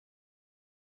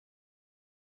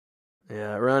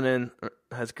 Yeah, Ronan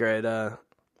has great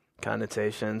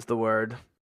connotations, the word.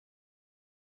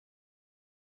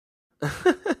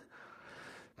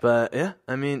 But, yeah,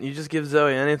 I mean, you just give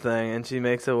Zoe anything, and she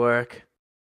makes it work.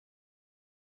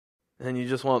 And you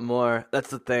just want more.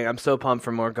 That's the thing. I'm so pumped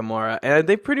for more Gamora. And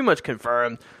they pretty much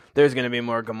confirmed there's going to be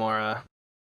more Gamora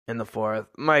in the 4th.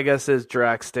 My guess is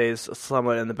Drax stays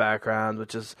somewhat in the background,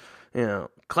 which is,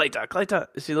 Clayta.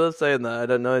 She loves saying that.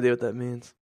 I have no idea what that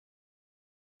means.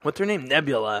 What's her name?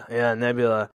 Nebula. Yeah,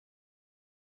 Nebula.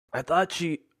 I thought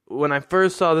when I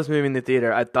first saw this movie in the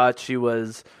theater, I thought she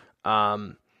was,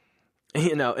 in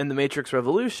the Matrix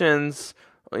Revolutions,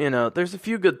 there's a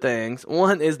few good things.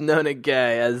 One is Nona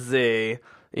Gay as Z,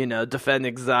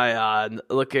 defending Zion,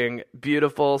 looking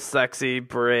beautiful, sexy,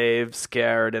 brave,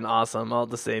 scared, and awesome all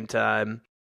at the same time.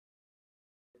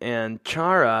 And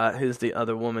Chara, who's the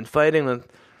other woman fighting with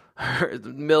her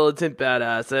militant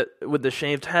badass with the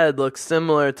shaved head, looks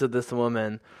similar to this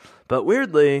woman. But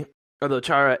weirdly, although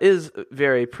Chara is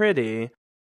very pretty,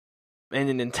 in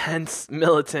an intense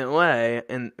militant way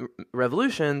in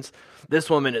Revolutions, this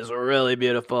woman is really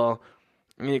beautiful.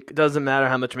 I mean, it doesn't matter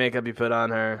how much makeup you put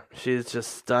on her. She's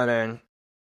just stunning.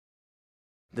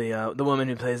 The woman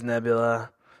who plays Nebula,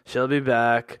 she'll be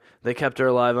back. They kept her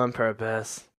alive on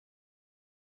purpose.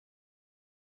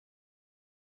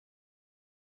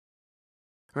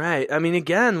 Right. I mean,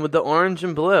 again, with the orange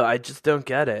and blue, I just don't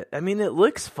get it. I mean, it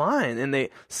looks fine, and they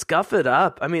scuff it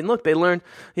up. I mean, look, they learned,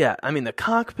 yeah, I mean, the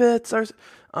cockpits are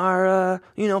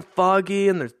foggy,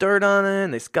 and there's dirt on it,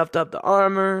 and they scuffed up the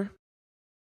armor.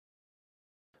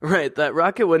 Right, that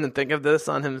Rocket wouldn't think of this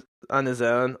on his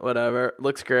own, whatever.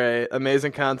 Looks great.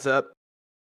 Amazing concept.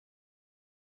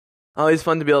 Always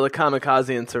fun to be able to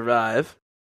kamikaze and survive.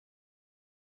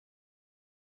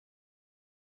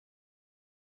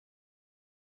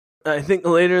 I think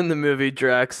later in the movie,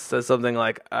 Drax says something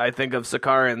like, I think of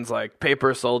Sakarans like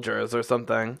paper soldiers or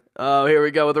something. Oh, here we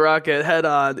go with Rocket, head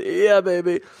on. Yeah,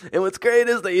 baby. And what's great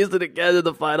is they used it again in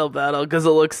the final battle because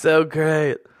it looks so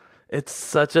great. It's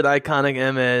such an iconic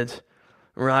image.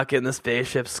 Rocket in the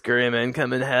spaceship screaming,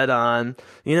 coming head on.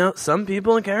 Some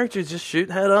people and characters just shoot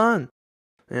head on.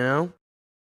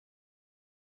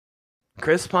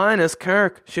 Chris Pine as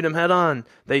Kirk, shoot him head on.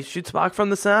 They shoot Spock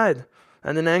from the side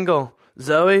at an angle.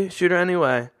 Zoe, shoot her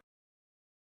anyway.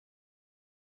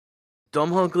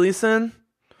 Domhnall Gleeson,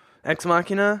 Ex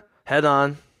Machina, head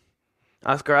on.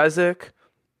 Oscar Isaac,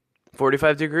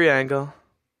 45-degree angle.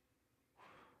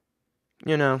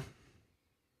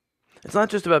 It's not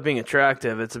just about being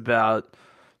attractive. It's about,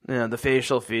 the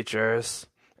facial features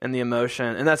and the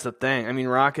emotion. And that's the thing. I mean,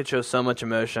 Rocket shows so much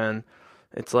emotion.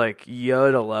 It's like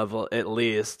Yoda level, at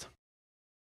least.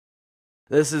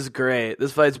 This is great.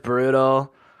 This fight's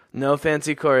brutal. No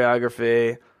fancy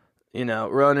choreography.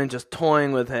 Ronan just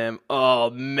toying with him. Oh,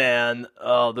 man.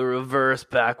 Oh, the reverse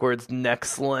backwards neck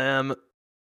slam.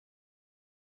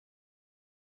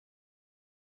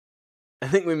 I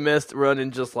think we missed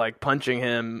Ronan just like punching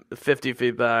him 50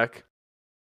 feet back.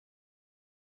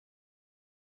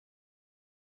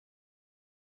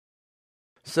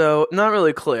 So, not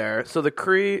really clear. So, the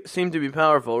Kree seem to be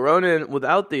powerful. Ronan,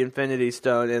 without the Infinity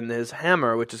Stone and his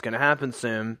hammer, which is going to happen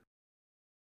soon,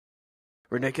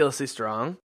 ridiculously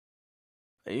strong.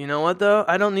 You know what, though?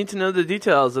 I don't need to know the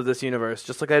details of this universe,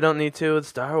 just like I don't need to with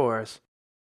Star Wars.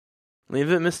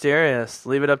 Leave it mysterious.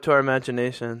 Leave it up to our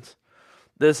imaginations.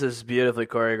 This is beautifully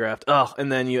choreographed. Oh,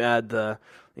 and then you add the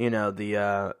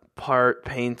part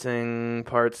painting,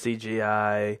 part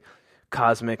CGI,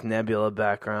 cosmic nebula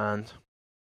background.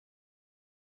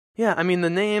 Yeah, I mean, the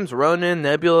names, Ronan,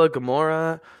 Nebula,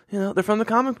 Gamora, they're from the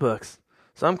comic books.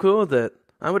 So I'm cool with it.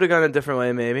 I would have gone a different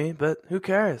way maybe, but who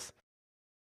cares?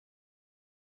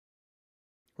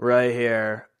 Right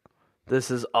here. This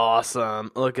is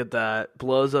awesome. Look at that.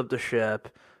 Blows up the ship,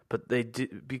 but they do,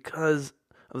 because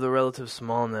of the relative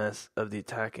smallness of the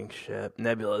attacking ship,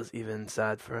 Nebula's even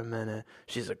sad for a minute.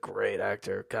 She's a great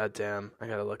actor. Goddamn. I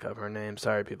gotta look up her name.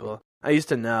 Sorry, people. I used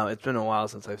to know. It's been a while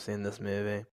since I've seen this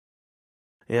movie.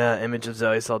 Yeah, image of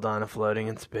Zoe Saldana floating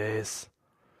in space.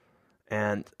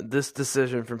 And this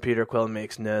decision from Peter Quill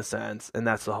makes no sense, and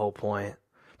that's the whole point.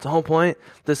 The whole point,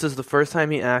 this is the first time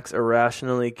he acts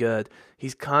irrationally good.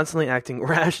 He's constantly acting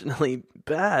rationally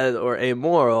bad or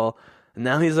amoral, and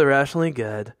now he's irrationally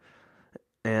good.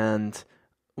 And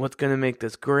what's going to make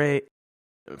this great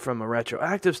from a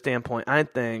retroactive standpoint, I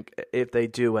think, if they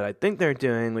do what I think they're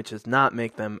doing, which is not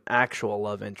make them actual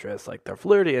love interests, like they're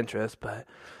flirty interests, but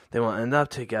they won't end up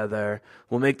together,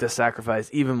 will make the sacrifice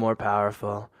even more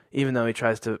powerful, even though he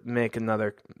tries to make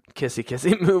another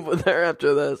kissy move with her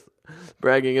after this,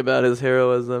 bragging about his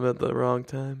heroism at the wrong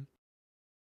time.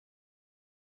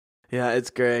 Yeah, it's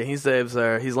great. He saves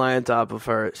her. He's lying on top of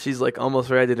her. She's like almost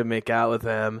ready to make out with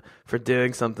him for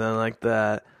doing something like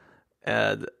that.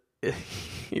 And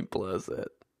he blows it.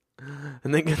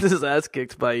 And then gets his ass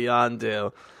kicked by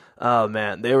Yondu. Oh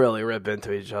man, they really rip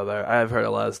into each other. I've heard a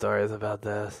lot of stories about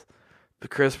this. But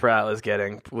Chris Pratt was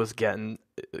getting frustrated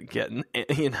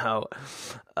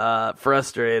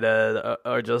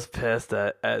or just pissed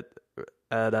at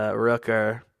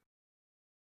Rooker.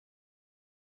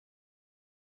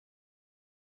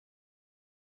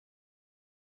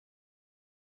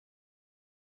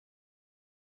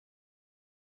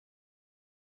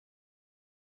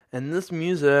 And this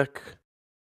music,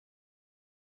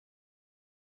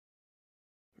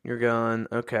 you're going,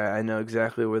 okay, I know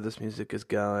exactly where this music is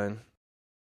going.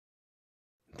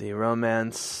 The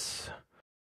romance,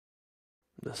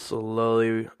 the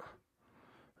slowly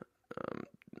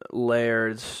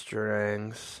layered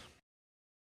strings.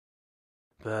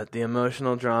 But the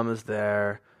emotional drama's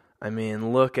there. I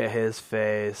mean, look at his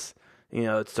face.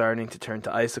 It's starting to turn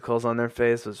to icicles on their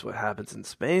face, which is what happens in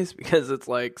space because it's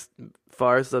like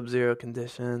far sub-zero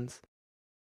conditions.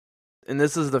 And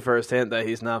this is the first hint that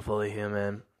he's not fully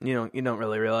human. You don't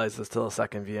really realize this till a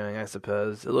second viewing, I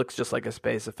suppose. It looks just like a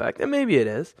space effect, and maybe it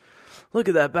is. Look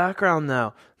at that background,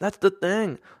 though. That's the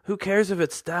thing. Who cares if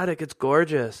it's static? It's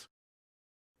gorgeous.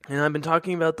 And I've been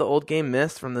talking about the old game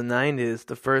Myst from the 90s,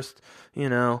 the first,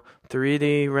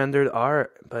 3D rendered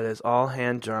art, but it's all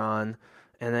hand-drawn.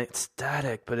 And it's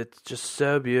static, but it's just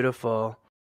so beautiful.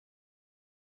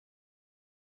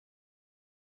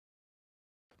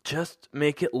 Just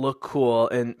make it look cool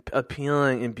and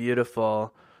appealing and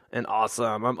beautiful and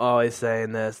awesome. I'm always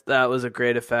saying this. That was a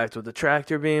great effect with the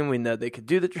tractor beam. We know they could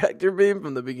do the tractor beam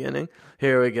from the beginning.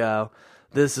 Here we go.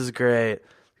 This is great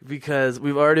because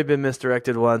we've already been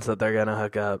misdirected once that they're going to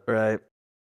hook up, right?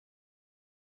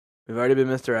 We've already been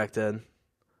misdirected.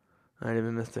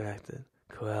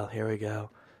 Cool, here we go.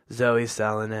 Zoe's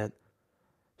selling it.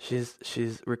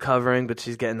 She's recovering, but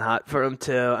she's getting hot for him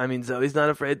too. I mean, Zoe's not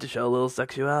afraid to show a little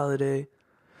sexuality.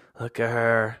 Look at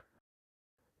her.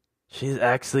 She's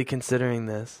actually considering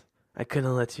this. I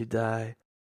couldn't let you die.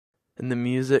 And the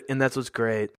music, and that's what's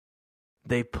great.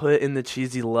 They put in the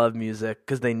cheesy love music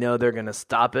because they know they're going to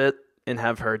stop it and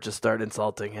have her just start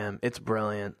insulting him. It's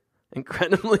brilliant.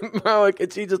 Incredibly heroic,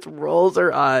 and she just rolls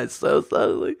her eyes so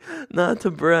subtly, not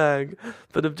to brag,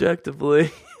 but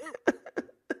objectively.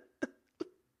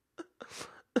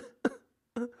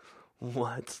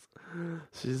 What?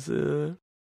 She's Sean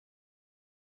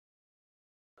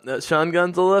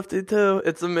Gunn's a lefty too.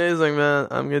 It's amazing, man.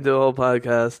 I'm gonna do a whole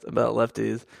podcast about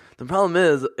lefties. The problem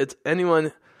is, it's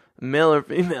anyone, male or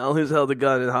female, who's held a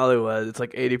gun in Hollywood. It's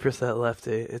like 80%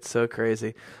 lefty. It's so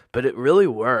crazy, but it really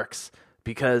works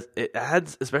because it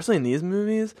adds, especially in these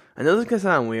movies. I know this can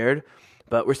sound weird,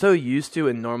 but we're so used to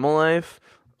in normal life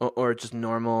or just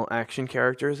normal action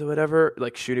characters or whatever,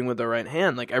 like shooting with their right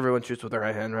hand. Like everyone shoots with their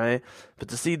right hand, right? But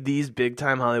to see these big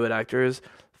time Hollywood actors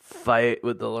fight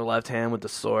with the left hand with the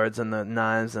swords and the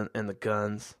knives and the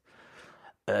guns,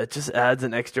 it just adds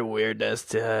an extra weirdness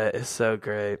to it. It's so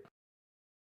great.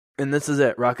 And this is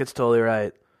it. Rocket's totally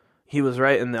right. He was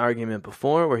right in the argument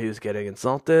before where he was getting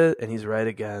insulted, and he's right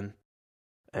again.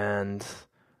 And,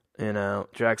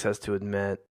 Drax has to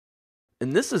admit.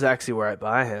 And this is actually where I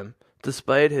buy him.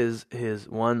 Despite his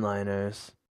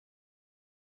one-liners,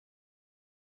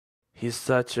 he's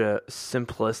such a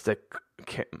simplistic,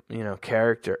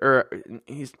 character. Or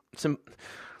he's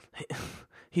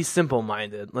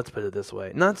simple-minded. Let's put it this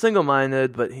way. Not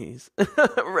single-minded, but he's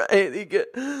right.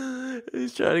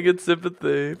 He's trying to get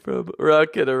sympathy from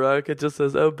Rocket. And Rocket just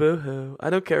says, "Oh, boo-hoo. I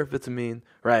don't care if it's mean."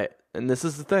 Right. And this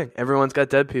is the thing. Everyone's got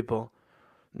dead people.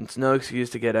 It's no excuse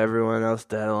to get everyone else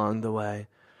dead along the way.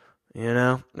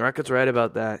 Rocket's right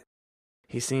about that.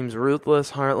 He seems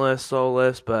ruthless, heartless,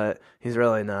 soulless, but he's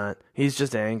really not. He's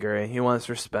just angry. He wants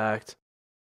respect.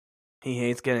 He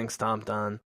hates getting stomped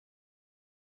on.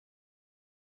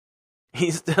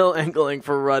 He's still angling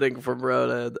for running from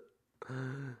Ronan.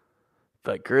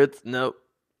 But Groot's, nope.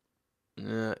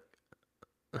 Yeah.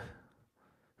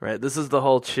 Right, this is the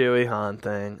whole Chewie Han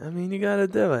thing. I mean, you gotta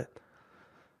do it.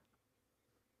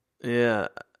 Yeah.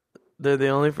 They're the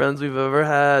only friends we've ever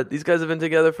had. These guys have been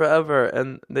together forever,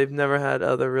 and they've never had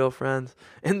other real friends.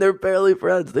 And they're barely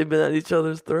friends. They've been at each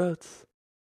other's throats.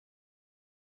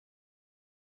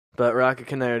 But Rocket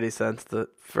can already sense the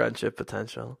friendship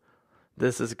potential.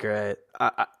 This is great.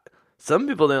 Some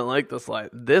people didn't like this line.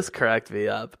 This cracked me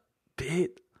up.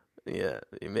 Beat. Yeah,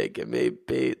 you're making me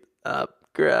beat up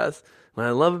grass. What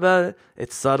I love about it,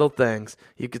 it's subtle things.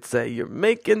 You could say, "You're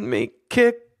making me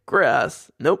kick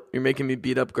grass." Nope, you're making me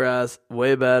beat up grass.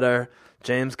 Way better.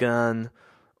 James Gunn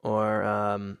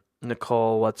or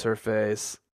Nicole, what's her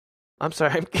face? I'm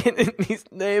sorry, I'm getting these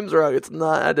names wrong. It's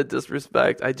not out of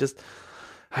disrespect. I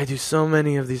do so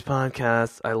many of these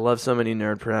podcasts. I love so many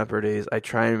nerd properties. I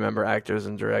try and remember actors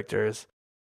and directors.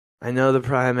 I know the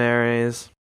primaries.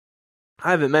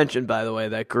 I haven't mentioned, by the way,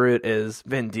 that Groot is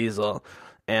Vin Diesel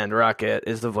and Rocket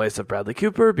is the voice of Bradley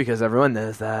Cooper because everyone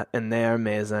knows that, and they are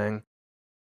amazing.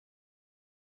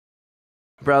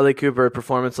 Bradley Cooper,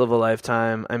 performance of a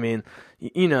lifetime. I mean,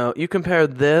 you compare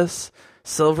this,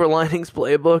 Silver Linings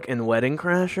Playbook, and Wedding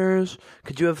Crashers.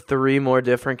 Could you have 3 more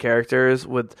different characters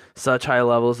with such high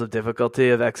levels of difficulty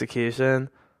of execution?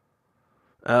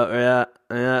 Oh,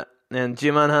 yeah. And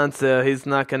Jimon Hansu, he's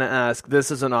not going to ask. This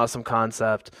is an awesome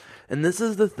concept. And this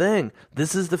is the thing.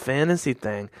 This is the fantasy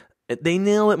thing. They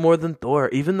nail it more than Thor,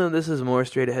 even though this is more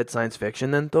straight-ahead science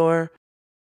fiction than Thor.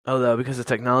 Although, because the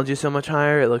technology is so much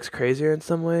higher, it looks crazier in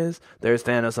some ways. There's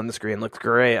Thanos on the screen. Looks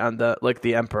great on the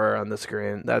Emperor on the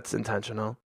screen. That's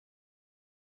intentional.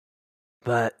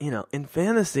 But, in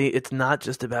fantasy, it's not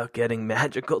just about getting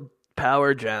magical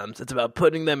power gems. It's about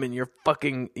putting them in your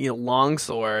fucking,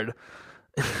 longsword,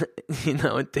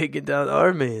 and taking down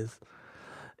armies.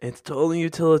 It's totally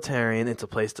utilitarian. It's a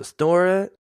place to store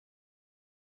it.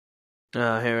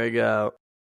 Oh, here we go.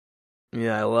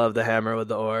 Yeah, I love the hammer with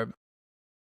the orb.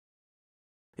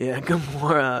 Yeah,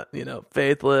 Gamora,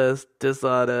 faithless,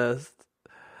 dishonest,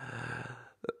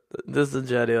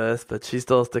 disingenuous, but she's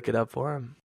still sticking up for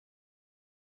him.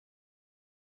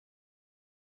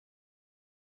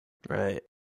 Right.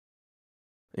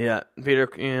 Yeah, Peter,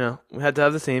 we had to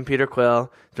have the scene. Peter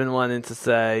Quill has been wanting to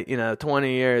say,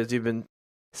 20 years you've been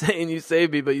saying you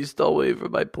saved me, but you stole away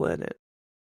from my planet.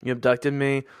 You abducted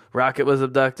me. Rocket was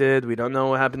abducted. We don't know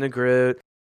what happened to Groot.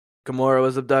 Gamora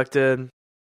was abducted.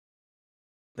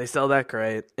 They sell that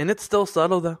great. And it's still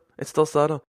subtle, though. It's still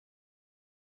subtle.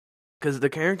 Because the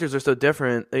characters are so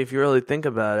different. If you really think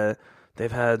about it,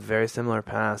 they've had very similar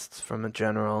pasts from a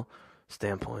general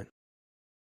standpoint.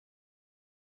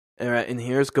 All right, and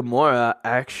here's Gamora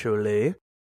actually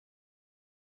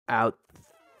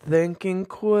outthinking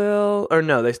Quill. Or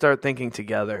no, they start thinking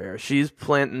together here. She's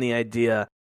planting the idea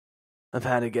of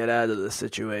how to get out of the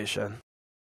situation.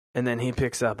 And then he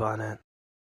picks up on it.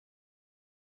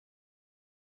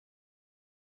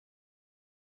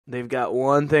 They've got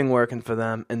one thing working for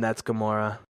them, and that's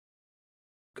Gamora.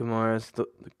 Gamora's,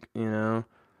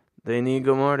 they need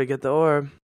Gamora to get the orb.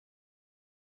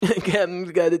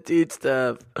 Captain's got to teach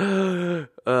stuff.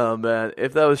 Oh, man.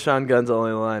 If that was Sean Gunn's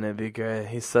only line, it'd be great.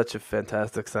 He's such a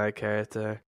fantastic side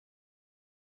character.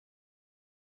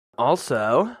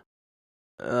 Also,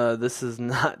 this is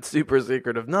not super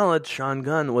secret of knowledge. Sean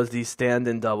Gunn was the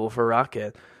stand-in double for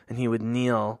Rocket and he would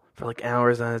kneel for like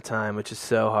hours at a time, which is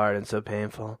so hard and so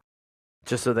painful,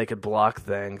 just so they could block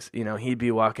things. He'd be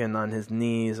walking on his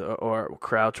knees or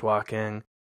crouch walking.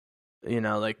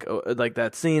 Like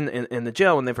that scene in the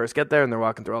jail when they first get there and they're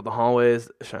walking through all the hallways.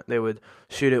 They would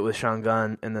shoot it with Sean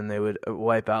Gunn, and then they would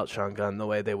wipe out Sean Gunn the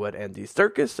way they would Andy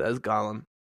Serkis as Gollum.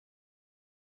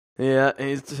 Yeah,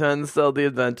 he's trying to sell the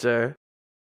adventure.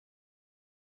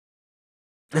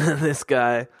 This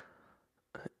guy,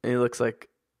 he looks like...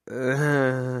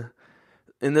 and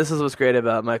this is what's great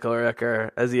about Michael Rooker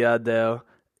as Yadu.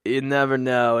 You never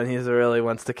know, and he really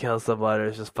wants to kill someone or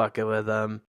is just fucking with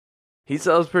them. He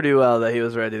sells pretty well that he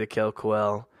was ready to kill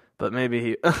Quill, but maybe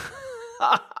he...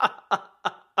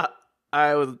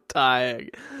 I was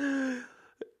dying.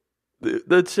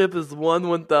 The chip is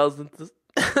 1/1000th.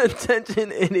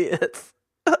 Attention, idiots.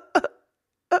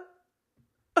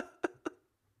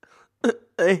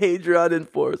 A Hadron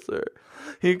enforcer.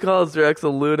 He calls Rex a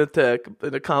lunatic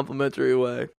in a complimentary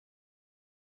way.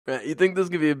 Right, you think this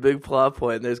could be a big plot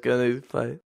point and there's gonna be a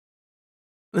fight.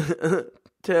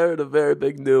 Tear a very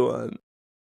big new one.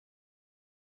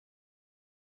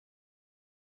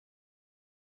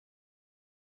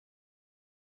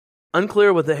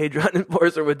 Unclear what the Hadron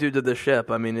Enforcer would do to the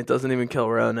ship. I mean, it doesn't even kill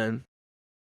Ronan.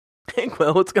 Hey,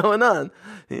 Quill, what's going on?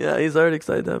 Yeah, he's already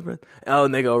excited to have friends. Oh,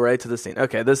 and they go right to the scene.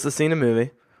 Okay, this is the scene of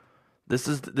movie. This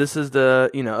is the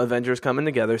Avengers coming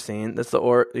together scene. That's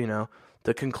the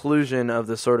conclusion of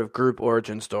the sort of group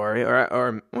origin story,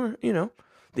 or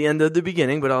the end of the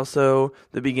beginning, but also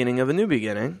the beginning of a new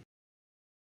beginning.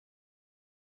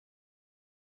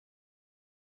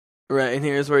 Right, and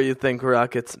here's where you think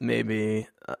Rocket's maybe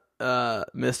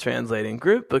mistranslating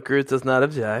Groot, but Groot does not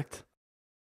object.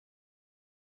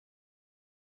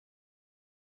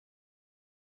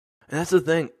 And that's the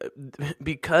thing,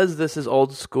 because this is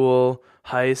old school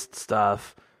heist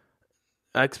stuff,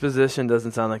 exposition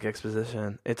doesn't sound like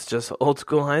exposition. It's just old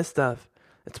school heist stuff.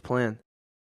 It's planned.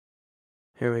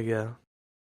 Here we go.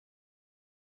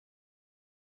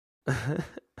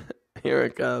 Here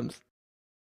it comes.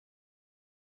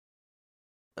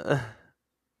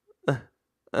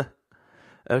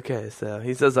 Okay, so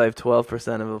he says I have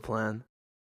 12% of a plan.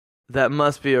 That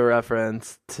must be a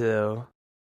reference to...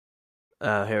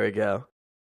 Oh, here we go.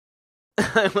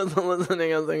 I wasn't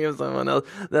listening. I was thinking of someone else.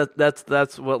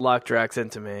 That's what locked Drax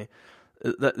into me.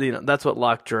 That's what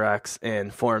locked Drax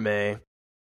in for me,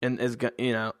 and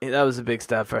that was a big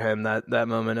step for him. That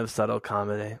moment of subtle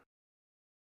comedy.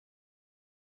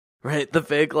 Right, the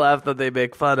fake laugh that they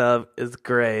make fun of is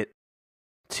great.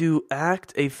 To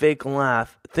act a fake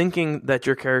laugh, thinking that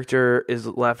your character is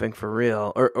laughing for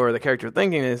real, or the character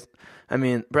thinking is,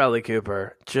 Bradley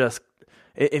Cooper just.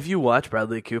 If you watch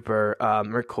Bradley Cooper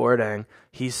recording,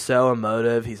 he's so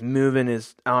emotive. He's moving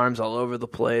his arms all over the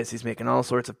place. He's making all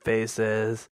sorts of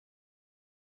faces.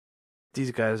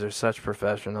 These guys are such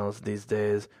professionals these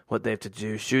days. What they have to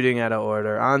do, shooting out of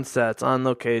order, on sets, on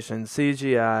location,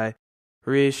 CGI,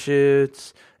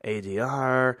 reshoots,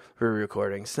 ADR,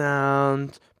 re-recording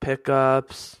sound,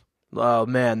 pickups. Oh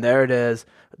man, there it is.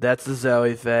 That's the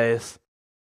Zoe face.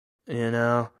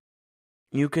 You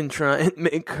can try and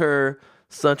make her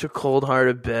such a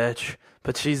cold-hearted bitch,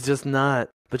 but she's just not.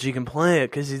 But she can play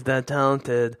it because she's that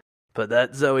talented. But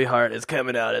that Zoe heart is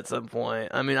coming out at some point.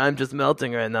 I'm just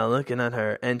melting right now looking at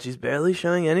her, and she's barely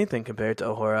showing anything compared to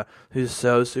Uhura, who's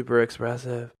so super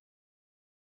expressive.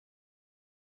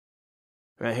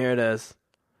 Right, here it is.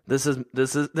 This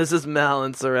is Mal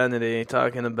and Serenity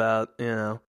talking about,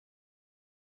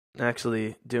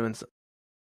 actually doing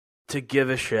to give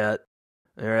a shit.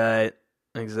 All right,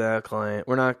 exactly.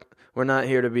 We're not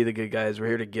here to be the good guys. We're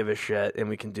here to give a shit, and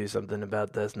we can do something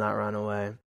about this, not run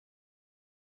away.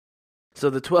 So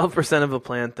the 12% of a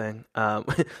plan thing,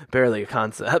 barely a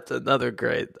concept. Another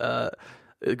great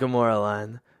Gamora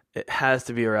line. It has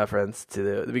to be a reference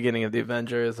to the beginning of the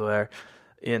Avengers, where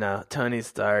Tony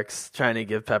Stark's trying to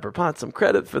give Pepper Potts some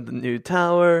credit for the new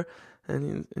tower,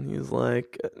 and he's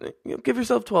like, give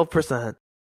yourself 12%.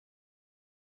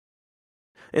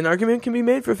 An argument can be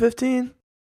made for 15.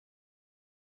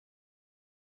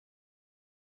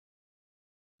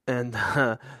 And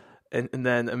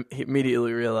then he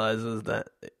immediately realizes that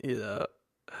he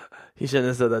shouldn't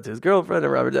have said that to his girlfriend.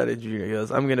 And Robert Downey Jr.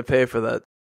 goes, "I'm gonna pay for that.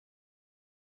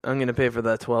 I'm gonna pay for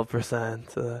that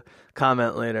 12%."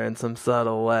 Comment later in some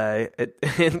subtle way. And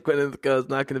Gwyneth goes,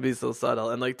 "Not gonna be so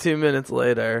subtle." And like 2 minutes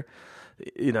later,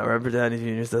 Robert Downey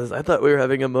Jr. says, "I thought we were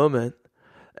having a moment."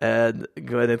 And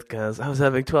Gwyneth goes, "I was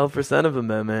having 12% of a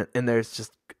moment." And there's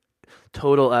just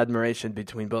total admiration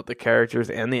between both the characters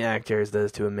and the actors.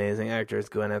 Those two amazing actors,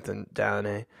 Gwyneth and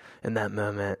Downey, in that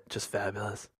moment. Just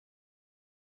fabulous.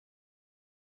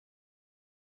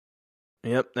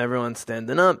 Yep, everyone's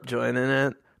standing up, joining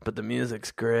it, but the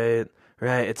music's great.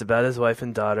 Right, it's about his wife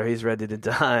and daughter. He's ready to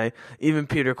die. Even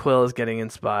Peter Quill is getting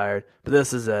inspired. But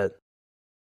this is it.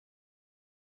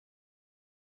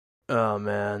 Oh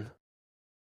man.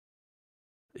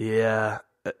 Yeah.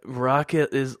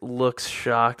 Rocket looks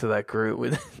shocked that Groot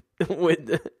would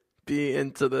would be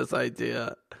into this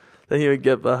idea. That he would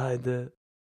get behind it.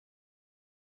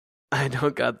 I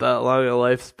don't got that long a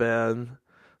lifespan.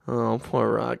 Oh,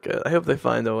 poor Rocket. I hope they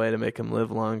find a way to make him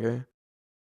live longer.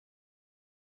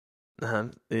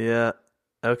 Yeah.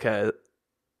 Okay.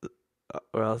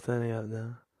 Where else did he have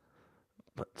now?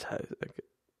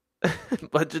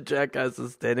 Bunch of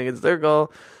jackasses standing in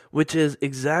circle, which is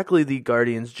exactly the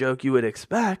Guardians joke you would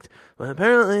expect, but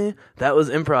apparently that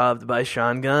was improv by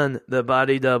Sean Gunn, the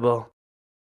body double.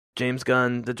 James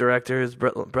Gunn, the director's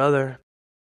brother.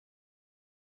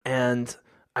 And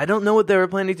I don't know what they were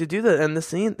planning to do that end the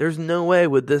scene. There's no way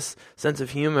with this sense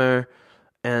of humor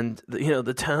and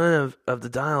the tone of the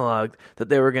dialogue that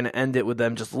they were going to end it with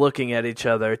them just looking at each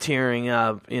other, tearing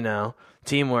up,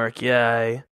 teamwork,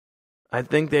 yay. I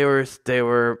think they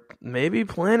were maybe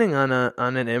planning on an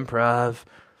improv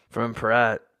from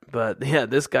Pratt, but yeah,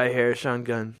 this guy here, Sean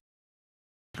Gunn.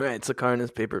 Right,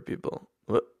 Sakarna's paper people.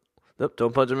 Whoop. Nope,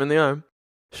 don't punch him in the arm.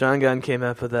 Sean Gunn came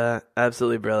up with that.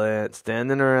 Absolutely brilliant.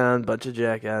 Standing around, bunch of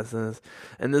jackasses.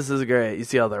 And this is great. You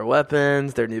see all their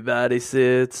weapons, their new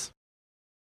bodysuits.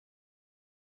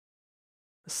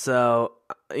 So,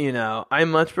 I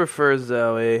much prefer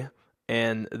Zoe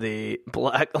and the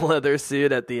black leather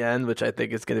suit at the end, which I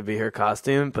think is going to be her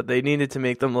costume, but they needed to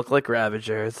make them look like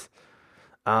Ravagers.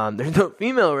 There's no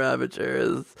female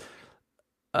Ravagers.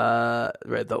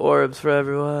 Right, the orbs for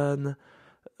everyone.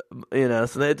 So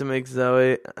they had to make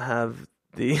Zoe have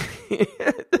the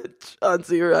John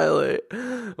C. Reilly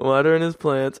watering his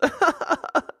plants.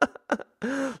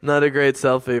 Not a great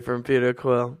selfie from Peter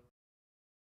Quill.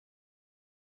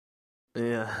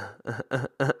 Yeah.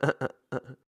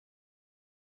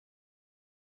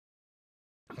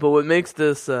 But what makes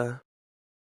this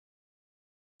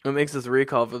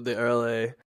recall from the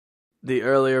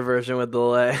earlier version with the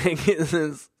leg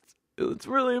is it's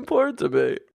really important to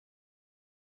me.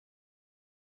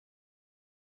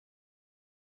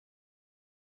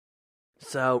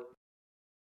 So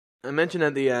I mentioned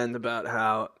at the end about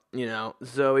how,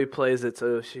 Zoe plays it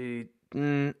so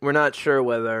we're not sure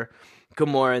whether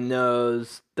Gamora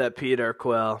knows that Peter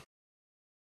Quill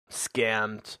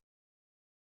scammed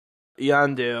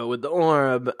Yondu with the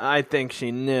orb. I think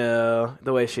she knew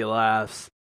the way she laughs.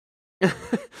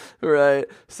 Right.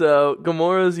 So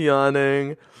Gamora's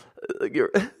yawning.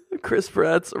 Chris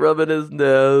Pratt's rubbing his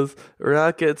nose.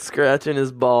 Rocket's scratching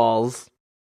his balls.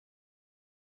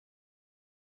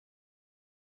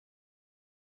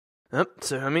 Yep,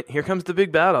 so, here comes the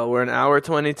big battle. We're an hour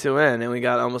 22 in, and we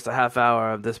got almost a half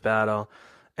hour of this battle.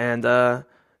 And, I'm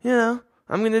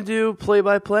going to do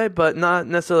play-by-play, but not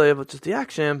necessarily about just the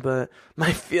action, but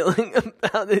my feeling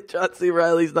about it. John C.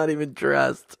 Reilly's not even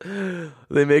dressed.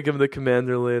 They make him the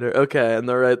commander later. Okay, and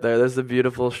they're right there. There's a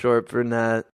beautiful short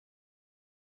brunette.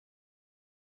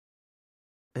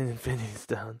 And Infinity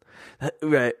Stone.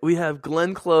 Right, we have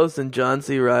Glenn Close and John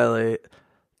C. Reilly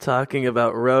talking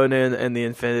about Ronan and the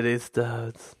Infinity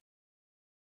Stones.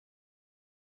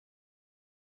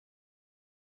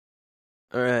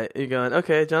 All right, you're going,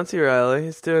 okay, John C. Reilly,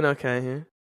 he's doing okay here.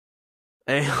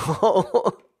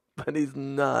 A-hole, but he's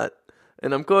not.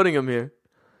 And I'm quoting him here.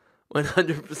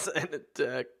 100%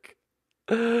 attack.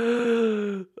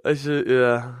 I should,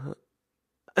 yeah.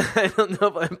 I don't know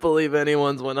if I believe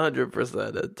anyone's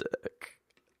 100% attack.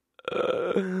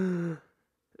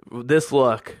 This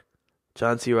look.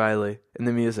 John C. Reilly in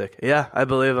the music. Yeah, I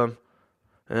believe him.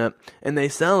 Yeah. And they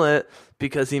sell it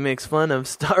because he makes fun of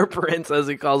Star Prince, as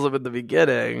he calls him at the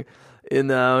beginning. He's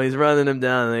running him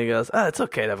down, and he goes, it's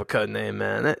okay to have a code name,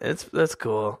 man. That's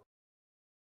cool.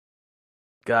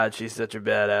 God, she's such a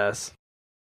badass.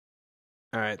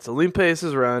 All right, so Lean Pace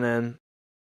is Ronan.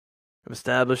 I've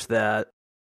established that.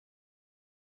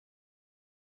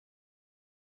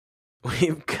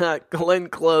 We've got Glenn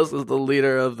Close as the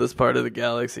leader of this part of the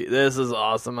galaxy. This is an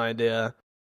awesome idea.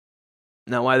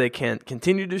 Now, why they can't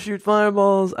continue to shoot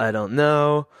fireballs, I don't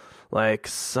know. Like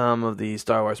some of the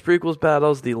Star Wars prequels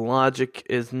battles, the logic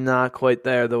is not quite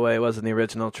there the way it was in the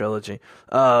original trilogy.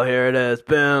 Oh, here it is.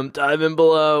 Boom. Dive in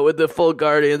below with the full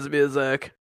Guardians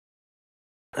music.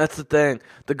 That's the thing.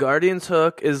 The Guardians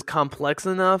hook is complex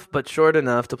enough, but short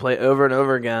enough to play over and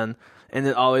over again, and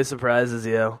it always surprises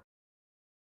you.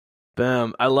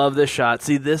 Boom. I love this shot.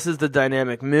 See, this is the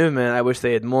dynamic movement I wish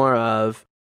they had more of.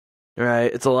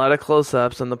 Right? It's a lot of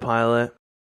close-ups on the pilot.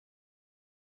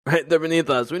 Right? They're beneath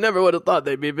us. We never would have thought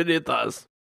they'd be beneath us.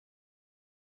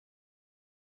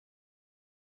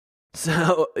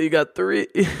 So you got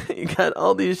you got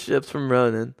all these ships from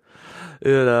Ronin.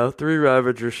 3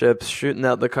 Ravager ships shooting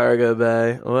out the cargo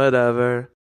bay,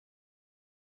 whatever.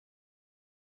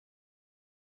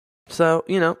 So,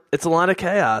 it's a lot of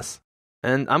chaos.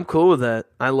 And I'm cool with it.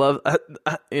 I love,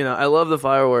 I love the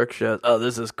fireworks shows. Oh,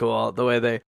 this is cool. The way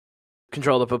they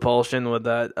control the propulsion with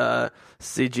that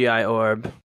CGI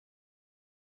orb.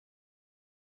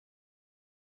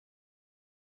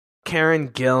 Karen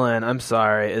Gillan, I'm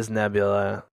sorry, is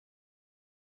Nebula.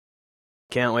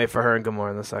 Can't wait for her and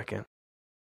Gamora in a second.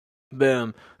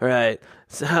 Boom. All right.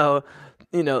 So,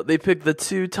 they picked the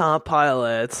 2 top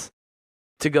pilots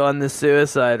to go on this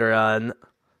suicide run.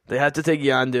 They had to take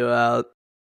Yondu out.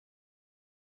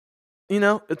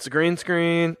 It's a green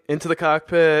screen, into the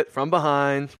cockpit, from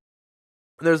behind.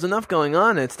 There's enough going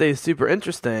on, it stays super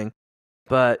interesting.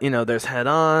 But, there's head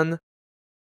on.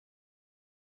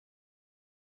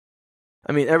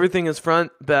 I mean, everything is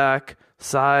front, back,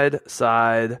 side,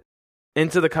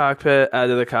 into the cockpit, out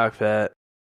of the cockpit.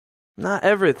 Not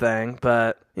everything,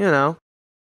 but,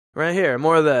 right here,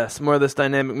 more of this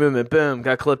dynamic movement. Boom,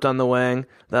 got clipped on the wing.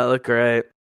 That looked great.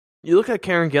 You look at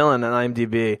Karen Gillan on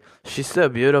IMDb. She's so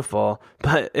beautiful,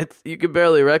 but you can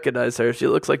barely recognize her. She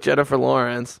looks like Jennifer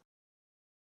Lawrence.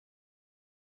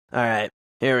 All right,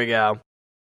 here we go.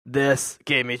 This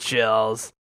gave me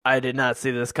chills. I did not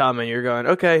see this coming. You're going,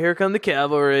 okay, here come the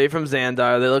cavalry from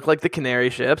Xandar. They look like the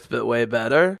Canary ships, but way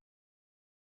better.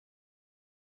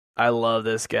 I love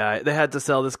this guy. They had to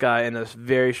sell this guy in a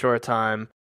very short time.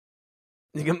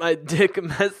 You get my dick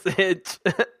message.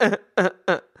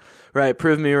 Right,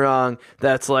 prove me wrong.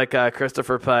 That's like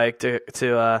Christopher Pike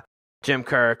to Jim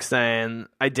Kirk saying,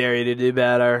 I dare you to do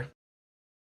better.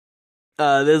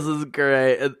 This is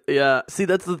great. Yeah, see,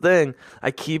 that's the thing.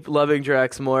 I keep loving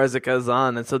Drax more as it goes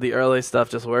on, and so the early stuff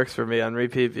just works for me on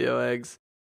repeat viewings.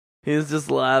 He's just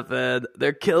laughing.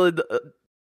 They're killing,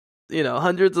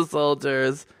 hundreds of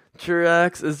soldiers.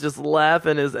 Drax is just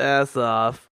laughing his ass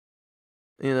off.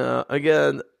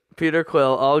 Again, Peter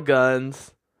Quill, all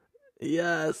guns.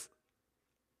 Yes.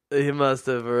 He must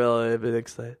have really been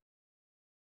excited.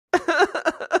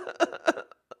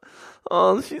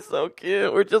 Oh, she's so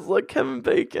cute. We're just like Kevin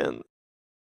Bacon.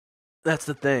 That's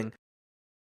the thing.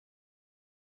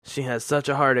 She has such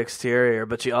a hard exterior,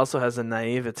 but she also has a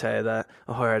naivete that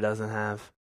Ahura doesn't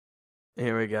have.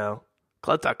 Here we go.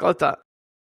 Klota, klota.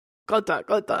 Klota,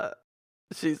 klota.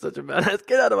 She's such a badass.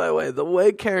 Get out of my way. The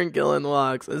way Karen Gillan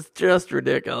walks is just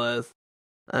ridiculous.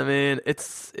 I mean,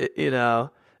 it's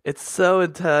so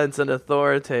intense and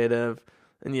authoritative,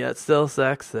 and yet still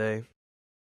sexy.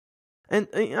 And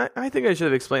I think I should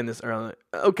have explained this earlier.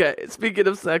 Okay, speaking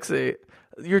of sexy,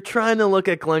 you're trying to look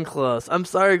at Glenn Close. I'm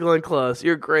sorry, Glenn Close.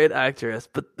 You're a great actress.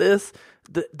 But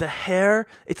the hair,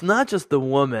 it's not just the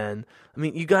woman. I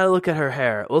mean, you got to look at her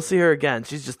hair. We'll see her again.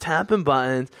 She's just tapping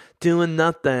buttons, doing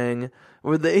nothing.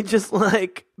 Were they just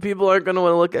like, people aren't going to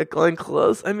want to look at Glenn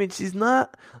Close? I mean, she's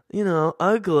not,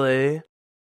 ugly.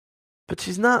 But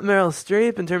she's not Meryl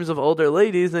Streep in terms of older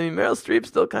ladies. I mean, Meryl Streep's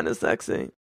still kind of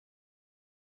sexy.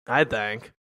 I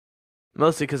think.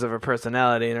 Mostly because of her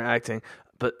personality and her acting.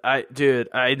 But I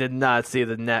did not see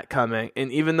the net coming.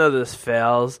 And even though this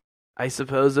fails, I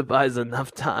suppose it buys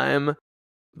enough time.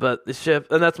 But the ship,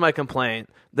 and that's my complaint.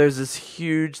 There's this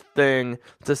huge thing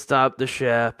to stop the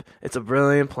ship. It's a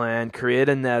brilliant plan. Create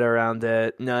a net around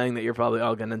it, knowing that you're probably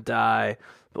all going to die.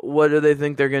 But what do they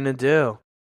think they're going to do?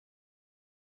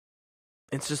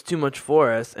 It's just too much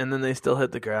force, and then they still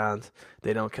hit the ground.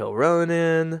 They don't kill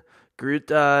Ronin. Groot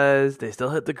dies. They still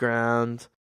hit the ground.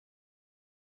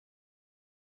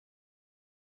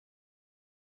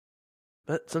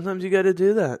 But sometimes you gotta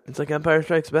do that. It's like Empire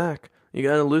Strikes Back. You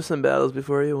gotta lose some battles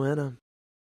before you win them.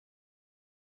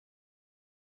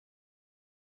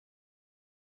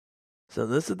 So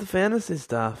this is the fantasy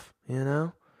stuff,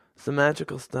 It's the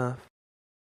magical stuff.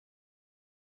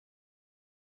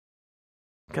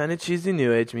 Kind of cheesy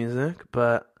new age music,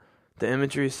 but the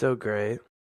imagery is so great.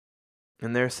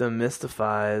 And they're so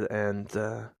mystified, and,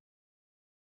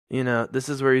 this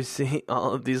is where you see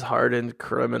all of these hardened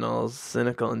criminals,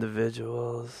 cynical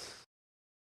individuals,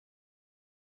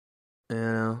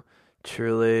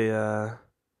 truly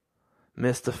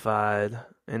mystified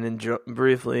and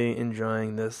briefly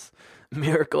enjoying this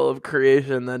miracle of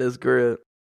creation that is Groot.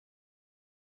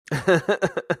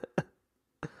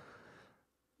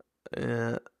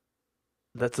 Yeah,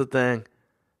 that's the thing.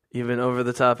 Even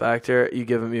over-the-top actor, you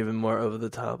give him even more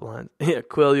over-the-top lines. Yeah,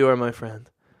 Quill, you are my friend.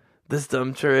 This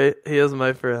dumb trait, he is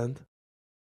my friend.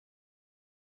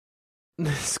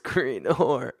 Screen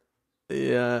whore.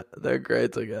 Yeah, they're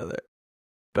great together.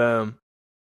 Boom.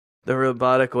 The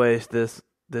robotic way this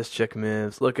chick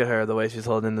moves. Look at her, the way she's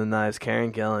holding the knives.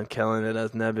 Karen Gillan killing it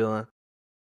as Nebula.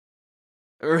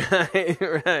 Right,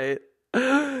 right.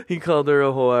 He called her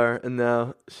a whore, and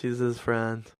now she's his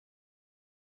friend.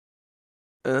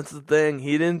 And that's the thing.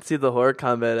 He didn't see the whore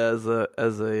comment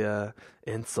as a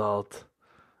insult.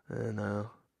 You know,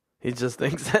 he just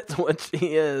thinks that's what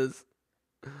she is.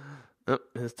 Oh,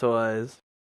 his toys.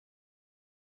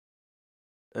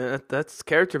 That's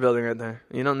character building right there.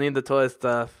 You don't need the toy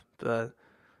stuff, but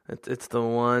it's the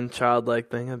one childlike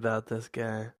thing about this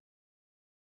guy.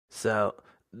 So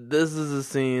this is a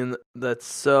scene that's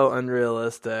so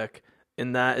unrealistic,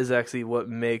 and that is actually what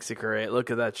makes it great.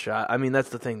 Look at that shot. I mean, that's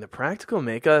the thing. The practical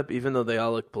makeup, even though they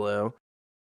all look blue,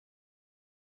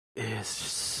 is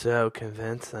so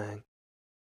convincing.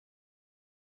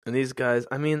 And these guys,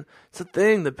 I mean, it's the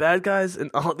thing. The bad guys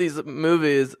in all these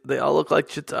movies, they all look like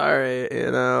Chitauri, you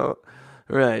know?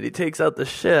 Right. He takes out the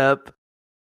ship,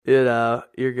 you know,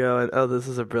 you're going, oh, this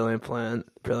is a brilliant plan.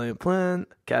 Brilliant plan.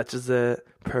 Catches it.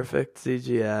 Perfect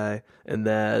CGI. And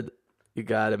then you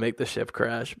gotta make the ship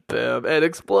crash. Boom. And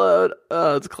explode.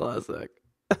 Oh, it's classic.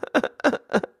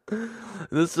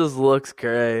 This just looks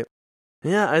great.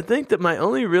 Yeah, I think that my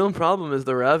only real problem is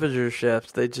the Ravager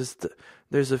ships.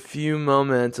 There's a few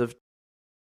moments of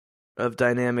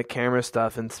dynamic camera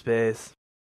stuff in space.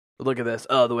 Look at this.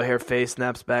 Oh, the way her face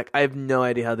snaps back. I have no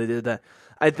idea how they did that.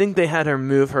 I think they had her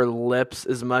move her lips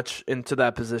as much into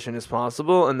that position as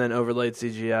possible and then overlaid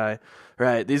CGI.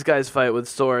 Right, these guys fight with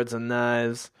swords and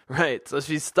knives. Right, so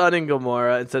she's stunning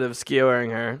Gamora instead of skewering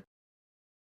her.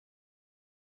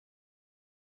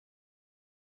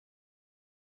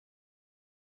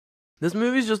 This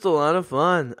movie's just a lot of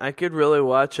fun. I could really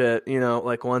watch it, you know,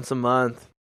 like once a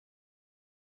month.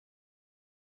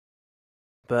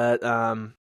 But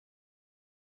well,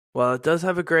 it does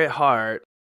have a great heart.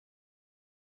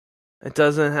 It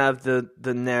doesn't have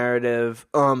the narrative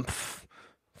oomph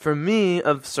for me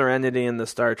of Serenity and the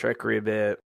Star Trek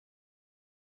reboot.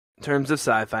 In terms of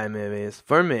sci-fi movies,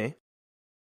 for me,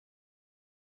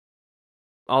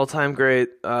 all-time great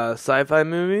sci-fi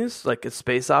movies like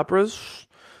space operas,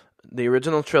 the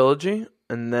original trilogy,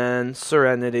 and then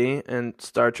Serenity and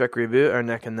Star Trek reboot are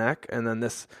neck and neck, and then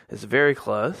this is very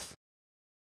close.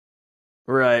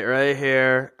 Right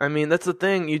here. I mean, that's the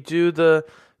thing. You do the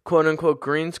quote-unquote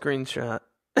green screen shot.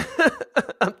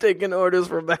 I'm taking orders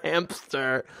from the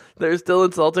hamster. They're still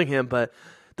insulting him, but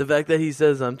the fact that he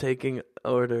says, I'm taking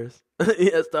orders.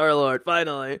 Yes, Star-Lord,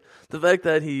 finally. The fact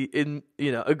that he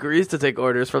agrees to take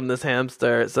orders from this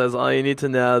hamster, says all you need to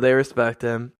know, they respect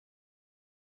him.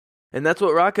 And that's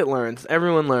what Rocket learns.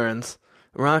 Everyone learns.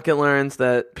 Rocket learns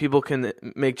that people can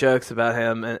make jokes about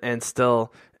him and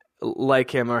still like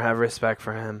him or have respect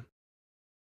for him.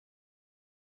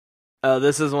 Oh,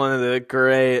 this is one of the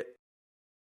great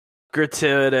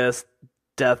gratuitous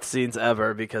death scenes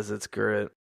ever because it's great.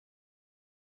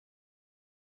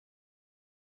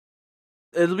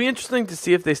 It'll be interesting to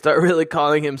see if they start really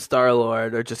calling him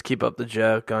Star-Lord or just keep up the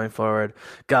joke going forward.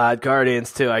 God,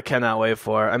 Guardians 2, I cannot wait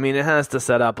for. I mean, it has to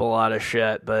set up a lot of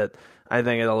shit, but I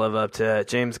think it'll live up to it.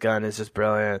 James Gunn is just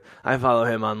brilliant. I follow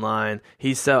him online.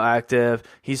 He's so active.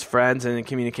 He's friends and in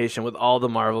communication with all the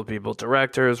Marvel people.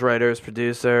 Directors, writers,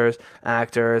 producers,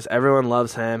 actors. Everyone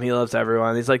loves him. He loves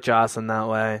everyone. He's like Jocelyn that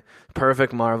way.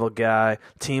 Perfect Marvel guy.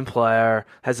 Team player.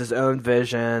 Has his own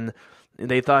vision.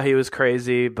 They thought he was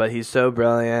crazy, but he's so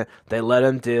brilliant. They let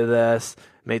him do this.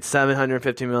 Made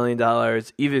 $750 million.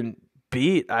 Even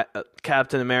beat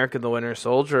Captain America the Winter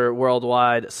Soldier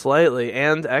worldwide slightly,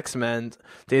 and X-Men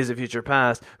Days of Future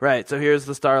Past. Right, so here's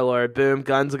the Star-Lord. Boom,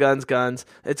 guns, guns, guns.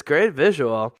 It's great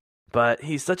visual, but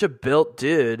he's such a built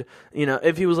dude. You know,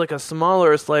 if he was like a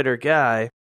smaller or slighter guy,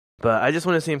 but I just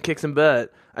want to see him kick some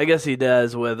butt. I guess he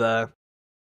does with oh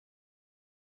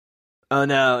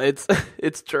no, it's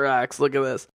it's Drax. Look at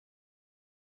this.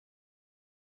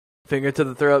 Finger to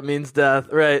the throat means death.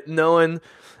 Right.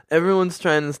 Everyone's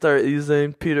trying to start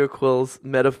using Peter Quill's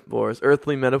metaphors,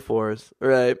 earthly metaphors.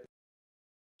 Right.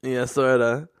 Yeah,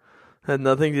 sorta. Had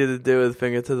nothing to do with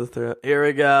finger to the throat. Here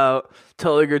we go.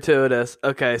 Totally gratuitous.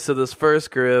 Okay, so this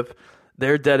first group,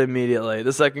 they're dead immediately.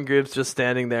 The second group's just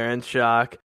standing there in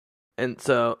shock. And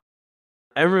so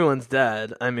everyone's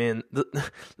dead. I mean,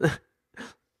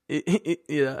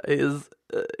 yeah, is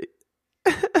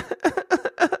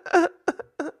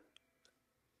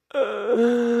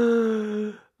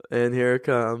and here it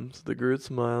comes the Groot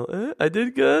smile. I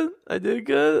did good.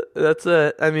 That's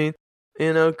it. I mean,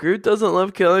 Groot doesn't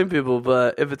love killing people,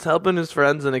 but if it's helping his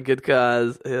friends in a good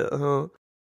cause, yeah,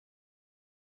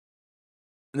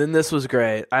 Then this was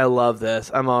great. I love this.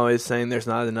 I'm always saying there's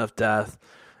not enough death.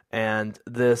 And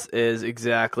this is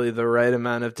exactly the right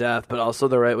amount of death, but also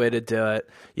the right way to do it.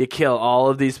 You kill all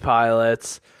of these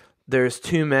pilots. There's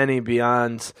too many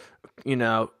beyond,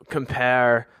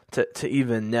 compare to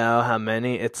even know how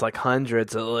many. It's like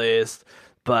hundreds at least.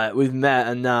 But we've met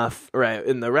enough, right?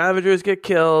 And the Ravagers get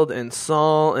killed, and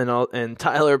Saul and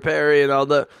Tyler Perry and all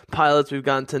the pilots we've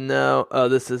gotten to know. Oh,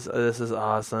 this is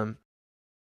awesome.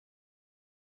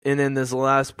 And in this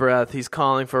last breath, he's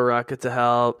calling for Rocket to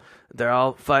help. They're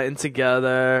all fighting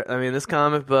together. I mean, this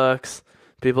comic books,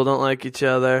 people don't like each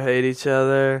other, hate each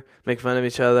other, make fun of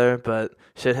each other, but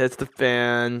shit hits the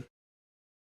fan.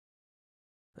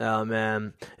 Oh,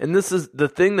 man. And this is the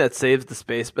thing that saves the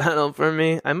space battle for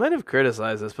me. I might have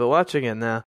criticized this, but watching it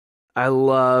now, I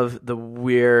love the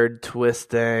weird,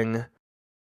 twisting,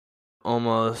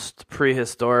 almost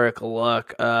prehistoric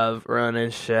look of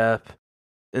Ronan's ship.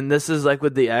 And this is like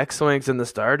with the X-Wings and the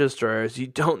Star Destroyers. You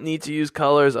don't need to use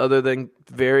colors other than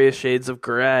various shades of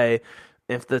gray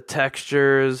if the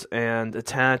textures and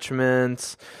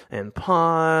attachments and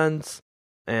ponds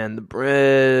and the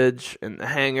bridge and the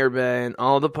hangar bay and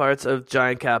all the parts of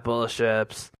giant capital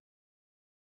ships.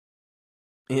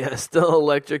 Yeah, still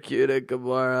electrocuted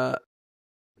Gamora.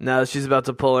 Now she's about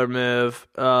to pull her move.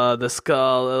 The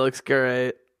skull, it looks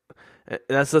great.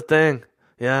 That's the thing.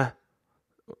 Yeah.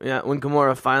 Yeah, when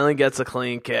Gamora finally gets a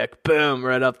clean kick, boom,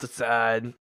 right up the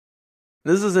side.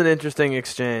 This is an interesting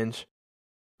exchange.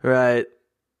 Right.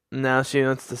 Now she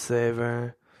wants to save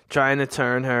her. Trying to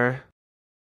turn her.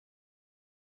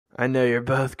 I know you're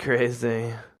both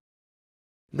crazy.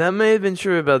 That may have been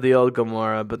true about the old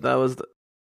Gamora, but that was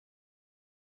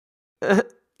the...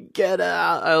 Get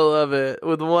out! I love it.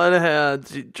 With one hand,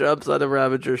 she jumps on a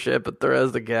Ravager ship and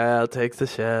throws the guy out, takes the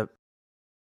ship.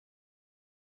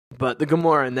 But the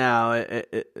Gamora now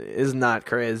it is not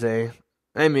crazy.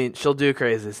 I mean, she'll do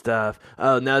crazy stuff.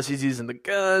 Oh, now she's using the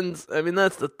guns. I mean,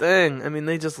 that's the thing. I mean,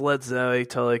 they just let Zoe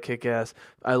totally kick ass.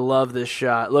 I love this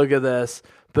shot. Look at this.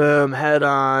 Boom, head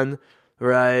on,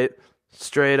 right?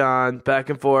 Straight on, back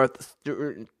and forth,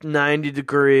 90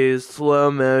 degrees,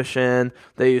 slow motion.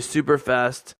 They use super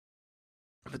fast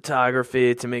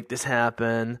photography to make this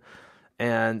happen.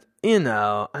 And,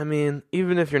 I mean,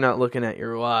 even if you're not looking at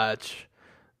your watch...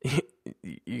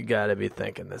 You gotta be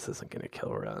thinking this isn't gonna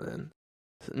kill Ronan.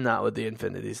 Not with the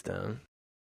Infinity Stone.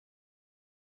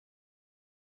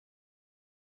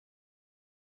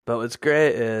 But what's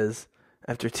great is,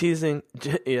 after teasing,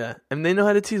 yeah, and they know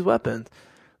how to tease weapons.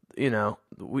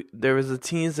 There was a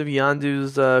tease of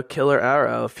Yondu's killer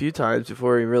arrow a few times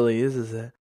before he really uses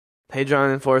it.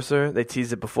 Hadron Enforcer, they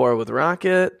teased it before with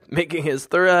Rocket, making his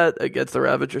threat against the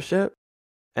Ravager ship.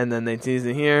 And then they tease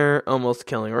it here, almost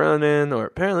killing Ronan, or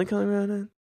apparently killing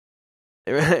Ronan.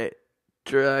 Right.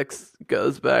 Drax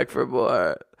goes back for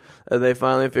more. And they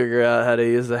finally figure out how to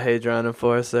use the Hadron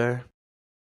Enforcer.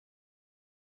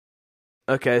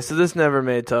 Okay, so this never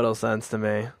made total sense to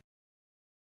me.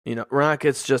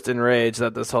 Rocket's just enraged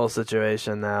at this whole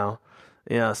situation now.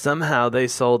 Somehow they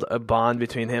sold a bond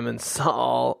between him and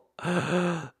Saul.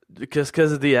 Just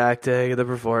because of the acting and the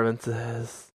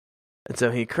performances. And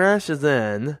so he crashes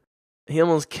in. He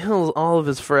almost kills all of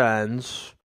his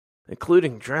friends,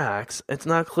 including Drax. It's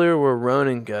not clear where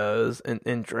Ronan goes,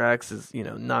 and Drax is,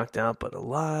 knocked out but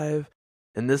alive.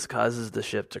 And this causes the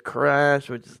ship to crash,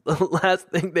 which is the last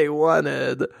thing they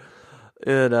wanted.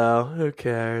 Who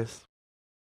cares?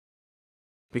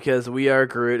 Because We Are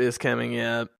Groot is coming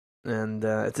up, and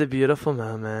it's a beautiful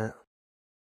moment.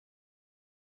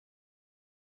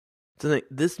 So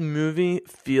this movie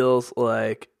feels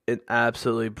like an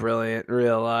absolutely brilliant,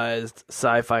 realized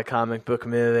sci-fi comic book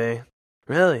movie.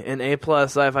 Really, an A+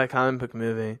 sci-fi comic book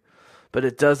movie. But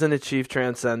it doesn't achieve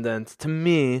transcendence, to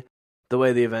me, the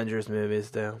way the Avengers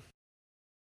movies do.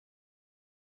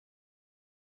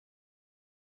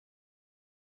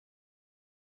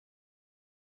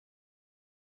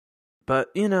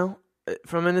 But,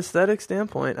 from an aesthetic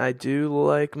standpoint, I do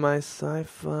like my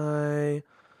sci-fi,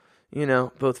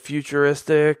 both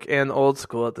futuristic and old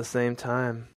school at the same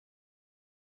time.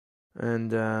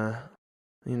 And,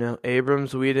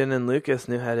 Abrams, Whedon, and Lucas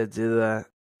knew how to do that.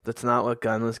 That's not what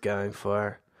Gunn was going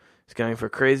for. He's going for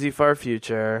crazy far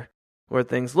future, where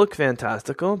things look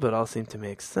fantastical, but all seem to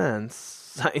make sense,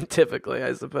 scientifically,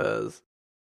 I suppose.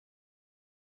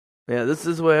 Yeah, this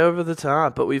is way over the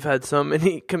top, but we've had so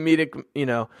many comedic,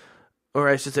 or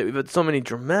I should say, we've had so many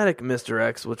dramatic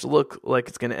misdirects, which look like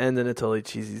it's going to end in a totally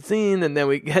cheesy scene, and then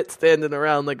we get standing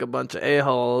around like a bunch of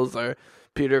a-holes, or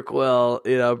Peter Quill,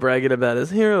 bragging about his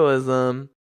heroism.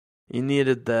 You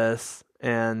needed this,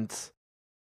 and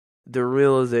the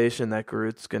realization that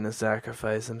Groot's gonna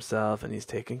sacrifice himself and he's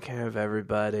taking care of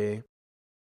everybody.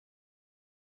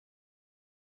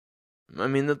 I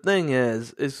mean, the thing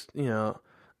is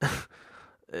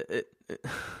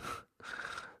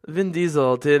Vin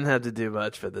Diesel didn't have to do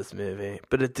much for this movie,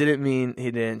 but it didn't mean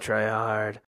he didn't try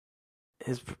hard.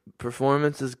 His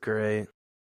performance is great.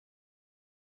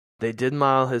 They did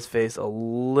model his face a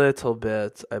little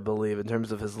bit, I believe, in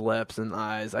terms of his lips and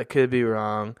eyes. I could be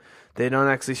wrong. They don't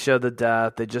actually show the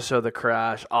death. They just show the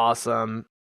crash. Awesome.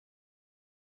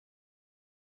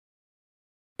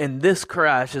 And this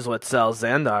crash is what sells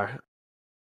Xandar.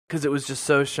 Because it was just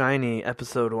so shiny,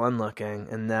 episode 1 looking.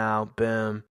 And now,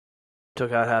 boom,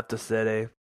 took out half the city.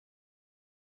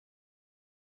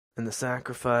 And the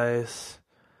sacrifice.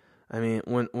 I mean,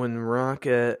 when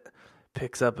Rocket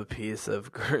picks up a piece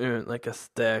of Groot, like a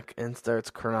stick, and starts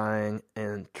crying,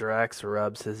 and Drax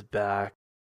rubs his back.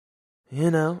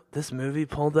 This movie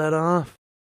pulled that off.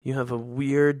 You have a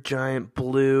weird, giant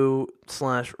blue/red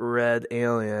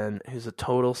alien who's a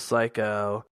total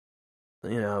psycho,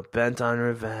 bent on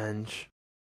revenge,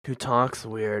 who talks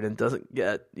weird and doesn't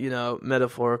get,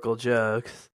 metaphorical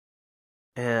jokes.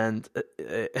 And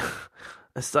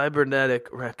a cybernetic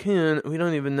raccoon, we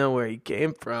don't even know where he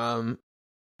came from,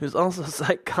 who's also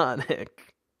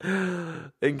psychotic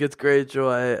and gets great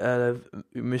joy out of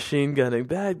machine gunning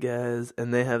bad guys.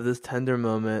 And they have this tender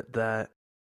moment that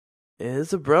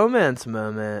is a bromance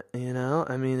moment,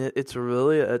 I mean, it's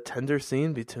really a tender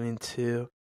scene between two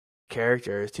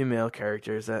male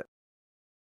characters that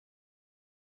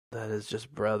is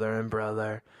just brother and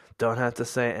brother. Don't have to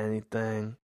say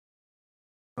anything.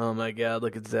 Oh my god,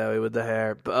 look at Zoe with the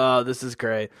hair. Oh, this is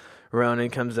great. Ronan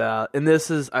comes out, and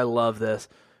I love this.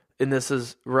 And this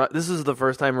is the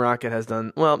first time Rocket has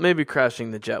done, well, maybe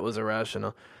crashing the jet was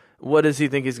irrational. What does he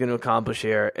think he's going to accomplish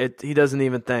here? He doesn't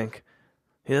even think.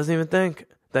 He doesn't even think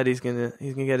that he's gonna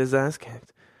get his ass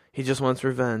kicked. He just wants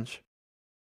revenge.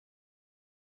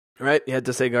 Right? You had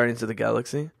to say Guardians of the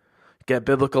Galaxy. Get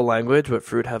biblical language, what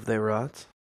fruit have they wrought?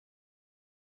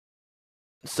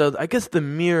 So I guess the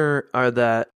mirror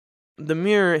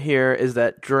here is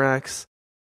that Drax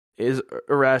is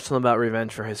irrational about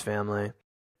revenge for his family,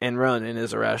 and Ronan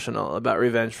is irrational about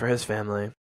revenge for his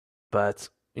family. But,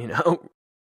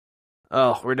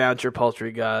 renounce your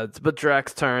paltry gods. But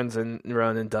Drax turns and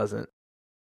Ronan doesn't.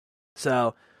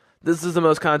 So, this is the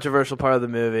most controversial part of the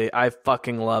movie. I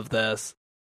fucking love this.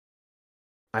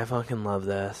 And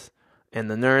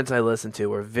the nerds I listen to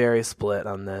were very split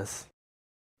on this.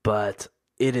 But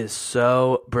it is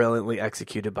so brilliantly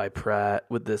executed by Pratt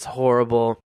with this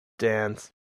horrible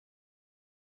dance.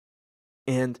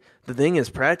 And the thing is,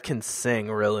 Pratt can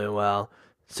sing really well.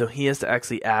 So he has to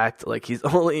actually act like he's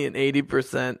only an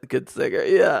 80% good singer.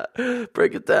 Yeah,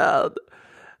 break it down.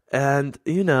 And,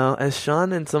 as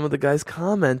Sean and some of the guys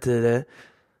commented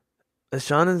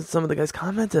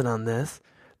on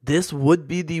this would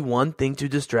be the one thing to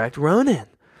distract Ronan.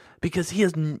 Because he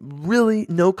has really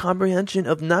no comprehension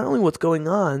of not only what's going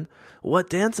on, what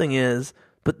dancing is,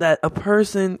 but that a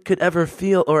person could ever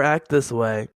feel or act this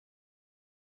way.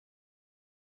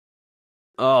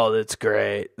 Oh, that's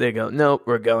great. They go, nope,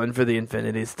 we're going for the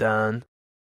Infinity Stone.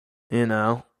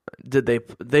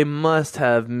 They must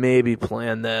have maybe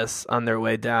planned this on their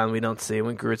way down. We don't see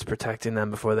when Groot's protecting them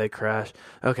before they crash.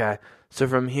 Okay, so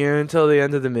from here until the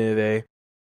end of the movie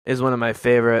is one of my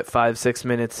favorite 5-6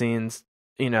 minute scenes.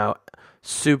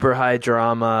 Super high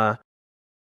drama,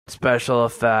 special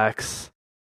effects,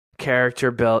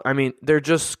 character build. I mean, they're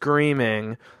just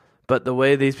screaming, but the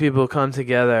way these people come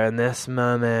together in this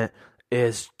moment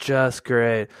is just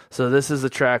great. So this is a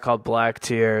track called Black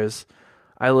Tears.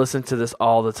 I listen to this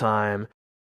all the time.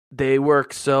 They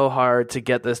work so hard to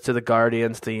get this to the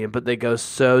Guardians theme, but they go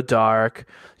so dark.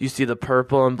 You see the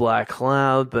purple and black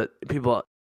cloud, but people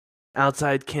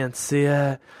outside can't see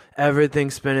it.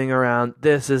 Everything's spinning around.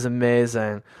 This is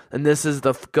amazing. And this is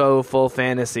the go full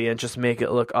fantasy and just make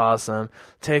it look awesome.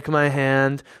 Take my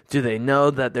hand. Do they know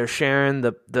that they're sharing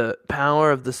the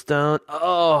power of the stone?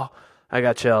 Oh, I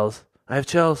got chills. I have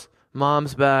chills.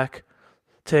 Mom's back.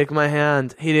 Take my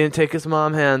hand. He didn't take his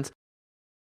mom's hand.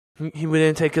 He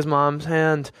didn't take his mom's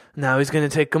hand. Now he's going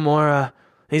to take Gamora.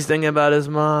 He's thinking about his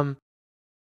mom.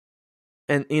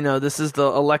 And, this is the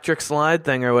electric slide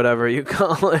thing or whatever you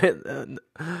call it.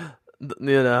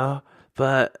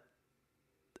 But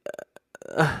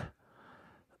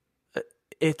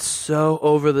it's so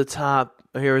over the top.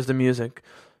 Here is the music.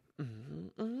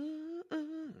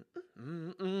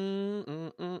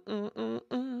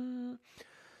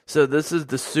 So this is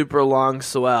the super long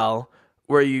swell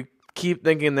where you keep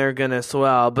thinking they're going to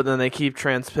swell, but then they keep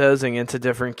transposing into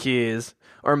different keys,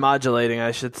 or modulating,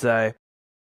 I should say.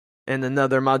 And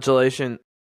another modulation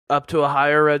up to a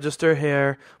higher register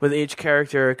here. With each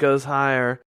character, it goes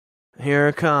higher. Here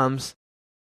it comes.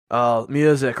 Oh,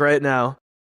 music right now.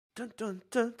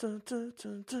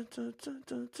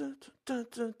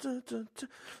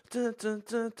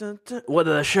 What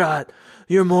a shot.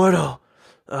 You're mortal.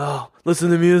 Oh,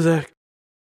 listen to music.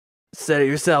 Set it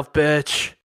yourself,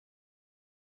 bitch.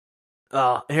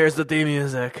 Oh, here's the theme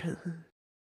music.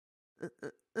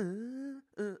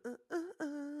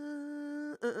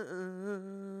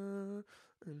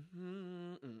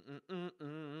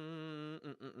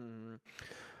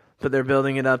 But they're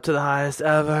building it up to the highest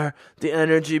ever. The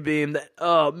energy beam.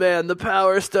 Oh man, the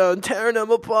power stone tearing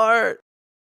them apart.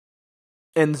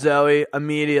 And Zoe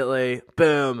immediately,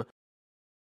 boom.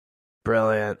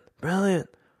 Brilliant.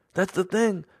 That's the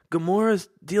thing. Gamora's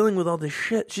dealing with all this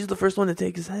shit. She's the first one to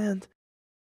take his hand.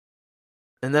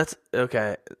 And that's,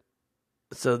 okay.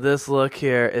 So this look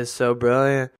here is so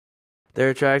brilliant. They're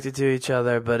attracted to each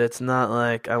other, but it's not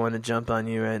like, I want to jump on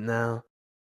you right now.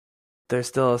 They're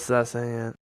still assessing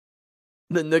it.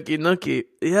 The nookie.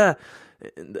 Yeah.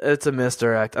 It's a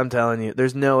misdirect. I'm telling you.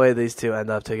 There's no way these two end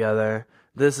up together.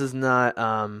 This is not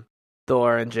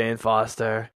Thor and Jane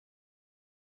Foster.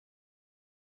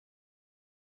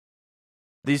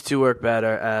 These two work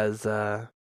better as,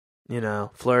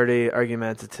 flirty,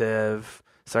 argumentative,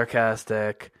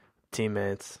 sarcastic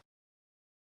teammates.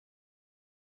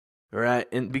 Right?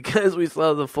 And because we still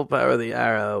have the full power of the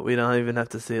arrow, we don't even have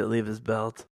to see it leave his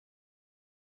belt.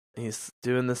 He's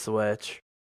doing the switch.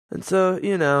 And so,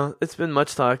 it's been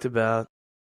much talked about.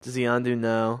 Does Yondu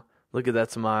know? Look at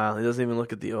that smile. He doesn't even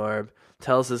look at the orb.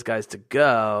 Tells his guys to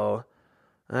go.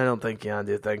 I don't think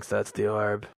Yondu thinks that's the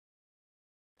orb.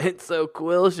 And so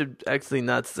Quill should actually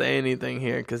not say anything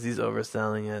here because he's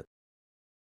overselling it.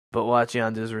 But watch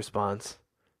Yondu's response.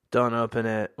 Don't open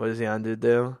it. What does Yondu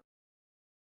do?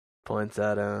 Points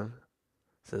at him.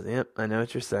 Says, yep, I know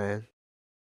what you're saying.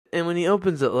 And when he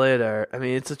opens it later, I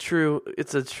mean, it's a true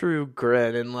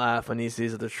grin and laugh when he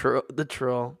sees the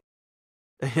troll.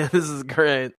 Yeah, this is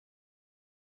great.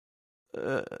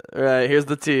 Right, here's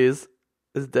the tease.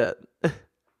 It's dead.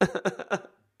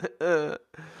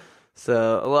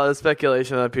 So, a lot of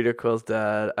speculation on Peter Quill's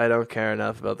dad. I don't care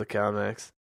enough about the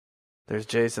comics. There's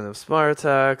Jason of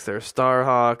Spartax, there's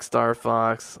Starhawk, Star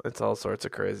Fox. It's all sorts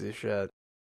of crazy shit.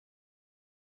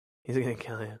 He's gonna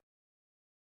kill you.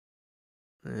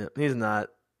 Yeah, he's not.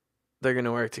 They're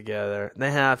gonna work together. They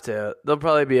have to. They'll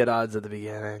probably be at odds at the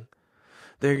beginning.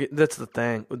 That's the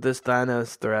thing. This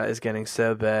Thanos threat is getting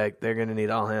so big, they're gonna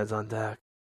need all hands on deck.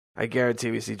 I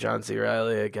guarantee we see John C.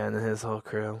 Reilly again and his whole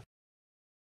crew.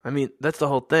 I mean, that's the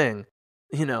whole thing.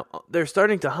 They're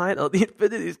starting to hide all the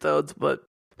Infinity Stones, but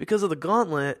because of the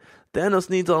gauntlet,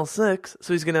 Thanos needs all 6,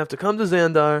 so he's gonna have to come to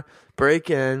Xandar, break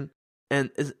in,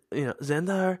 and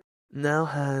Xandar now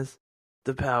has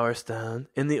the Power Stone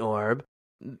in the orb.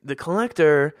 The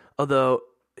Collector, although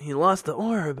he lost the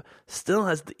orb, still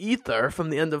has the ether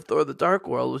from the end of Thor the Dark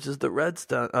World, which is the red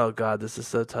stone. Oh god, this is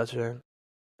so touching.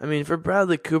 I mean, for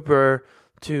Bradley Cooper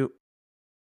to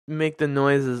make the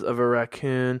noises of a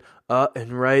raccoon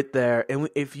and right there, and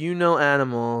if you know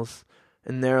animals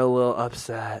and they're a little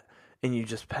upset and you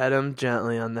just pet them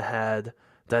gently on the head,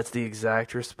 that's the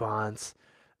exact response.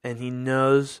 And he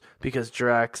knows because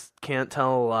Drax can't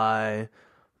tell a lie,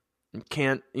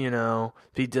 can't,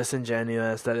 be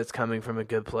disingenuous that it's coming from a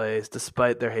good place,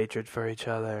 despite their hatred for each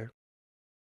other.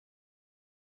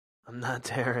 I'm not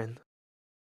Darren.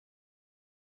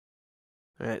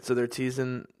 Alright, so they're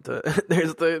teasing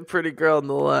there's the pretty girl on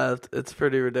the left. It's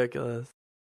pretty ridiculous.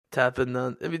 Tapping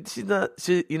on, I mean,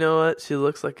 you know what? She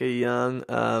looks like a young,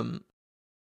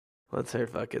 what's her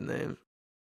fucking name?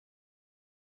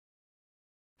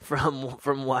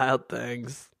 From Wild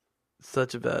Things.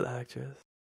 Such a bad actress.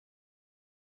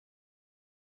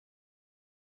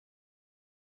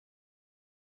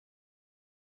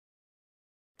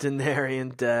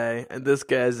 Denarian Day, and this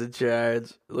guy's in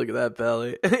charge. Look at that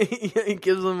belly. He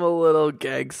gives him a little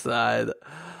gag side.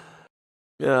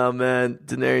 Oh man,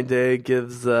 Denarian Day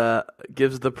gives the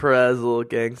Perez a little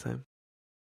gang sign.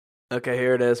 Okay,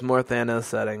 here it is. More Thanos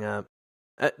setting up.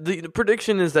 The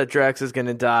prediction is that Drax is going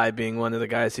to die, being one of the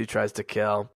guys who tries to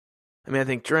kill. I mean, I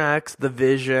think Drax, the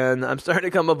Vision. I'm starting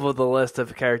to come up with a list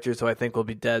of characters who I think will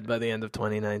be dead by the end of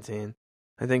 2019.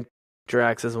 I think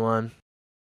Drax is one.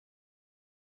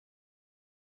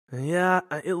 Yeah,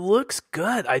 it looks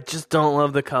good. I just don't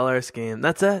love the color scheme.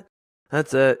 That's it.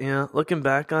 Looking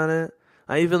back on it,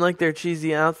 I even like their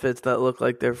cheesy outfits that look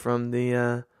like they're from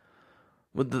the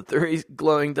with the 3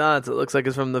 glowing dots. It looks like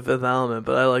it's from The Fifth Element,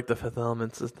 but I like The Fifth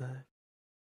Element's aesthetic.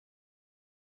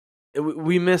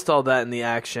 We missed all that in the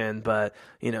action, but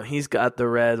he's got the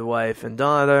red wife and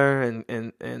daughter,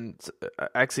 and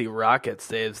actually Rocket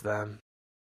saves them.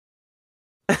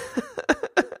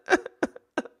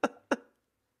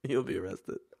 You'll be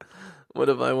arrested. What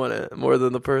if I want it more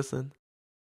than the person?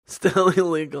 Still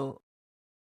illegal.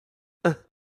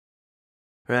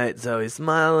 Right, Zoe's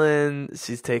smiling.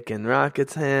 She's taking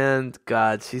Rocket's hand.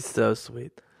 God, she's so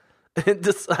sweet. And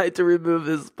decide to remove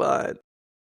his spine.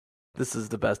 This is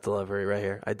the best delivery right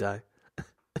here. I die.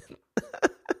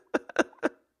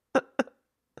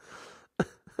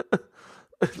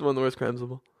 It's one of the worst crimes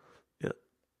of all. Yeah.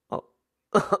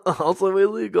 Also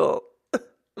illegal.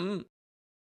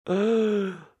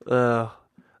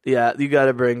 Yeah, you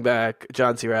gotta bring back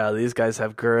John C. Reilly. These guys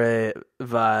have great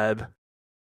vibe.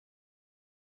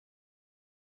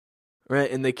 Right,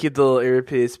 and they keep the little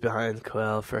earpiece behind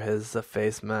Quill for his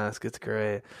face mask. It's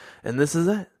great. And this is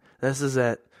it. This is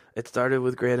it. It started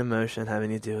with great emotion having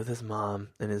to do with his mom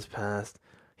and his past.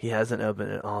 He hasn't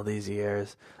opened it all these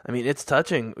years. I mean, it's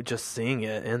touching just seeing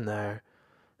it in there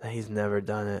that he's never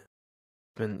done it.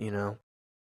 It's been,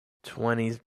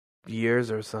 20 years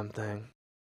or something.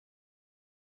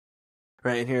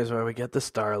 Right, and here's where we get the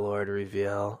Star-Lord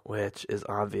reveal, which is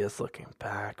obvious looking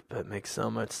back, but makes so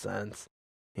much sense.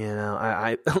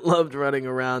 I loved running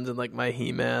around in like my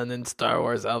He-Man and Star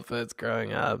Wars outfits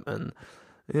growing up, and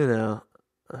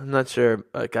I'm not sure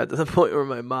I got to the point where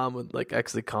my mom would like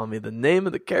actually call me the name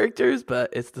of the characters, but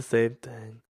it's the same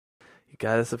thing. You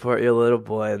gotta support your little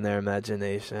boy in their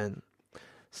imagination.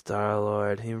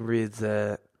 Star-Lord, he reads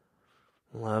it.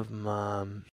 Love,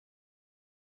 Mom.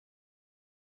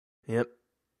 Yep.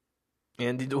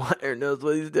 Andy Dwyer knows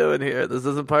what he's doing here. This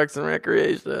isn't Parks and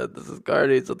Recreation. This is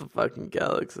Guardians of the fucking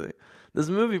Galaxy. This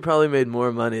movie probably made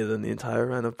more money than the entire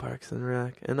run of Parks and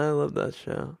Rec, and I love that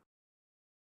show.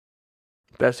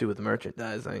 Especially with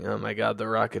merchandising. Oh my god, the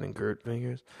Rocket and Groot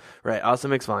figures. Right, also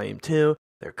makes Volume 2.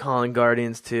 They're calling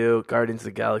Guardians 2, Guardians of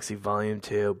the Galaxy Volume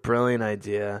 2. Brilliant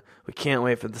idea. We can't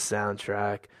wait for the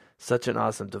soundtrack. Such an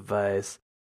awesome device.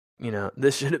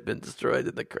 This should have been destroyed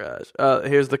in the crash. Oh,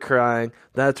 here's the crying.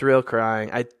 That's real crying,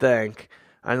 I think.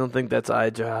 I don't think that's eye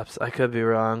drops. I could be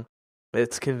wrong.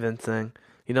 It's convincing.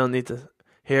 You don't need to...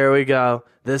 Here we go.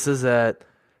 This is it.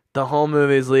 The whole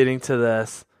movie's leading to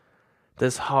this.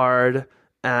 This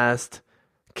hard-assed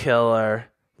killer.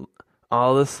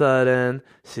 All of a sudden,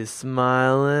 she's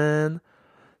smiling,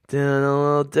 doing a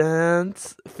little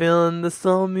dance, feeling the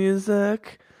soul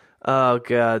music. Oh,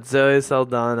 God. Zoe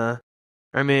Saldana.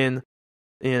 I mean,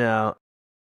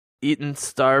 eating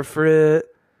starfruit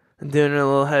and doing her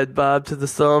little head bob to the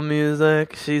soul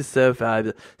music. She's so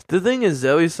fabulous. The thing is,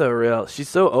 Zoe's so real. She's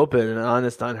so open and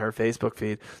honest on her Facebook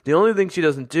feed. The only thing she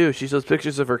doesn't do, she shows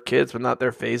pictures of her kids, but not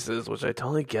their faces, which I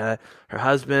totally get. Her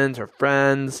husband, her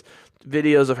friends,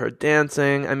 videos of her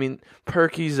dancing. I mean,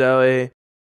 perky Zoe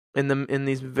in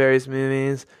these various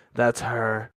movies, that's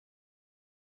her.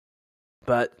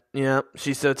 But,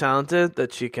 she's so talented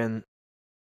that she can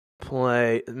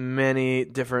play many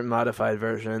different modified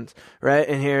versions, right?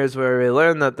 And here's where we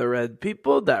learn that the red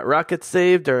people that Rocket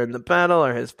saved during the battle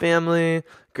are his family.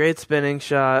 Great spinning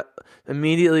shot.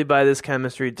 Immediately by this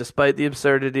chemistry, despite the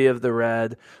absurdity of the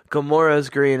red, Gamora's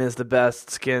green is the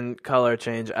best skin color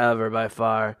change ever by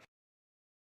far.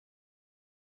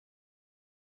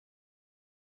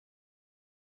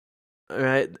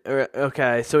 Right?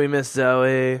 Okay, so we miss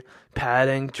Zoe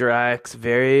patting Drax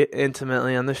very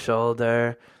intimately on the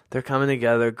shoulder. They're coming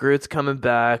together. Groot's coming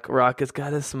back. Rocket's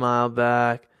got his smile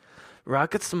back.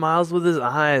 Rocket smiles with his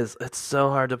eyes. It's so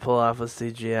hard to pull off with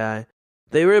CGI.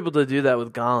 They were able to do that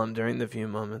with Gollum during the few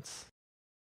moments.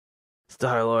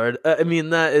 Star-Lord. I mean,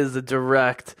 that is a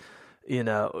direct,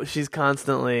 she's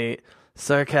constantly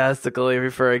sarcastically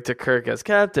referring to Kirk as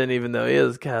Captain, even though he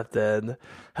is Captain.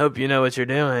 Hope you know what you're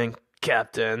doing,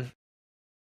 Captain.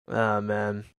 Oh,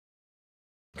 man.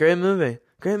 Great movie.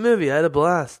 I had a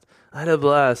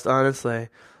blast, honestly.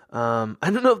 I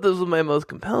don't know if this was my most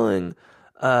compelling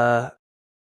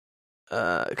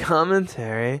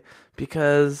commentary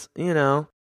because,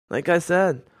 like I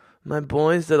said, my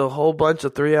boys did a whole bunch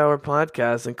of 3-hour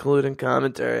podcasts, including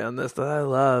commentary on this that I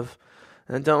love,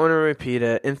 and I don't want to repeat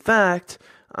it. In fact,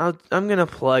 I'm going to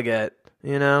plug it,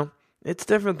 It's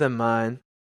different than mine.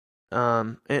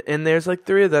 And there's like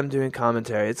 3 of them doing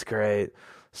commentary. It's great.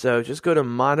 So just go to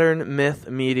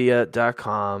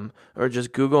modernmythmedia.com or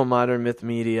just Google Modern Myth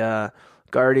Media,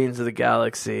 Guardians of the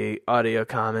Galaxy audio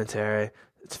commentary.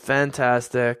 It's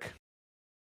fantastic.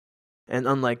 And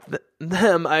unlike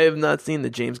them, I have not seen the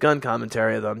James Gunn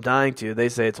commentary, though I'm dying to. They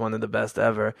say it's one of the best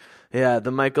ever. Yeah,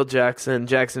 the Michael Jackson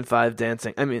 5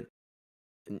 dancing. I mean,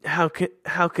 how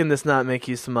can this not make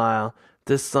you smile?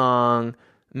 This song,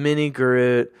 Mini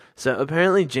Groot. So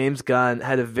apparently James Gunn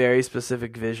had a very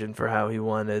specific vision for how he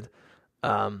wanted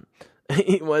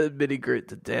he wanted Mini Groot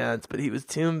to dance, but he was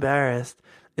too embarrassed.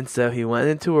 And so he went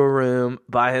into a room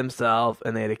by himself,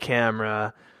 and they had a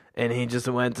camera, and he just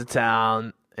went to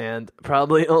town, and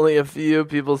probably only a few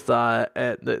people saw it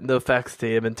at the effects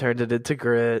team and turned it into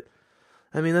Groot.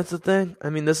 I mean, that's the thing. I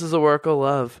mean, this is a work of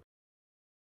love.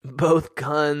 Both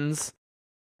Guns,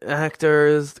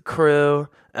 actors, crew,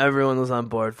 everyone was on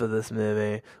board for this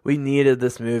movie. We needed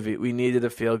this movie. We needed a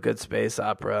feel-good space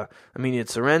opera. I mean, you had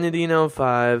Serenity in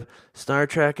 '05, Star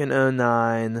Trek in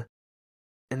 '09,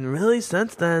 and really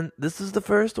since then, this is the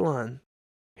first one.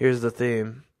 Here's the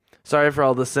theme. Sorry for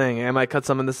all the singing. I might cut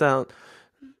some of this out.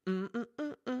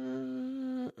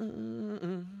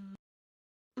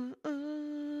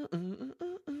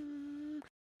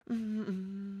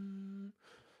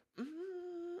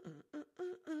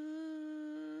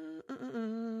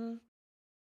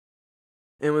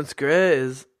 And what's great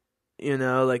is,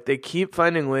 like they keep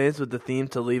finding ways with the theme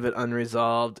to leave it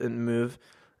unresolved and move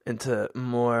into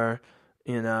more,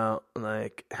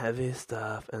 like heavy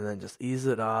stuff and then just ease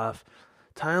it off.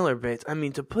 Tyler Bates, I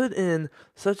mean, to put in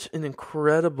such an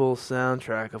incredible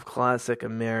soundtrack of classic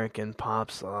American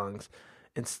pop songs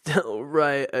and still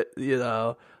write,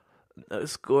 a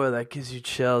score that gives you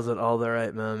chills at all the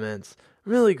right moments.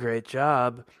 Really great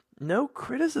job. No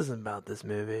criticism about this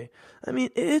movie. I mean,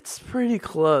 it's pretty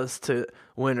close to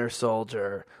Winter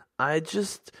Soldier.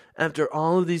 After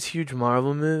all of these huge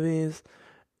Marvel movies,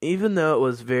 even though it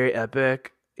was very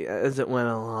epic as it went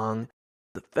along,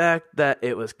 the fact that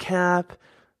it was Cap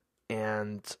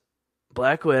and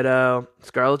Black Widow,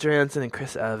 Scarlett Johansson and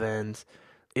Chris Evans,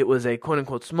 it was a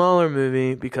quote-unquote smaller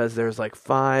movie because there's like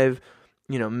 5,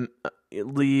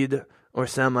 lead or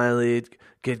semi-lead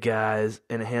good guys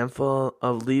and a handful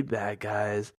of lead bad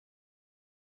guys.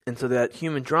 And so that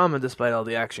human drama, despite all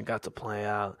the action, got to play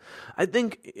out. I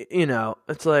think,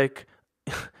 it's like,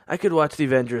 I could watch the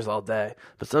Avengers all day,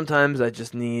 but sometimes I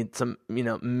just need some,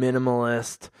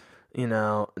 minimalist,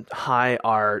 high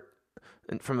art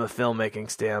from a filmmaking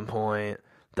standpoint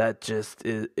that just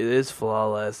is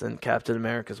flawless. And Captain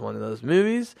America is one of those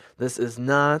movies. This is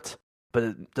not, but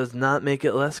it does not make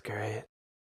it less great.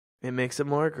 It makes it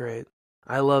more great.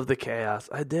 I love the chaos.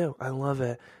 I do. I love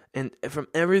it. And from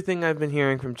everything I've been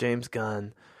hearing from James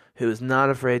Gunn, who is not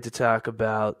afraid to talk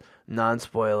about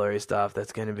non-spoilery stuff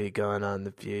that's going to be going on in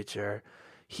the future,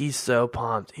 he's so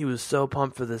pumped. He was so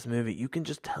pumped for this movie. You can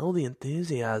just tell the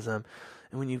enthusiasm.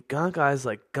 And when you've got guys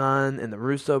like Gunn and the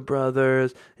Russo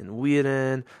brothers and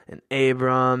Whedon and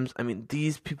Abrams, I mean,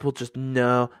 these people just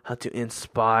know how to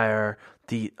inspire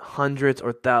the hundreds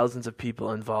or thousands of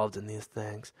people involved in these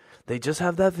things. They just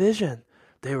have that vision.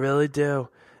 They really do.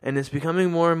 And it's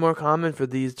becoming more and more common for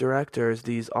these directors,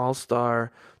 these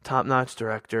all-star, top-notch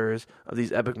directors of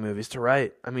these epic movies to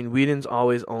write. I mean, Whedon's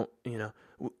always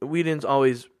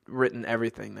written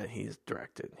everything that he's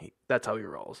directed. That's how he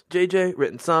rolls. JJ,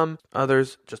 written some,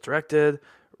 others just directed,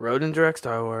 wrote and direct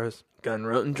Star Wars. Gunn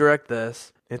wrote and direct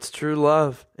this. It's true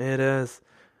love. It is.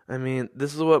 I mean,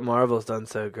 this is what Marvel's done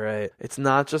so great. It's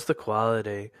not just the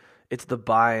quality. It's the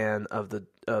buy-in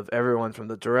of everyone from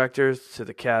the directors to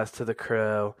the cast to the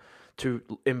crew to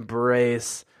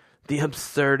embrace the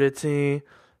absurdity,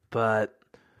 but,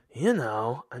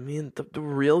 I mean, the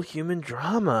real human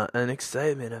drama and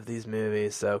excitement of these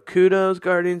movies. So kudos,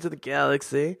 Guardians of the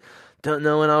Galaxy. Don't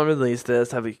know when I'll release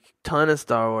this. Have a ton of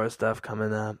Star Wars stuff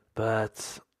coming up,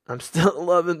 but I'm still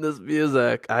loving this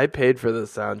music. I paid for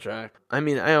this soundtrack. I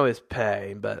mean, I always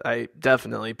pay, but I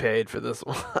definitely paid for this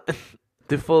one.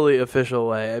 The fully official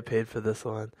way, I paid for this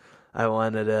one. I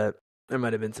wanted it. There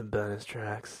might have been some bonus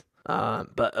tracks.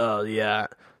 But, oh, yeah.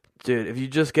 Dude, if you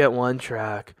just get one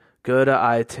track, go to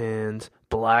iTunes,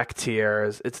 Black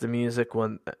Tears. It's the music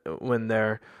when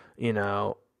they're, in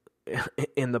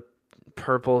the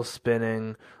purple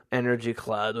spinning energy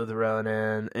cloud with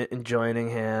Ronan and joining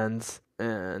hands.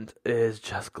 And it is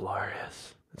just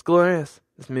glorious. It's glorious.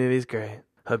 This movie's great.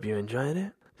 Hope you enjoyed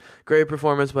it. Great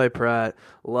performance by Pratt.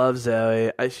 Love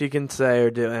Zoe. She can say or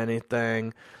do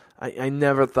anything. I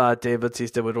never thought Dave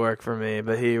Bautista would work for me,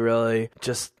 but he really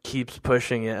just keeps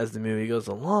pushing it as the movie goes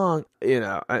along.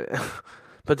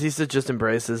 Batista just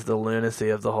embraces the lunacy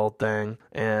of the whole thing,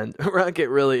 and Rocket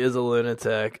really is a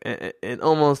lunatic. It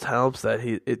almost helps that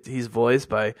he's voiced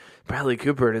by Bradley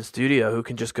Cooper in his studio, who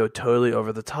can just go totally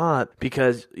over the top,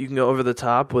 because you can go over the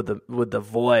top with the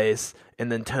voice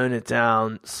and then tone it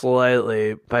down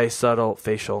slightly by subtle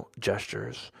facial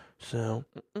gestures. So.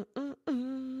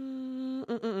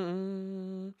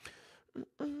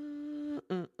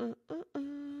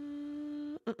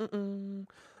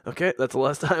 Okay, that's the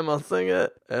last time I'll sing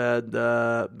it. And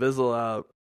Bizzle out.